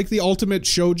 He's like the ultimate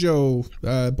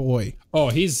shoujo boy. Oh,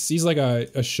 he's like a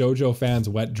shoujo fan's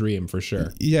wet dream for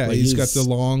sure. Yeah, like he's got the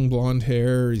long blonde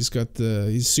hair. He's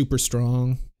super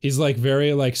strong. He's like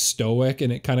very like stoic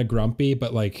and it kind of grumpy,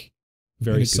 but like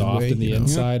very soft in the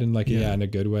inside and like in a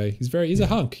good way. He's a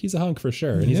hunk. He's a hunk for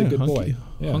sure, and he's a good boy.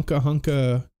 Yeah.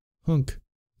 Hunk.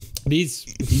 He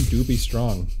do be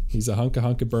strong. He's a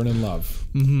hunka burning love.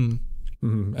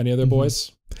 Any other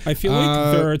boys? I feel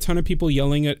like there are a ton of people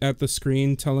yelling at the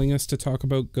screen telling us to talk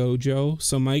about Gojo.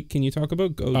 So Mike, can you talk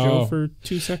about Gojo for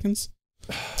 2 seconds?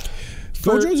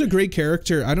 Gojo's a great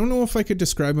character. I don't know if I could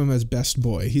describe him as best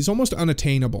boy. He's almost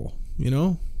unattainable, you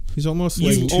know? He's almost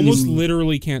you almost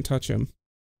literally can't touch him.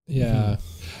 Yeah.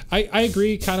 I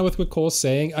agree kind of with what Cole's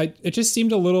saying. It just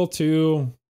seemed a little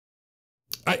too...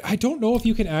 I don't know if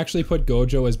you can actually put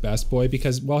Gojo as best boy,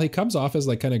 because while he comes off as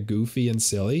like kind of goofy and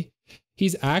silly,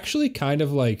 he's actually kind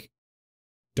of like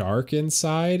dark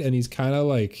inside, and he's kind of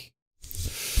like...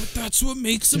 But that's what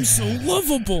makes him so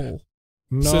lovable.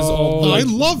 No, I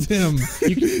love him.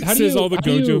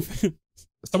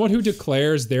 Someone who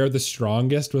declares they're the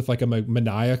strongest with like a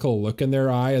maniacal look in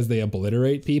their eye as they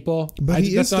obliterate people. But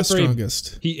he is the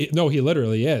strongest. He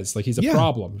literally is. Like he's a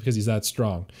problem because he's that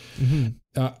strong.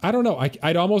 I don't know.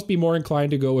 I'd almost be more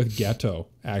inclined to go with Geto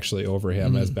actually over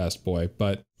him as best boy,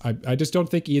 but I just don't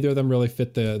think either of them really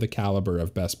fit the caliber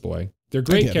of best boy. They're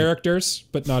great characters,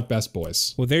 but not best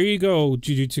boys. Well, there you go,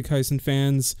 Jujutsu Kaisen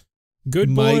fans.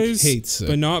 Good Mike boys, hates it.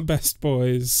 but not best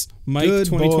boys. Mike Good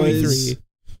 2023. Boys,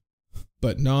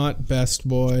 but not best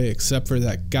boy, except for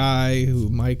that guy who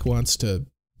Mike wants to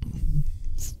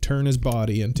turn his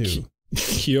body into.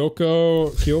 Kyoka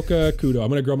Kudo. I'm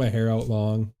going to grow my hair out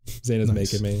long. Zayna's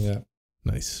making me. Yeah.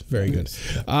 Nice. Very good.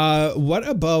 What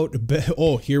about...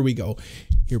 here we go.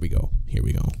 All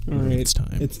right. It's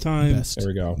time. There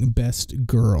we go. Best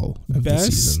girl of the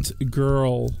season.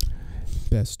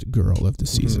 Best girl of the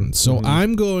season. So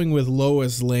I'm going with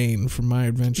Lois Lane from My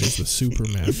Adventures with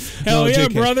Superman. Hell yeah,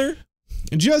 JK. Brother.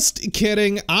 Just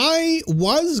kidding. I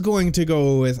was going to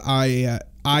go with Ai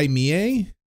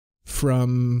Mie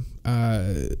from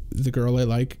The Girl I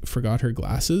Like Forgot Her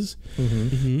Glasses.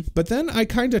 But then I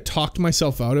kind of talked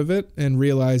myself out of it and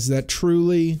realized that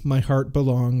truly my heart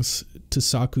belongs to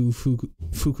Saku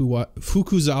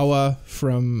Fukuzawa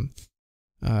from...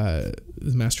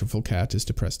 The Masterful Cat is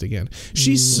Depressed Again.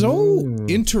 She's so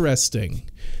interesting.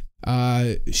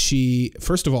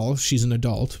 First of all, she's an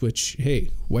adult, which, hey,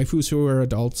 waifus who are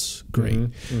adults, great.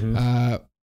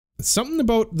 Something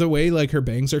about the way like her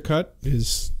bangs are cut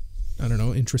is, I don't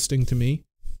know, interesting to me.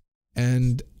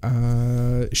 And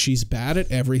she's bad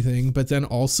at everything, but then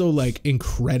also like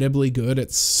incredibly good at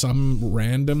some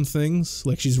random things.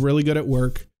 Like she's really good at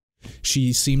work.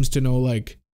 She seems to know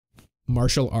like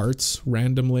martial arts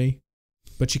randomly,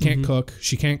 but she can't cook,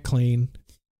 she can't clean,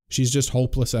 she's just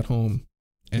hopeless at home.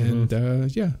 And I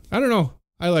don't know,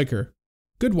 I like her.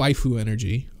 Good waifu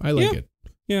energy. I like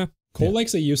it. Cole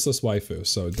likes a useless waifu,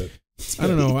 so I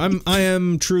don't know, I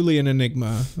am truly an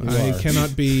enigma. I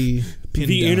cannot be pinned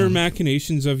the down. inner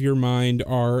machinations of your mind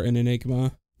are an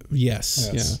enigma.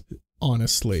 Yes.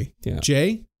 Honestly. Yeah.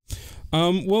 Jay?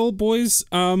 Well, boys,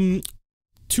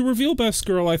 to reveal best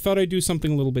girl, I thought I'd do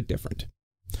something a little bit different.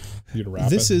 You gonna wrap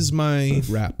This it? is my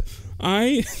rap.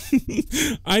 I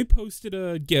posted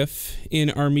a GIF in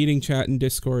our meeting chat in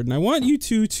Discord, and I want you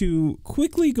two to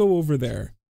quickly go over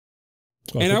there.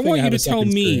 Well, and good I thing want you have to a tell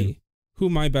second me screen. who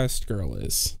my best girl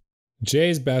is.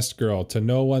 Jay's best girl, to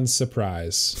no one's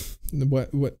surprise. What?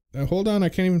 Hold on, I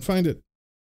can't even find it.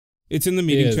 It's in the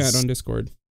meeting Is- chat on Discord.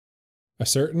 A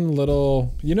certain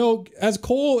little, you know, as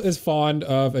Cole is fond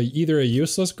of either a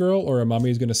useless girl or a mummy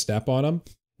who's going to step on him,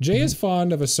 Jay is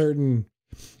fond of a certain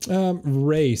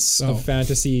race of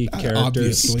fantasy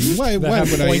characters. Obviously. Why that have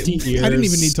would I? pointy I didn't even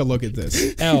ears. need to look at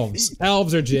this. Elves.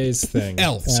 Elves are Jay's thing.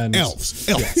 Elves. And, Elf.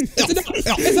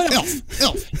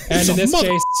 And in this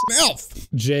case, elf.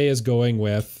 Jay is going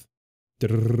with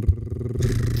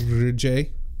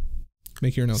Jay,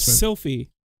 make your announcement. Sylphie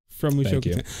from Thank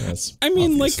you. Mushoku. Yes. I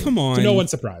mean, like, Obviously. come on. To no one's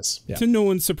surprise. Yeah. To no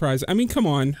one's surprise. I mean, come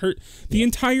on. The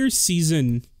entire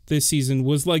season this season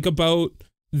was like about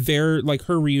their like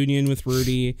her reunion with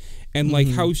Rudy and like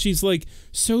how she's like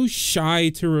so shy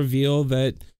to reveal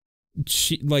that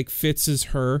she like Fitz is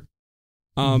her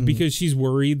because she's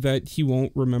worried that he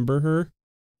won't remember her.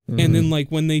 And then like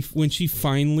when she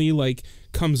finally like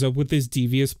comes up with this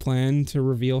devious plan to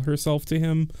reveal herself to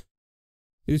him,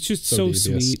 it's just so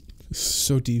devious. sweet.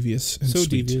 So devious. And So sweet.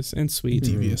 devious and sweet.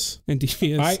 Devious. And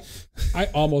devious. I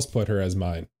almost put her as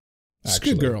mine. It's a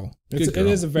Actually. good girl. It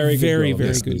is a very good very, girl very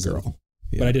this good season. girl.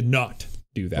 But I did not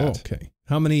do that. Oh, okay.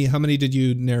 How many did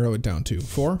you narrow it down to?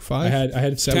 4, 5? I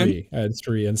had 10? 3. I had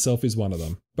 3, and Sylphie's one of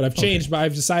them. But I've changed. But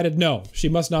I've decided no, she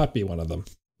must not be one of them.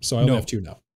 So I only have 2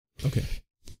 now. Okay.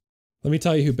 Let me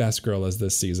tell you who best girl is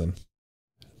this season.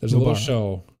 There's a little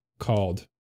show called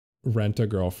Rent a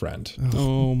Girlfriend,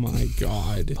 Oh my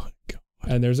god.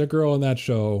 and there's a girl in that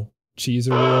show. She's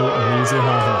a real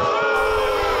Rizuhaha.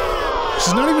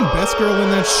 She's not even best girl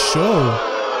in that show.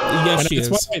 Yes, she is.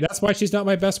 That's why she's not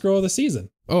my best girl of the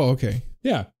season. Oh, okay.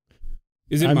 Yeah.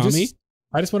 Is it I'm mommy?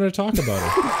 I just wanted to talk about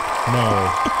her. No,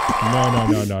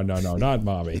 not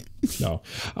mommy. No.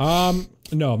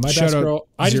 No, my Shout best out girl.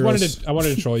 I Zeros.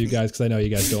 wanted to troll you guys because I know you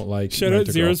guys don't like Shout Rent out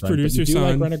a Zero's Girlfriend, but producer you do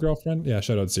like son. Rent a Girlfriend? Yeah,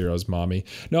 shout out Zero's mommy.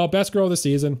 No, best girl of the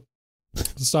season.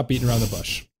 Let's stop beating around the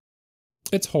bush.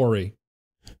 It's Hori.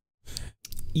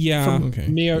 Yeah. Okay.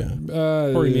 Mia.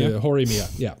 yeah. Hori Mia.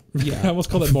 Yeah. Yeah. I almost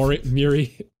called it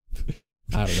Miri.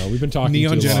 I don't know. We've been talking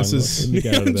Neon too Genesis. long. Let me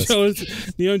get out of this.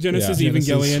 Neon Genesis, Yeah. Evangelion,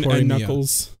 Genesis, and Horimiya.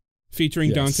 Knuckles, featuring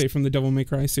Yes. Dante from the Devil May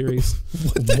Cry series.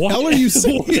 What the hell are you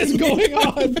saying? What is going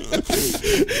on?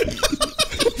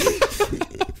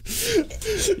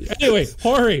 Anyway,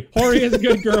 Hori is a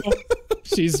good girl.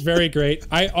 She's very great.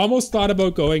 I almost thought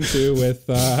about going to with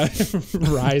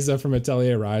Ryza from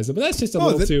Atelier Ryza, but that's just a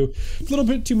little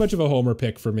bit too much of a homer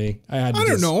pick for me. I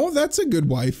don't know. That's a good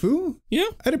waifu. Yeah.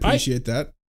 I'd appreciate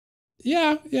that.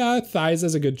 Yeah, Thighs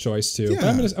is a good choice too. But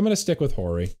Yeah. I'm gonna stick with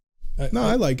Hori. No,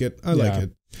 I like it. I like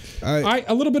it.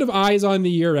 A little bit of eyes on the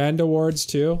year-end awards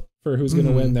too for who's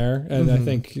gonna win there, and I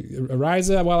think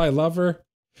Ryza, while I love her,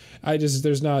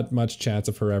 there's not much chance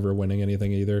of her ever winning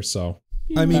anything either. So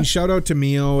I mean, shout out to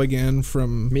Mio again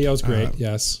from Mio's great.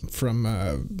 Yes, from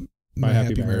My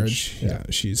Happy Marriage. Yeah.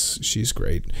 she's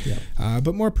great. Yeah.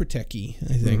 But more Protecc,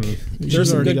 I think. She's there's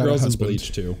some already good got a girls in husband.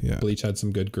 Bleach too. Yeah. Bleach had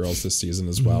some good girls this season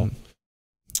as well.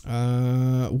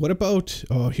 What about?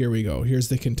 Oh, here we go. Here's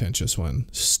the contentious one.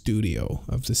 Studio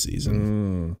of the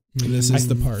season. This is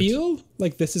the part. I feel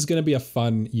like this is going to be a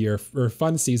fun year or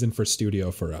fun season for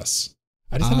Studio for us.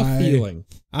 I just have a feeling.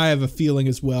 I have a feeling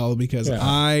as well because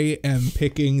I am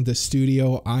picking the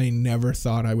studio I never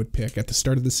thought I would pick at the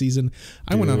start of the season.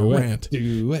 I went on a rant.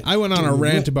 I went on a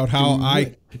rant about how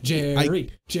I can't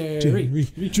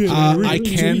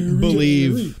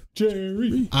believe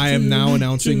I am now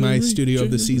announcing my studio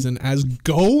of the season as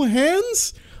Go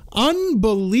Hands.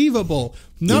 Unbelievable.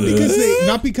 Not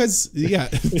because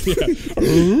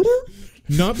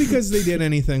they did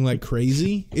anything like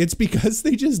crazy. It's because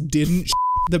they just didn't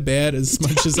the bed as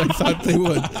much as I thought they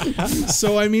would.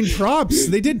 So I mean, props.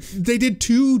 They did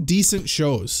 2 decent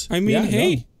shows. I mean,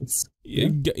 hey.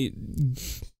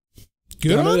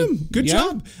 Good on them. Good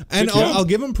job. And Good job. I'll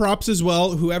give them props as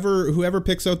well. Whoever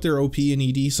picks out their OP and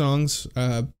ED songs,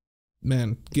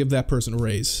 man, give that person a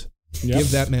raise. Yep.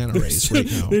 Give that man a raise right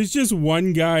now. There's just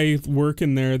one guy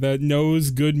working there that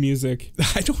knows good music.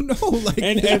 I don't know.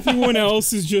 And everyone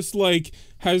else is just like,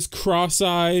 has cross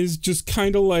eyes, just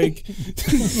kind of like.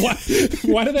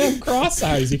 Why do they have cross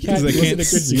eyes? You can't They listen can't to good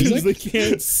see. music. They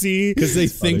can't see. Because they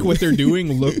think what they're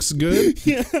doing looks good.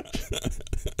 Yeah.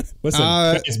 Listen,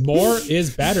 guys, more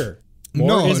is better.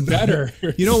 More is better.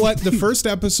 You know what? The first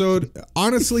episode,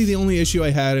 honestly, the only issue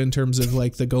I had in terms of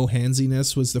like the go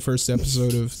handsiness was the first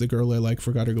episode of The Girl I Like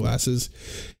Forgot Her Glasses.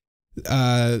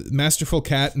 Masterful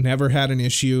Cat never had an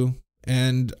issue,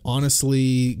 and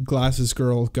honestly, Glasses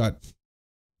Girl got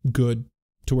good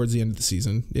towards the end of the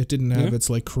season. It didn't have its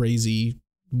like crazy,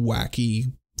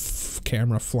 wacky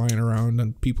camera flying around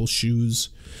on people's shoes.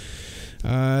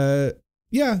 I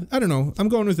don't know. I'm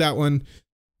going with that one.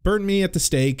 Burn me at the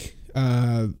stake.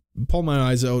 Pull my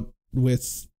eyes out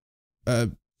with a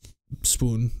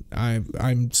spoon.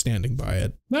 I'm standing by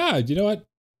it. You know what?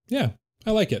 Yeah,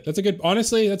 I like it. That's a good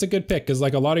pick, because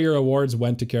like a lot of your awards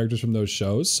went to characters from those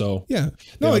shows. So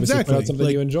no, exactly. Put out something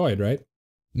you enjoyed, right?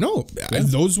 No,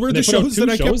 those were the shows that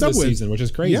I kept up with season, which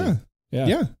is crazy.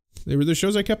 Yeah, they were the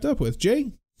shows I kept up with.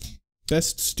 Jay,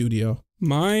 best studio.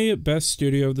 My best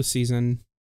studio of the season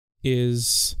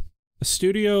is a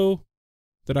studio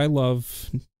that I love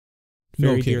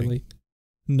very dearly.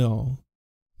 No.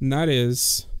 And that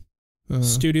is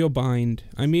Studio Bind.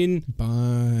 I mean,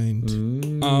 Bind.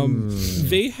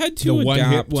 They had to adapt.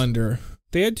 One-hit wonder.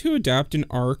 They had to adapt an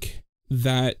arc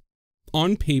that,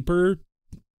 on paper,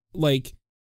 like,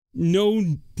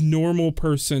 no normal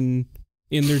person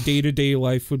in their day-to-day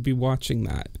life would be watching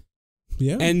that.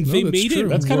 Yeah, and they made it.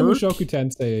 That's kind of Mushoku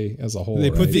Tensei as a whole.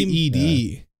 They put the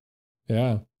ED.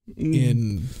 Yeah.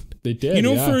 In. They did. You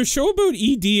know, for a show about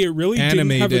ED, it really didn't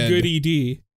have a good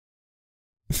ED.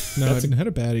 No, it had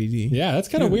a bad ED. Yeah, that's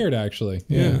kind of weird, actually.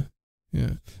 Yeah.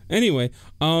 Anyway,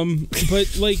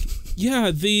 but like,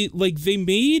 yeah, they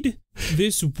made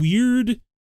this weird,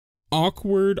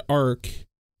 awkward arc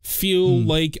feel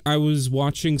like I was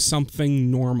watching something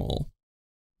normal.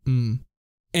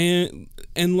 And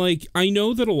like, I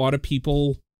know that a lot of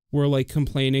people were like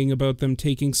complaining about them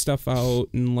taking stuff out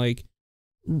and like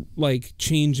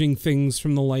changing things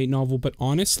from the light novel, but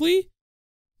honestly,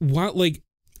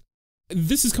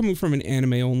 this is coming from an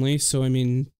anime only, so I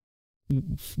mean,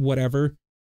 whatever.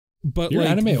 But you're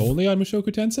like, anime only on Mushoku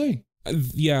Tensei?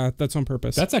 Yeah, that's on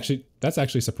purpose. That's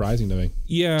actually surprising to me.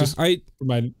 Yeah, just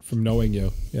from knowing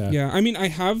you. Yeah. I mean, I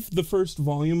have the first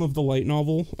volume of the light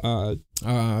novel.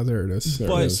 There it is.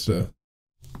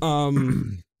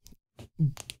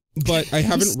 But I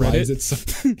haven't read it.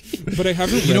 But I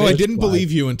haven't read it. You know, I didn't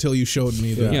believe you until you showed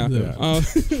me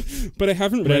that. But I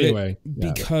haven't read it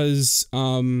because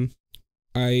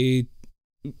I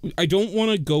don't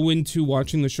want to go into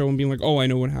watching the show and being like, oh, I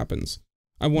know what happens.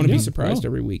 I want to be surprised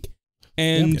every week.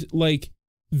 And like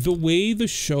the way the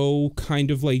show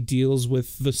kind of like deals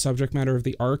with the subject matter of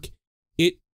the arc,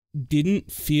 it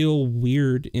didn't feel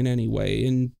weird in any way.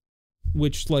 And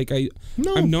which like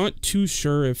I'm not too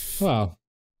sure if I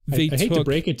hate to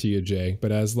break it to you, Jay,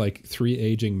 but as like 3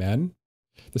 aging men,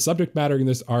 the subject matter in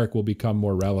this arc will become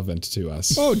more relevant to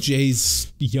us. Oh,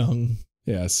 Jay's young.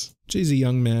 Yes. Jay's a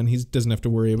young man. He doesn't have to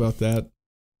worry about that.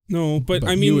 No, but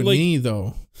I mean, you and like me,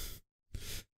 though.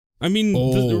 I mean,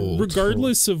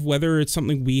 regardless of whether it's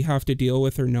something we have to deal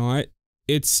with or not,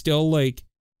 it's still like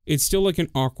an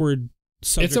awkward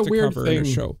subject to cover in a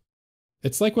show.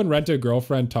 It's like when Rent a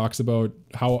Girlfriend talks about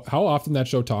how often that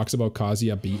show talks about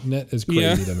Kazuya beating it is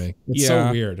crazy to me. It's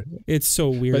so weird. It's so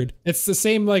weird. But it's the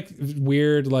same like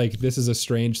weird, like this is a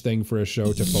strange thing for a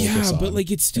show to focus on. But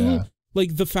like it's still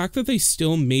like the fact that they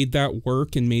still made that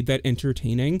work and made that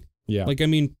entertaining. Yeah. Like, I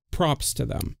mean, props to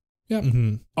them. Yeah.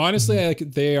 Honestly, like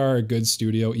they are a good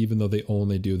studio, even though they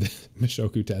only do the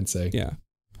Mushoku Tensei. Yeah.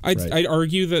 I'd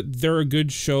argue that they're a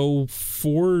good show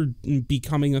for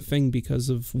becoming a thing because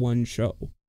of one show.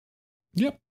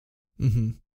 Yep.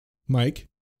 Mike?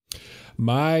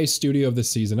 My studio of the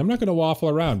season. I'm not going to waffle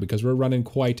around because we're running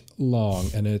quite long,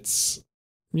 and it's,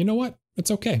 you know what? It's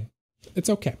okay. It's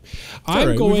okay.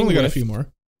 We've only got a few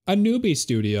more. A newbie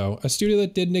studio, a studio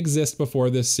that didn't exist before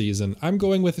this season. I'm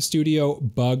going with the studio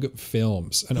Bug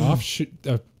Films, an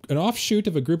offshoot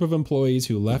of a group of employees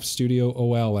who left Studio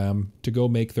OLM to go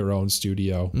make their own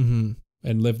studio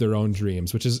and live their own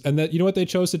dreams, you know what they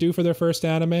chose to do for their first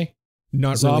anime?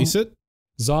 Not release it?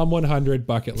 Zom 100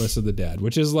 Bucket List of the Dead,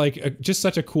 which is like just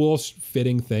such a cool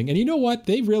fitting thing. And you know what?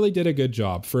 They really did a good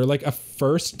job for like a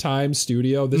first time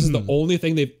studio. This is the only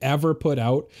thing they've ever put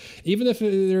out, even if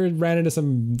they ran into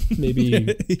some maybe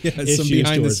some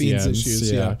behind the scenes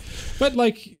issues. Yeah. But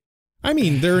like, I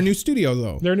mean, they're a new studio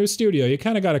though. They're a new studio. You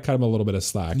kind of got to cut them a little bit of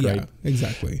slack, right?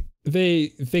 Exactly.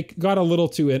 They got a little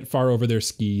too far over their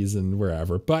skis and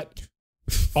wherever, but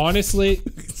honestly,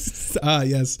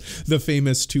 yes, the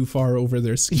famous "too far over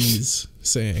their skis"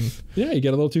 saying. Yeah, you get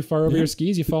a little too far over your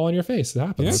skis, you fall on your face. It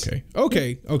happens.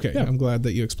 Okay. Yeah. I'm glad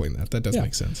that you explained that. That does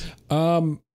make sense.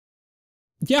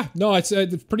 Yeah, no, it's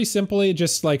pretty simply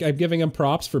just like I'm giving him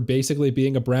props for basically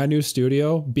being a brand new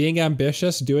studio, being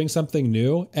ambitious, doing something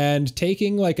new, and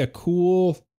taking like a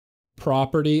cool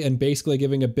property and basically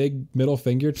giving a big middle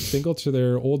finger to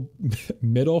their old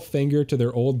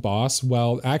boss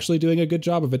while actually doing a good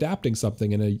job of adapting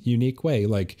something in a unique way.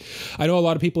 Like, I know a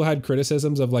lot of people had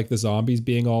criticisms of like the zombies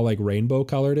being all like rainbow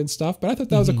colored and stuff, but I thought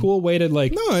that was a cool way to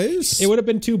like, it would have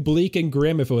been too bleak and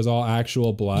grim if it was all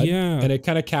actual blood. Yeah. And it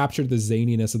kind of captured the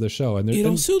zaniness of the show. And It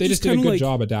also they just just did a kinda good like-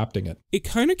 job adapting it. It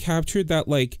kind of captured that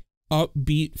like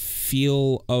upbeat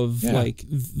feel of like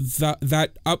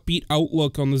that upbeat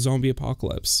outlook on the zombie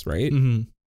apocalypse, right?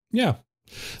 Yeah.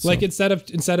 Like instead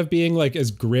of being like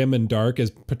as grim and dark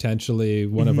as potentially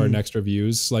one of our next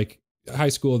reviews, like High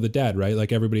School of the Dead, right?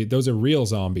 Like everybody, those are real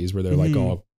zombies where they're like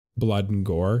all blood and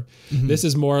gore. This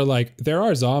is more like there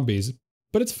are zombies,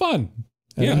 but it's fun.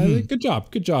 And good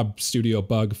job, Studio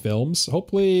Bug Films.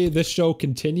 Hopefully this show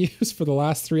continues for the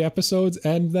last 3 episodes,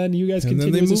 and then you guys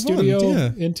continue as a studio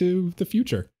into the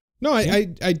future. No,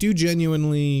 I do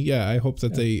genuinely, I hope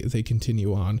that they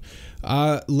continue on.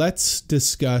 Let's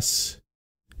discuss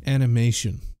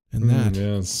animation. And that,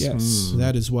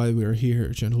 that is why we're here,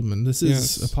 gentlemen. This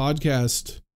is a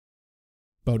podcast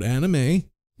about anime.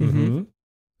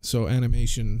 So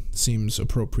animation seems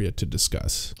appropriate to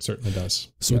discuss. Certainly does.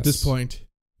 So at this point,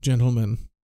 gentlemen,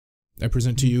 I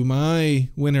present to you my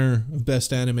winner of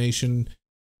Best Animation,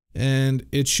 and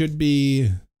it should be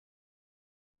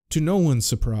to no one's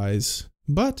surprise,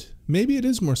 but maybe it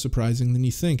is more surprising than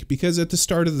you think, because at the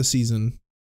start of the season,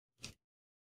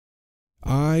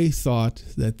 I thought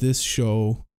that this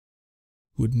show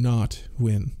would not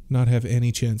win, not have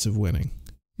any chance of winning.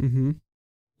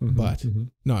 But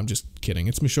no, I'm just kidding.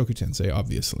 It's Mushoku Tensei,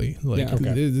 obviously. Like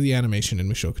the animation in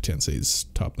Mushoku Tensei is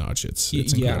top notch. It's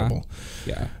incredible.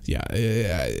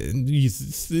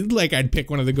 Like I'd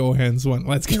pick one of the Gohans one.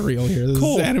 Let's get real here.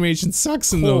 This animation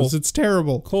sucks in those. It's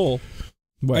terrible.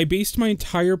 What? I based my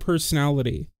entire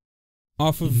personality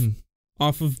off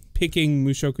of picking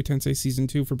Mushoku Tensei season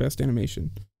 2 for best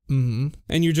animation. And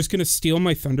you're just gonna steal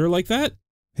my thunder like that?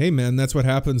 Hey man, that's what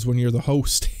happens when you're the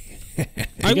host.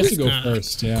 I guess to go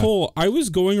first. Yeah. Cole, I was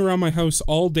going around my house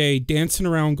all day, dancing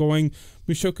around, going,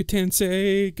 Mushoku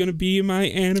Tensei, gonna be my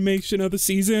animation of the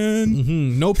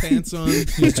season. No pants on.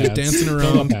 He's just dancing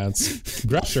around. No pants.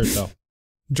 Dress shirt though.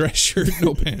 Dress shirt,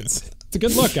 no pants. It's a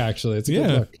good look, actually. It's a good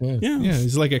look. Yeah,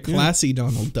 he's like a classy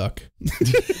Donald Duck.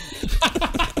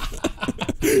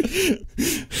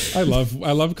 I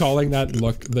love calling that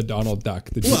look the Donald Duck.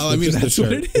 That's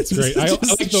what it is. It's great.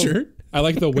 I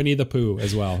like the Winnie the Pooh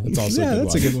as well. It's also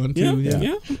a good one too.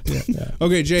 Yeah.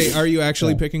 Okay, Jay, are you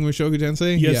actually picking Mushoku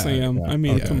Tensei? Yes, I am. I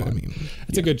mean, come on.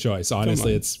 It's a good choice.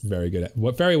 Honestly, it's very good.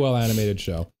 Very well animated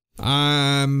show.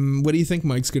 What do you think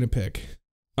Mike's gonna pick?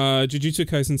 Jujutsu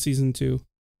Kaisen season 2.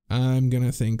 I'm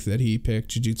gonna think that he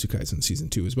picked Jujutsu Kaisen season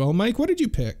 2 as well. Mike, what did you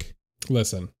pick?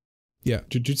 Listen. Yeah.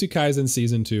 Jujutsu Kaisen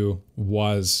season 2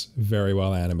 was very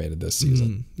well animated this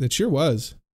season. It sure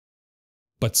was.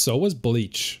 But so was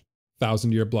Bleach,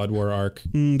 1,000-Year Blood War arc.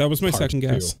 That was my second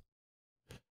guess.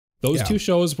 Those 2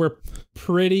 shows were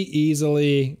pretty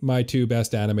easily my 2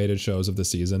 best animated shows of the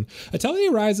season.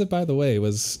 Atelier Ryza, by the way,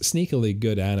 was sneakily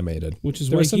good animated. Which is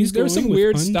why there's some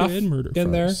weird Undead stuff Murder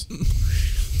in Farce. there.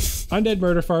 Undead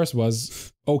Murder Farce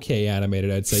was okay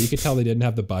animated, I'd say. You could tell they didn't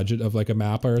have the budget of like a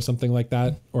Mappa or something like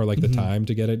that, or like the time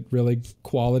to get it really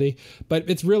quality. But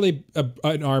it's really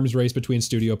an arms race between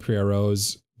Studio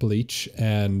Pierrot's Bleach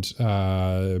and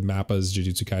Mappa's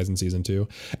Jujutsu Kaisen season 2.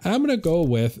 And I'm gonna go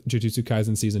with Jujutsu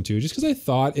Kaisen season 2 just because I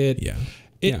thought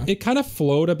it kind of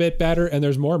flowed a bit better, and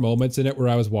there's more moments in it where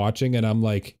I was watching and I'm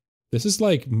like, this is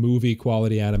like movie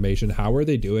quality animation. How are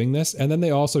they doing this? And then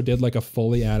they also did like a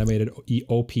fully animated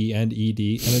OP and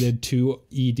ED, and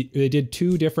they did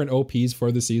 2 different OPs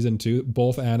for the season 2,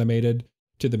 both animated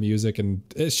to the music, and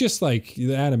it's just like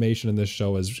the animation in this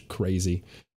show is crazy.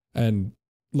 And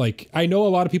like, I know a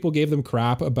lot of people gave them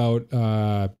crap about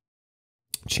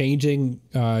changing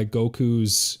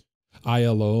Goku's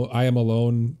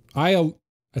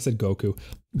I said Goku.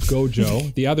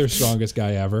 Gojo, the other strongest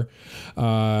guy ever.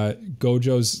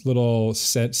 Gojo's little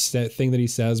set thing that he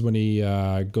says when he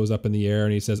goes up in the air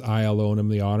and he says, I alone am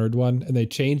the honored one. And they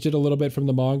changed it a little bit from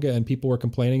the manga and people were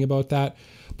complaining about that.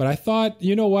 But I thought,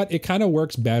 you know what? It kind of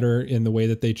works better in the way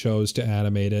that they chose to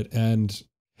animate it. And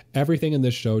everything in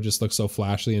this show just looks so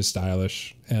flashy and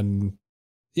stylish. And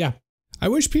yeah. I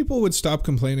wish people would stop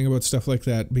complaining about stuff like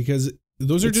that, because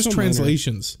those are just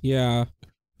translations. Yeah.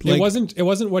 Like, it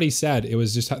wasn't what he said. It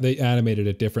was just how they animated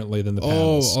it differently than the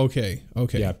panels. Oh, okay.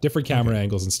 Yeah, different camera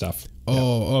angles and stuff.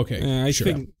 Oh, okay. I sure.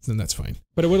 think Then that's fine.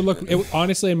 But it would have looked,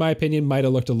 honestly, in my opinion, might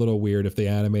have looked a little weird if they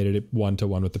animated it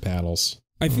 1-to-1 with the panels.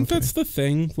 I think that's the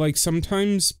thing. Like,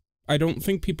 sometimes I don't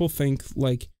think people think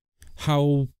like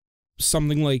how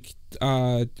something like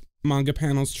manga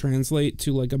panels translate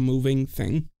to like a moving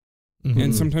thing,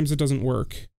 and sometimes it doesn't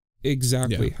work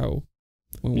exactly how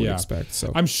one would expect.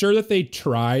 So I'm sure that they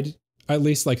tried, at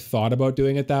least like thought about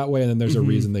doing it that way, and then there's a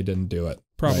reason they didn't do it.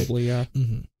 Probably, right?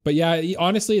 But yeah,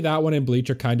 honestly, that one and Bleach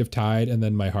are kind of tied, and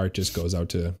then my heart just goes out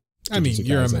to. I mean,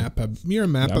 you're a Mappa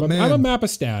man. I'm a Mappa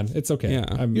stan. It's okay.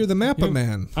 Yeah. You're the Mappa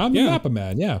man. I'm the Mappa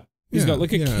man. Yeah. He's got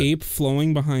like a cape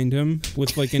flowing behind him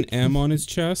with like an M on his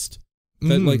chest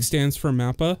that like stands for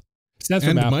Mappa. Stands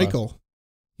for and Mappa. Michael.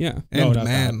 Yeah. And no,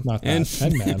 man. Not that.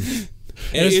 And man.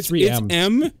 It's three M's.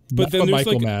 M, but Mappa then there's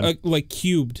Michael like man. like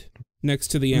cubed next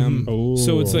to the M. Oh,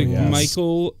 so it's like yes.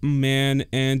 Michael, Man,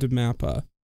 and Mappa.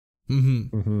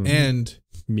 And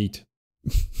meat.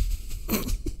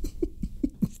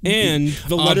 And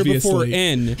the letter before Obviously.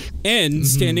 N. N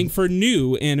standing for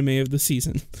new anime of the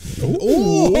season.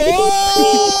 oh!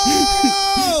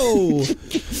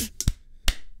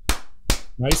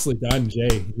 Nicely done,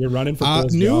 Jay. You're running for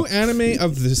Cole's New job. anime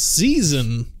of the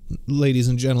season, ladies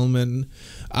and gentlemen.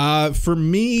 For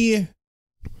me,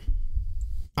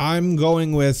 I'm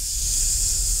going with.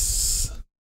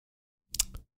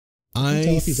 I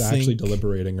tell if he's actually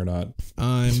deliberating or not.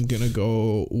 I'm gonna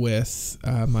go with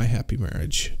My Happy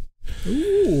Marriage.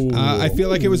 Ooh. I feel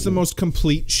like it was the most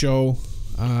complete show.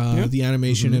 The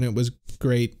animation in it was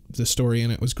great. The story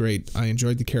in it was great. I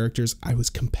enjoyed the characters. I was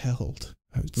compelled.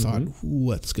 I thought,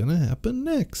 what's going to happen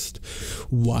next?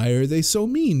 Why are they so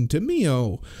mean to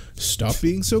Mio? Stop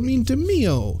being so mean to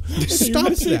Mio.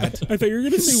 Stop that. I thought you were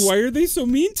going to say, why are they so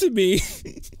mean to me?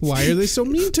 Why are they so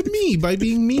mean to me by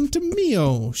being mean to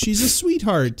Mio? She's a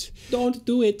sweetheart. Don't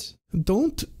do it.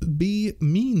 Don't be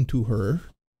mean to her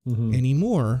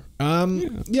anymore.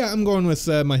 Yeah, I'm going with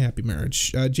My Happy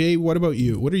Marriage. Jay, what about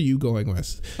you? What are you going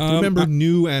with? Do you remember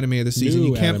new anime of the season?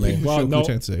 You can't pick Mushoku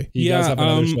Tensei. He does have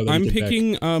another show that I'm he can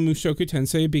picking Mushoku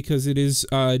Tensei because it is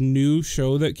a new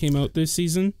show that came out this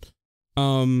season.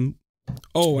 I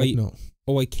can't. No,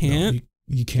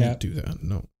 you can't do that.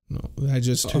 No. I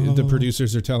just the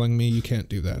producers are telling me you can't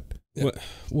do that.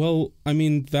 Well, I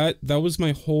mean that was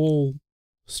my whole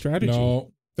strategy.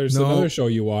 No, there's another show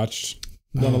you watched.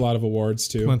 Won a lot of awards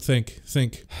too. Come on, think.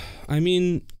 I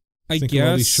mean, I Think of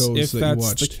all these guess shows if that you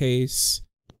that's the watched. case,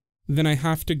 then I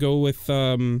have to go with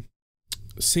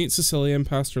Saint Cecilia and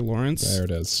Pastor Lawrence. There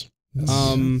it is.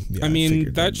 I mean,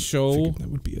 figured that show that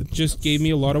would be just gave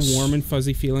me a lot of warm and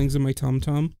fuzzy feelings in my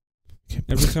tum-tum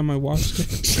every time I watched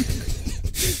it.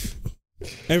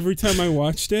 Every time I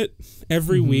watched it,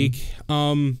 every week.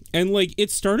 And like it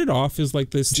started off as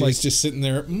like this Jay's just sitting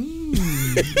there.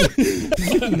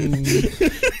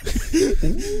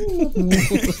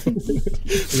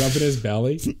 Rubbing his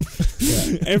belly.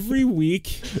 every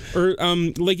week, or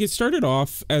like it started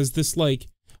off as this like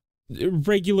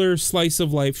regular slice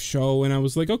of life show, and I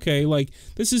was like, okay, like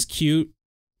this is cute.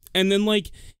 And then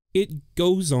like it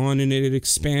goes on and it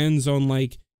expands on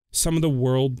like some of the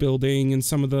world building and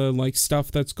some of the like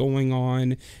stuff that's going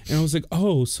on, and I was like,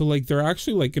 oh, so like they're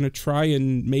actually like gonna try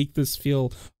and make this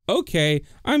feel okay,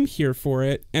 I'm here for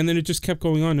it. And then it just kept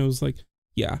going on, and I was like,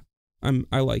 yeah,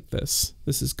 I like this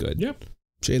is good. Yep.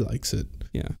 Jay likes it.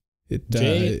 Yeah,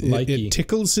 it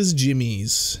tickles his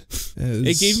jimmies.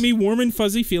 it gave me warm and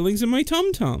fuzzy feelings in my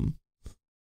tum-tum.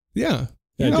 Yeah.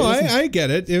 Yeah, No, I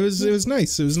get it. It was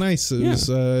nice. It was nice. It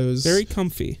was Very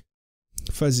comfy.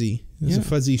 fuzzy. It was a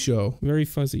fuzzy show. Very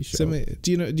fuzzy show.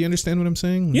 Do you understand what I'm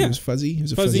saying? Yeah. It was fuzzy. It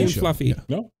was a Fuzzy fuzzy and show. fluffy. Yeah.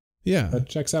 No, Yeah. that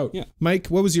checks out. Yeah. Mike,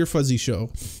 what was your fuzzy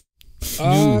show? New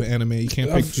anime. You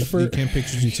can't pick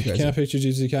Jujutsu Kaisen. Can't pick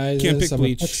Jujutsu Kaisen. Can't pick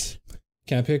Bleach.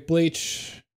 Can't pick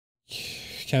Bleach.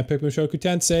 Can't pick Mushoku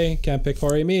Tensei. Can't pick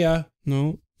Horimiya.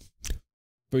 No.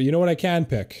 But you know what I can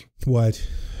pick? What?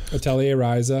 Atelier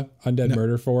Ryza, Undead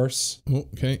Murder Force, Oh,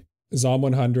 okay. Zom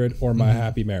 100, or My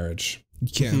Happy Marriage. You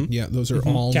can. Yeah, those are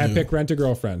all Can't new. pick Rent a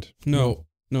Girlfriend. No.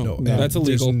 That's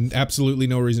illegal. There's absolutely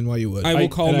no reason why you would. I will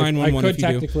call 911 if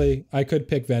you do. I could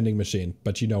pick Vending Machine,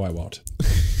 but you know I won't.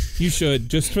 You should,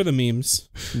 just for the memes.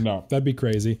 No, that'd be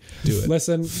crazy. Do it.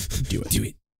 Listen, Do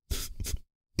it.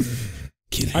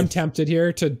 I'm tempted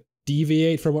here to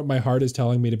deviate from what my heart is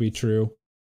telling me to be true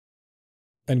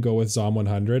and go with Zom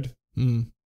 100.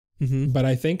 But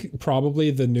I think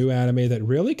probably the new anime that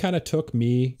really kind of took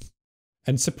me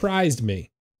and surprised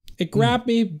me. It grabbed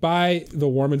me by the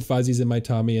warm and fuzzies in my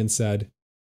tummy and said,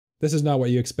 this is not what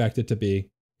you expect it to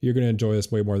be. You're going to enjoy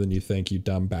this way more than you think, you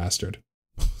dumb bastard.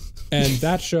 And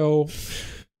that show,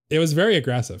 it was very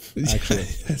aggressive, actually.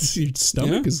 Your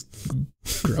stomach is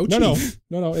grouchy.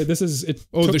 No. This is it.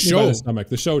 Oh, took the me show. by the stomach.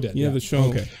 The show did. Yeah, the show.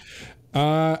 Okay.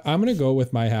 I'm gonna go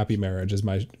with My Happy Marriage as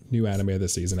my new anime of the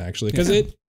season, actually,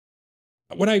 because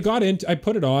when I got into, I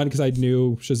put it on because I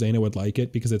knew Shazana would like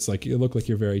it, because it's like, it looked like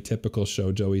your very typical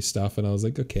shoujo-y stuff, and I was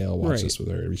like, okay, I'll watch this with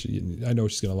her. I know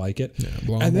she's gonna like it.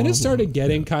 Yeah, and then it started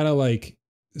getting kind of like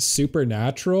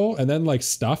supernatural, and then like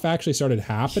stuff actually started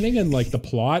happening, and like the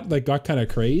plot like got kind of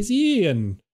crazy,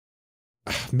 and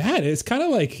man, it's kind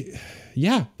of like,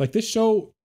 yeah, like this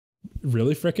show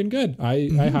really freaking good. I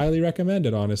highly recommend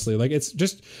it, honestly. Like, it's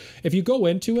just, if you go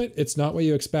into it, it's not what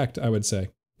you expect, I would say.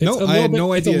 I had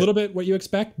no idea. It's a little bit what you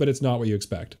expect, but it's not what you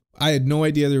expect. I had no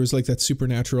idea there was like that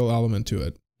supernatural element to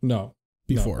it. No.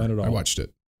 Before not at all. I watched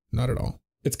it. Not at all.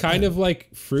 It's kind of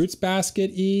like Fruits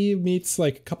Basket-y meets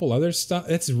like a couple other stuff.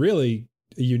 It's really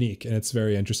unique, and it's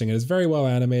very interesting, and it's very well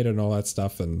animated and all that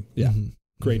stuff. And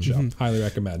great show. Highly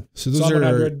recommend. So those Psalm are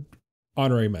 100,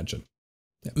 honorary mention.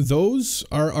 Yeah. Those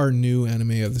are our new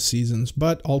anime of the seasons,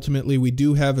 but ultimately we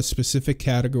do have a specific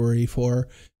category for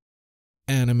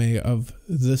anime of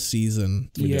the season.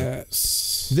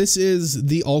 Yes. This is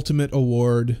the ultimate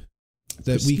award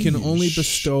that we can only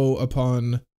bestow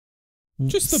upon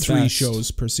just the 3 best. shows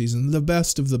per season. The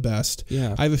best of the best.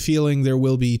 Yeah. I have a feeling there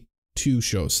will be 2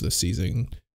 shows this season.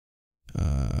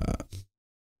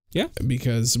 Yeah.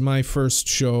 Because the first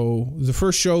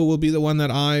show will be the one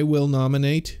that I will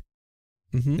nominate.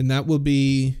 And that will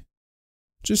be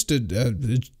just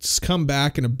it's come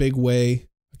back in a big way.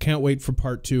 I can't wait for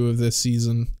part 2 of this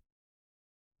season.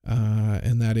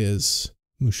 And that is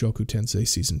Mushoku Tensei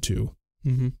Season 2.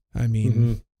 I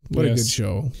mean, what a good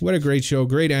show. What a great show.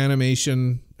 Great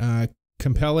animation.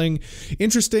 Compelling.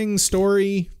 Interesting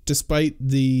story, despite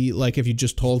the, like, if you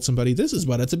just told somebody this is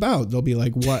what it's about, they'll be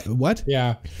like, what?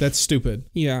 Yeah. That's stupid.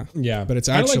 Yeah. But it's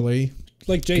actually...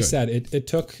 Like Jay said, it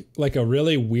took like a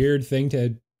really weird thing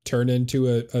to turn into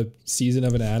a season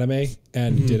of an anime,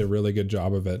 and did a really good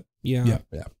job of it. Yeah.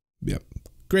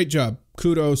 Great job.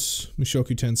 Kudos,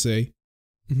 Mushoku Tensei.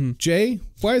 Jay,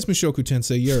 why is Mushoku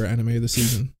Tensei your anime of the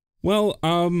season? Well,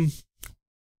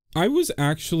 I was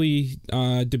actually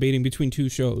debating between 2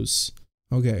 shows.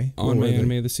 Okay. On my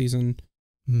anime of the season.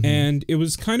 And it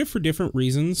was kind of for different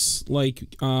reasons. Like,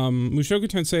 Mushoku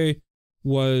Tensei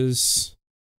was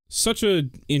such an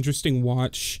interesting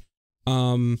watch,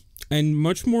 and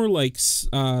much more like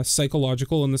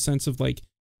psychological, in the sense of like,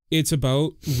 it's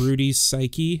about Rudy's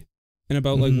psyche and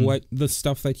about like what the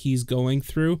stuff that he's going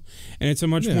through, and it's a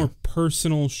much more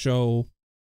personal show,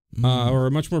 or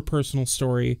a much more personal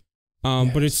story,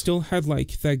 but it still had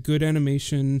like that good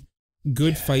animation,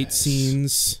 good fight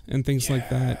scenes and things like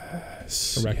that.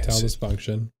 Erectile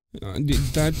dysfunction,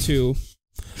 that too.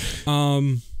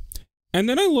 And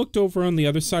then I looked over on the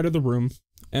other side of the room,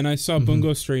 and I saw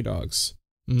Bungo Stray Dogs,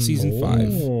 season 5.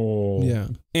 Yeah.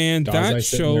 And Dazai that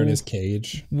sitting show there in his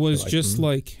cage was just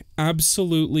like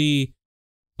absolutely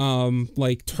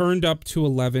like turned up to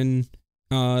 11.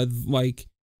 Like,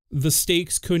 the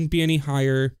stakes couldn't be any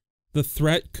higher. The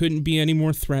threat couldn't be any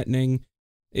more threatening.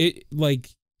 It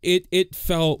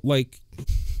felt like,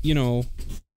 you know,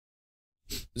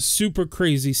 super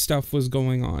crazy stuff was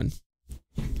going on.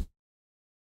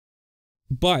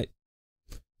 But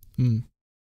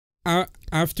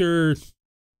after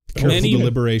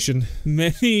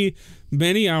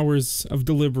many hours of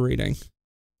deliberating,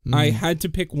 I had to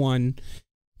pick one,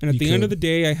 and at the end of the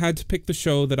day, I had to pick the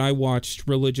show that I watched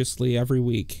religiously every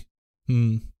week.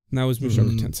 And that was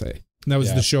Mushoku Tensei. That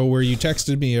was the show where you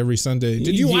texted me every Sunday.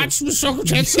 Did you watch Mushoku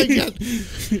Tensei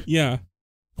yet? Yeah.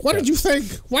 What did you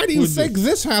think? Why do you think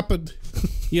this happened?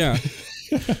 Yeah.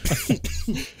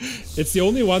 It's the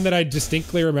only one that I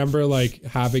distinctly remember like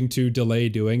having to delay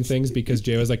doing things, because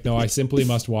Jay was like, no, I simply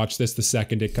must watch this the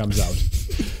second it comes out.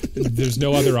 There's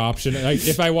no other option.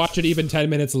 If I watch it even 10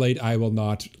 minutes late, I will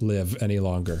not live any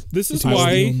longer. This is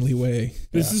why the only way.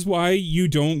 This is why you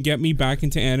don't get me back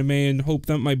into anime and hope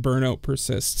that my burnout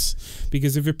persists.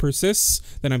 Because if it persists,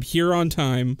 then I'm here on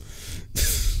time.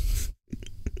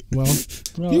 Well,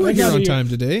 you were here on time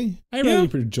today. I really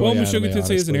enjoy Well, anime, Mushoku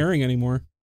Tensei isn't airing anymore.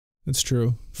 That's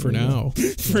true. For now.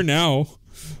 For now.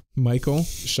 Michael?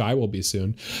 Shy will be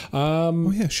soon.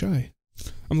 Oh yeah, Shy.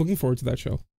 I'm looking forward to that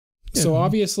show. Yeah. So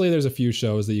obviously there's a few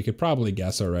shows that you could probably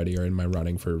guess already are in my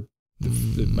running for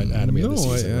my anime of the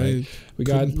season, right? We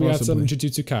got some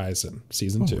Jujutsu Kaisen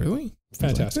season 2. Really?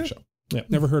 Fantastic show. Yeah.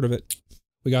 Never heard of it.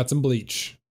 We got some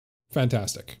Bleach.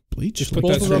 Fantastic. Bleach? Just put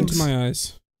that straight into my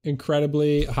eyes.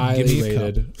 incredibly highly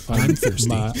rated. I'm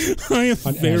thirsty. I am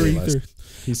very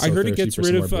thirsty. So I heard it gets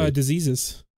rid of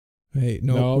diseases. Hey,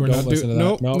 No, we're don't not listen to that.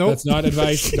 Nope, No, that's not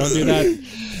advice. Don't do that.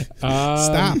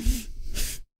 Stop.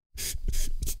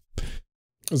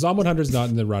 Zom 100 is not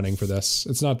in the running for this.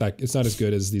 It's not as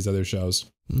good as these other shows.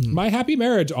 My Happy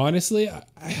Marriage, honestly,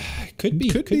 could be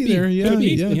there. Yeah,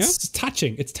 It's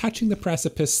touching. It's touching the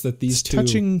precipice that these two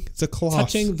touching the cloth,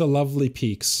 touching the lovely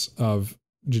peaks of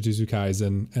Jujutsu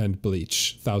Kaisen and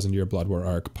Bleach, 1,000 Year Blood War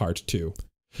Arc Part 2.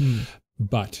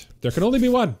 But there can only be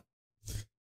one.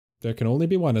 There can only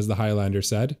be one, as the Highlander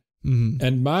said.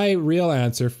 And my real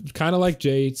answer, kind of like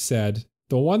Jay said,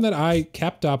 the one that I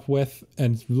kept up with,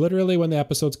 and literally when the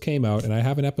episodes came out, and I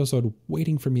have an episode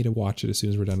waiting for me to watch it as soon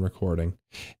as we're done recording,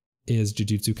 is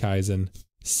Jujutsu Kaisen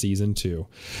Season 2.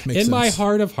 Makes sense. My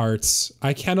heart of hearts,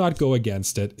 I cannot go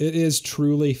against it. It is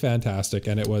truly fantastic,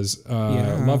 and it was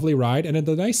a lovely ride. And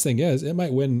the nice thing is, it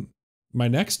might win my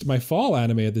fall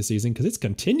anime of the season, because it's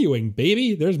continuing,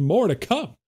 baby. There's more to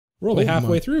come. We're only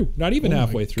halfway through. Not even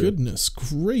halfway through. Goodness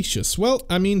gracious. Well,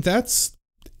 I mean, that's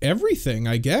everything,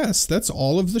 I guess. That's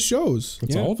all of the shows.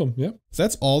 That's all of them. Yeah.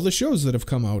 That's all the shows that have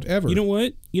come out ever. You know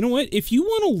what? If you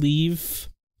want to leave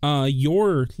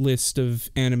your list of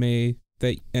anime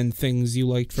and things you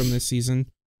liked from this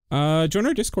season, join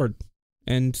our Discord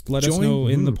and let us know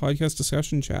in the podcast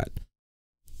discussion chat.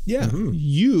 Yeah.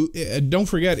 You don't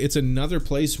forget, it's another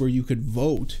place where you could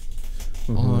vote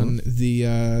on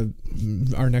the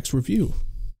our next review.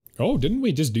 Oh, didn't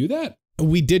we just do that?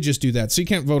 We did just do that, so you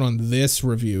can't vote on this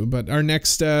review, but our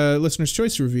next listener's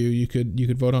choice review you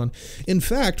could vote on. In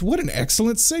fact, what an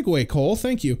excellent segue, Cole.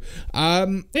 Thank you.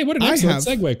 Hey, what an excellent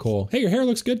segue, Cole. Hey, your hair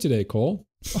looks good today, Cole.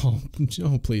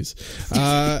 Oh, please.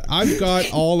 I've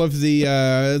got all of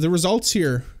the results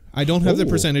here. I don't have the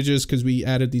percentages because we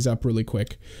added these up really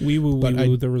quick.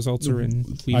 The results are in.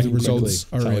 The results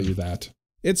are tell you that.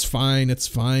 It's fine,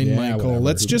 Michael. Whatever.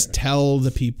 Let's just tell the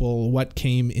people what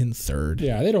came in third.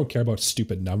 Yeah, they don't care about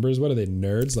stupid numbers. What are they,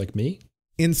 nerds like me?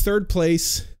 In third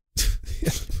place,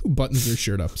 who buttons their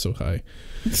shirt up so high?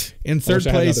 In third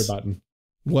place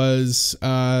was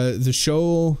the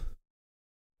show.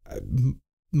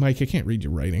 Mike, I can't read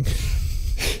your writing.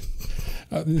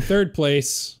 In third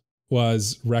place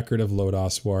was Record of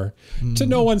Lodoss War. To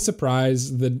no one's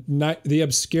surprise, the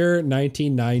obscure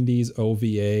 1990s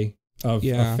OVA of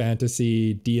a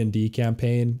fantasy D&D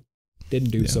campaign didn't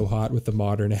do so hot with the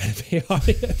modern anime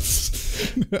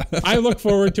audience. I'm looking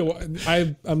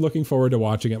forward to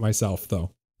watching it myself,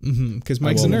 though. Because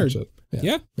Mike's a nerd.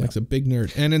 Mike's a big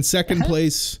nerd. And in second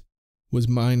place was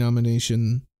my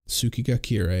nomination,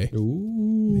 Tsukigakure.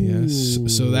 Ooh. Yes.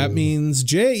 So that means,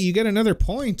 Jay, you get another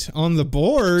point on the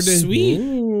board. Sweet.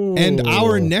 Ooh. And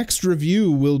our next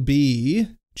review will be,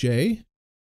 Jay?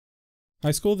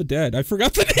 High School of the Dead. I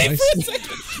forgot the name for a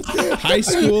second. High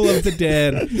School of the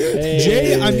Dead. Hey.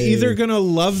 Jay, I'm either going to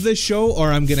love this show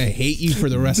or I'm going to hate you for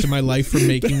the rest of my life for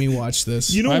making me watch this.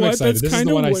 You know I'm what? excited. That's this is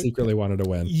the one I secretly wanted to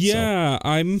win. Yeah, so.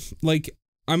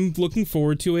 I'm looking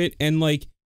forward to it. And like,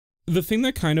 the thing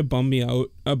that kind of bummed me out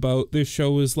about this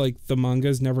show is like the manga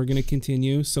is never going to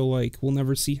continue. So like, we'll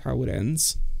never see how it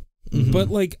ends. But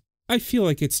like, I feel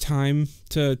like it's time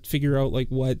to figure out like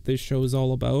what this show is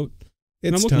all about.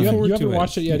 It's you haven't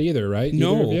watched it yet either, right?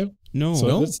 No.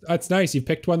 So that's nice. You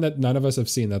picked one that none of us have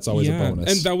seen. That's always a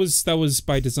bonus. And that was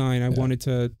by design. I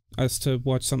wanted us to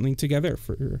watch something together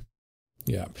for.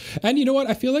 Yeah. And you know what?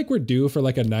 I feel like we're due for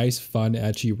like a nice, fun,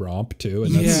 ecchi romp too.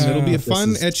 And it'll be a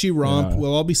fun, ecchi romp.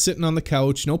 We'll all be sitting on the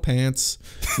couch, no pants.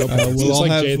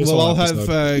 We'll all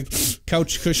have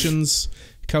couch cushions,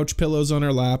 couch pillows on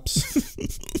our laps.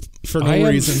 For no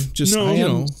reason. Just,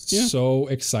 so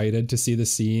excited to see the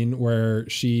scene where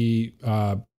she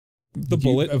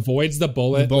avoids the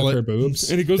bullet with her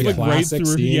boobs. And it goes like right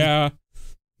through her. Yeah.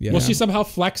 Well, she somehow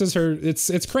flexes her.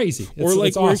 It's crazy. Or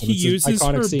like where awesome. he uses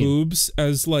her boobs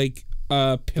as like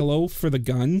a pillow for the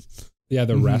gun. Yeah,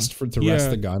 the rest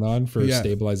rest the gun on for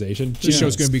stabilization. This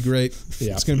show's going to be great.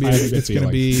 Yeah. It's going to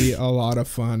be a lot of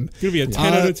fun. It's going to be a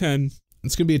 10 out of 10.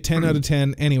 It's going to be a 10 out of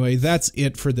 10. Anyway, that's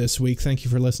it for this week. Thank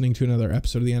you for listening to another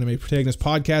episode of the Anime Protagonist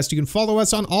Podcast. You can follow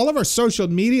us on all of our social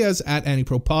medias at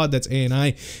AniProPod. That's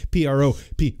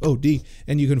AniProPod.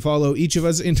 And you can follow each of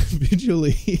us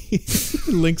individually.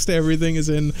 Links to everything is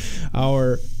in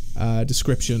our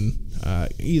description,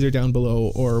 either down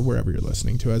below or wherever you're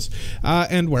listening to us.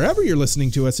 And wherever you're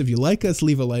listening to us, if you like us,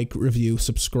 leave a like, review,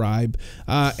 subscribe,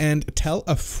 and tell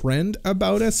a friend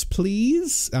about us,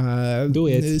 please. Do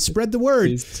it. Spread the word.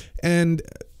 Please. And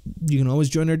you can always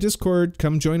join our Discord.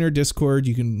 Come join our Discord.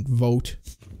 You can vote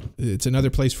It's another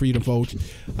place for you to vote,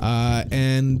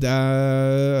 and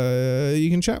you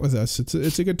can chat with us.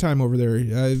 It's a good time over there.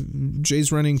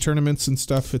 Jay's running tournaments and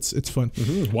stuff. It's fun.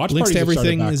 Mm-hmm. Watch Links to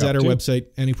everything is at our too.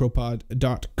 website,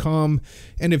 AniProPod.com.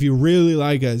 And if you really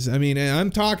like us, I mean,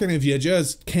 I'm talking if you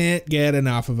just can't get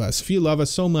enough of us, if you love us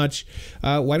so much,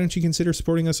 why don't you consider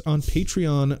supporting us on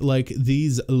Patreon like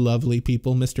these lovely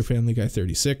people, Mr. Family Guy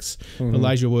 36,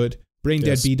 Elijah Wood, Brain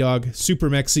Dead B-Dog, Super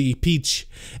Mexi, Peach,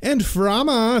 and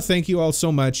Frama. Thank you all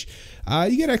so much.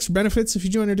 You get extra benefits if you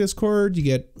join our Discord. You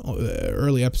get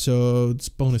early episodes,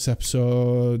 bonus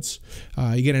episodes.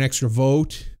 You get an extra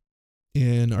vote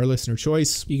in our listener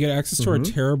choice. You get access to our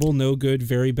terrible, no good,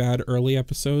 very bad early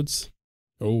episodes.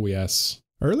 Oh, yes.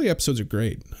 Early episodes are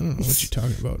great. I don't know what you're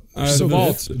talking about. The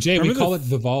vault. Jay, we call it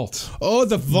the vault. Oh,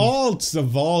 the vault. The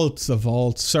vault.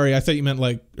 Sorry, I thought you meant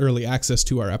like early access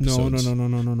to our episodes. No.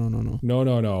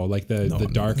 No. Like the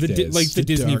dark days. Like the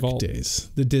Disney dark Vault.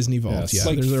 days. The Disney Vault, Yes. yeah.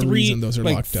 Like There's a reason those are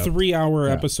like locked up. 3 hour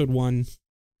episode 1.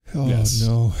 Oh, Yes.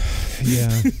 no.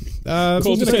 Yeah.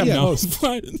 Cole just said yeah.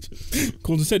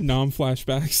 Cole just said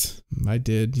flashbacks. I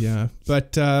did, yeah.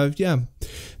 But,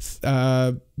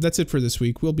 that's it for this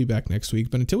week. We'll be back next week.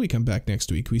 But until we come back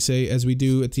next week, we say, as we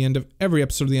do at the end of every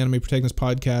episode of the Anime Protagonist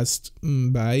podcast,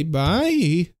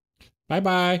 bye-bye.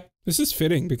 Bye-bye. This is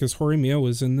fitting because Horimiya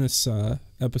was in this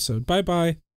episode.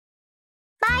 Bye-bye.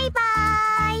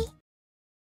 Bye-bye.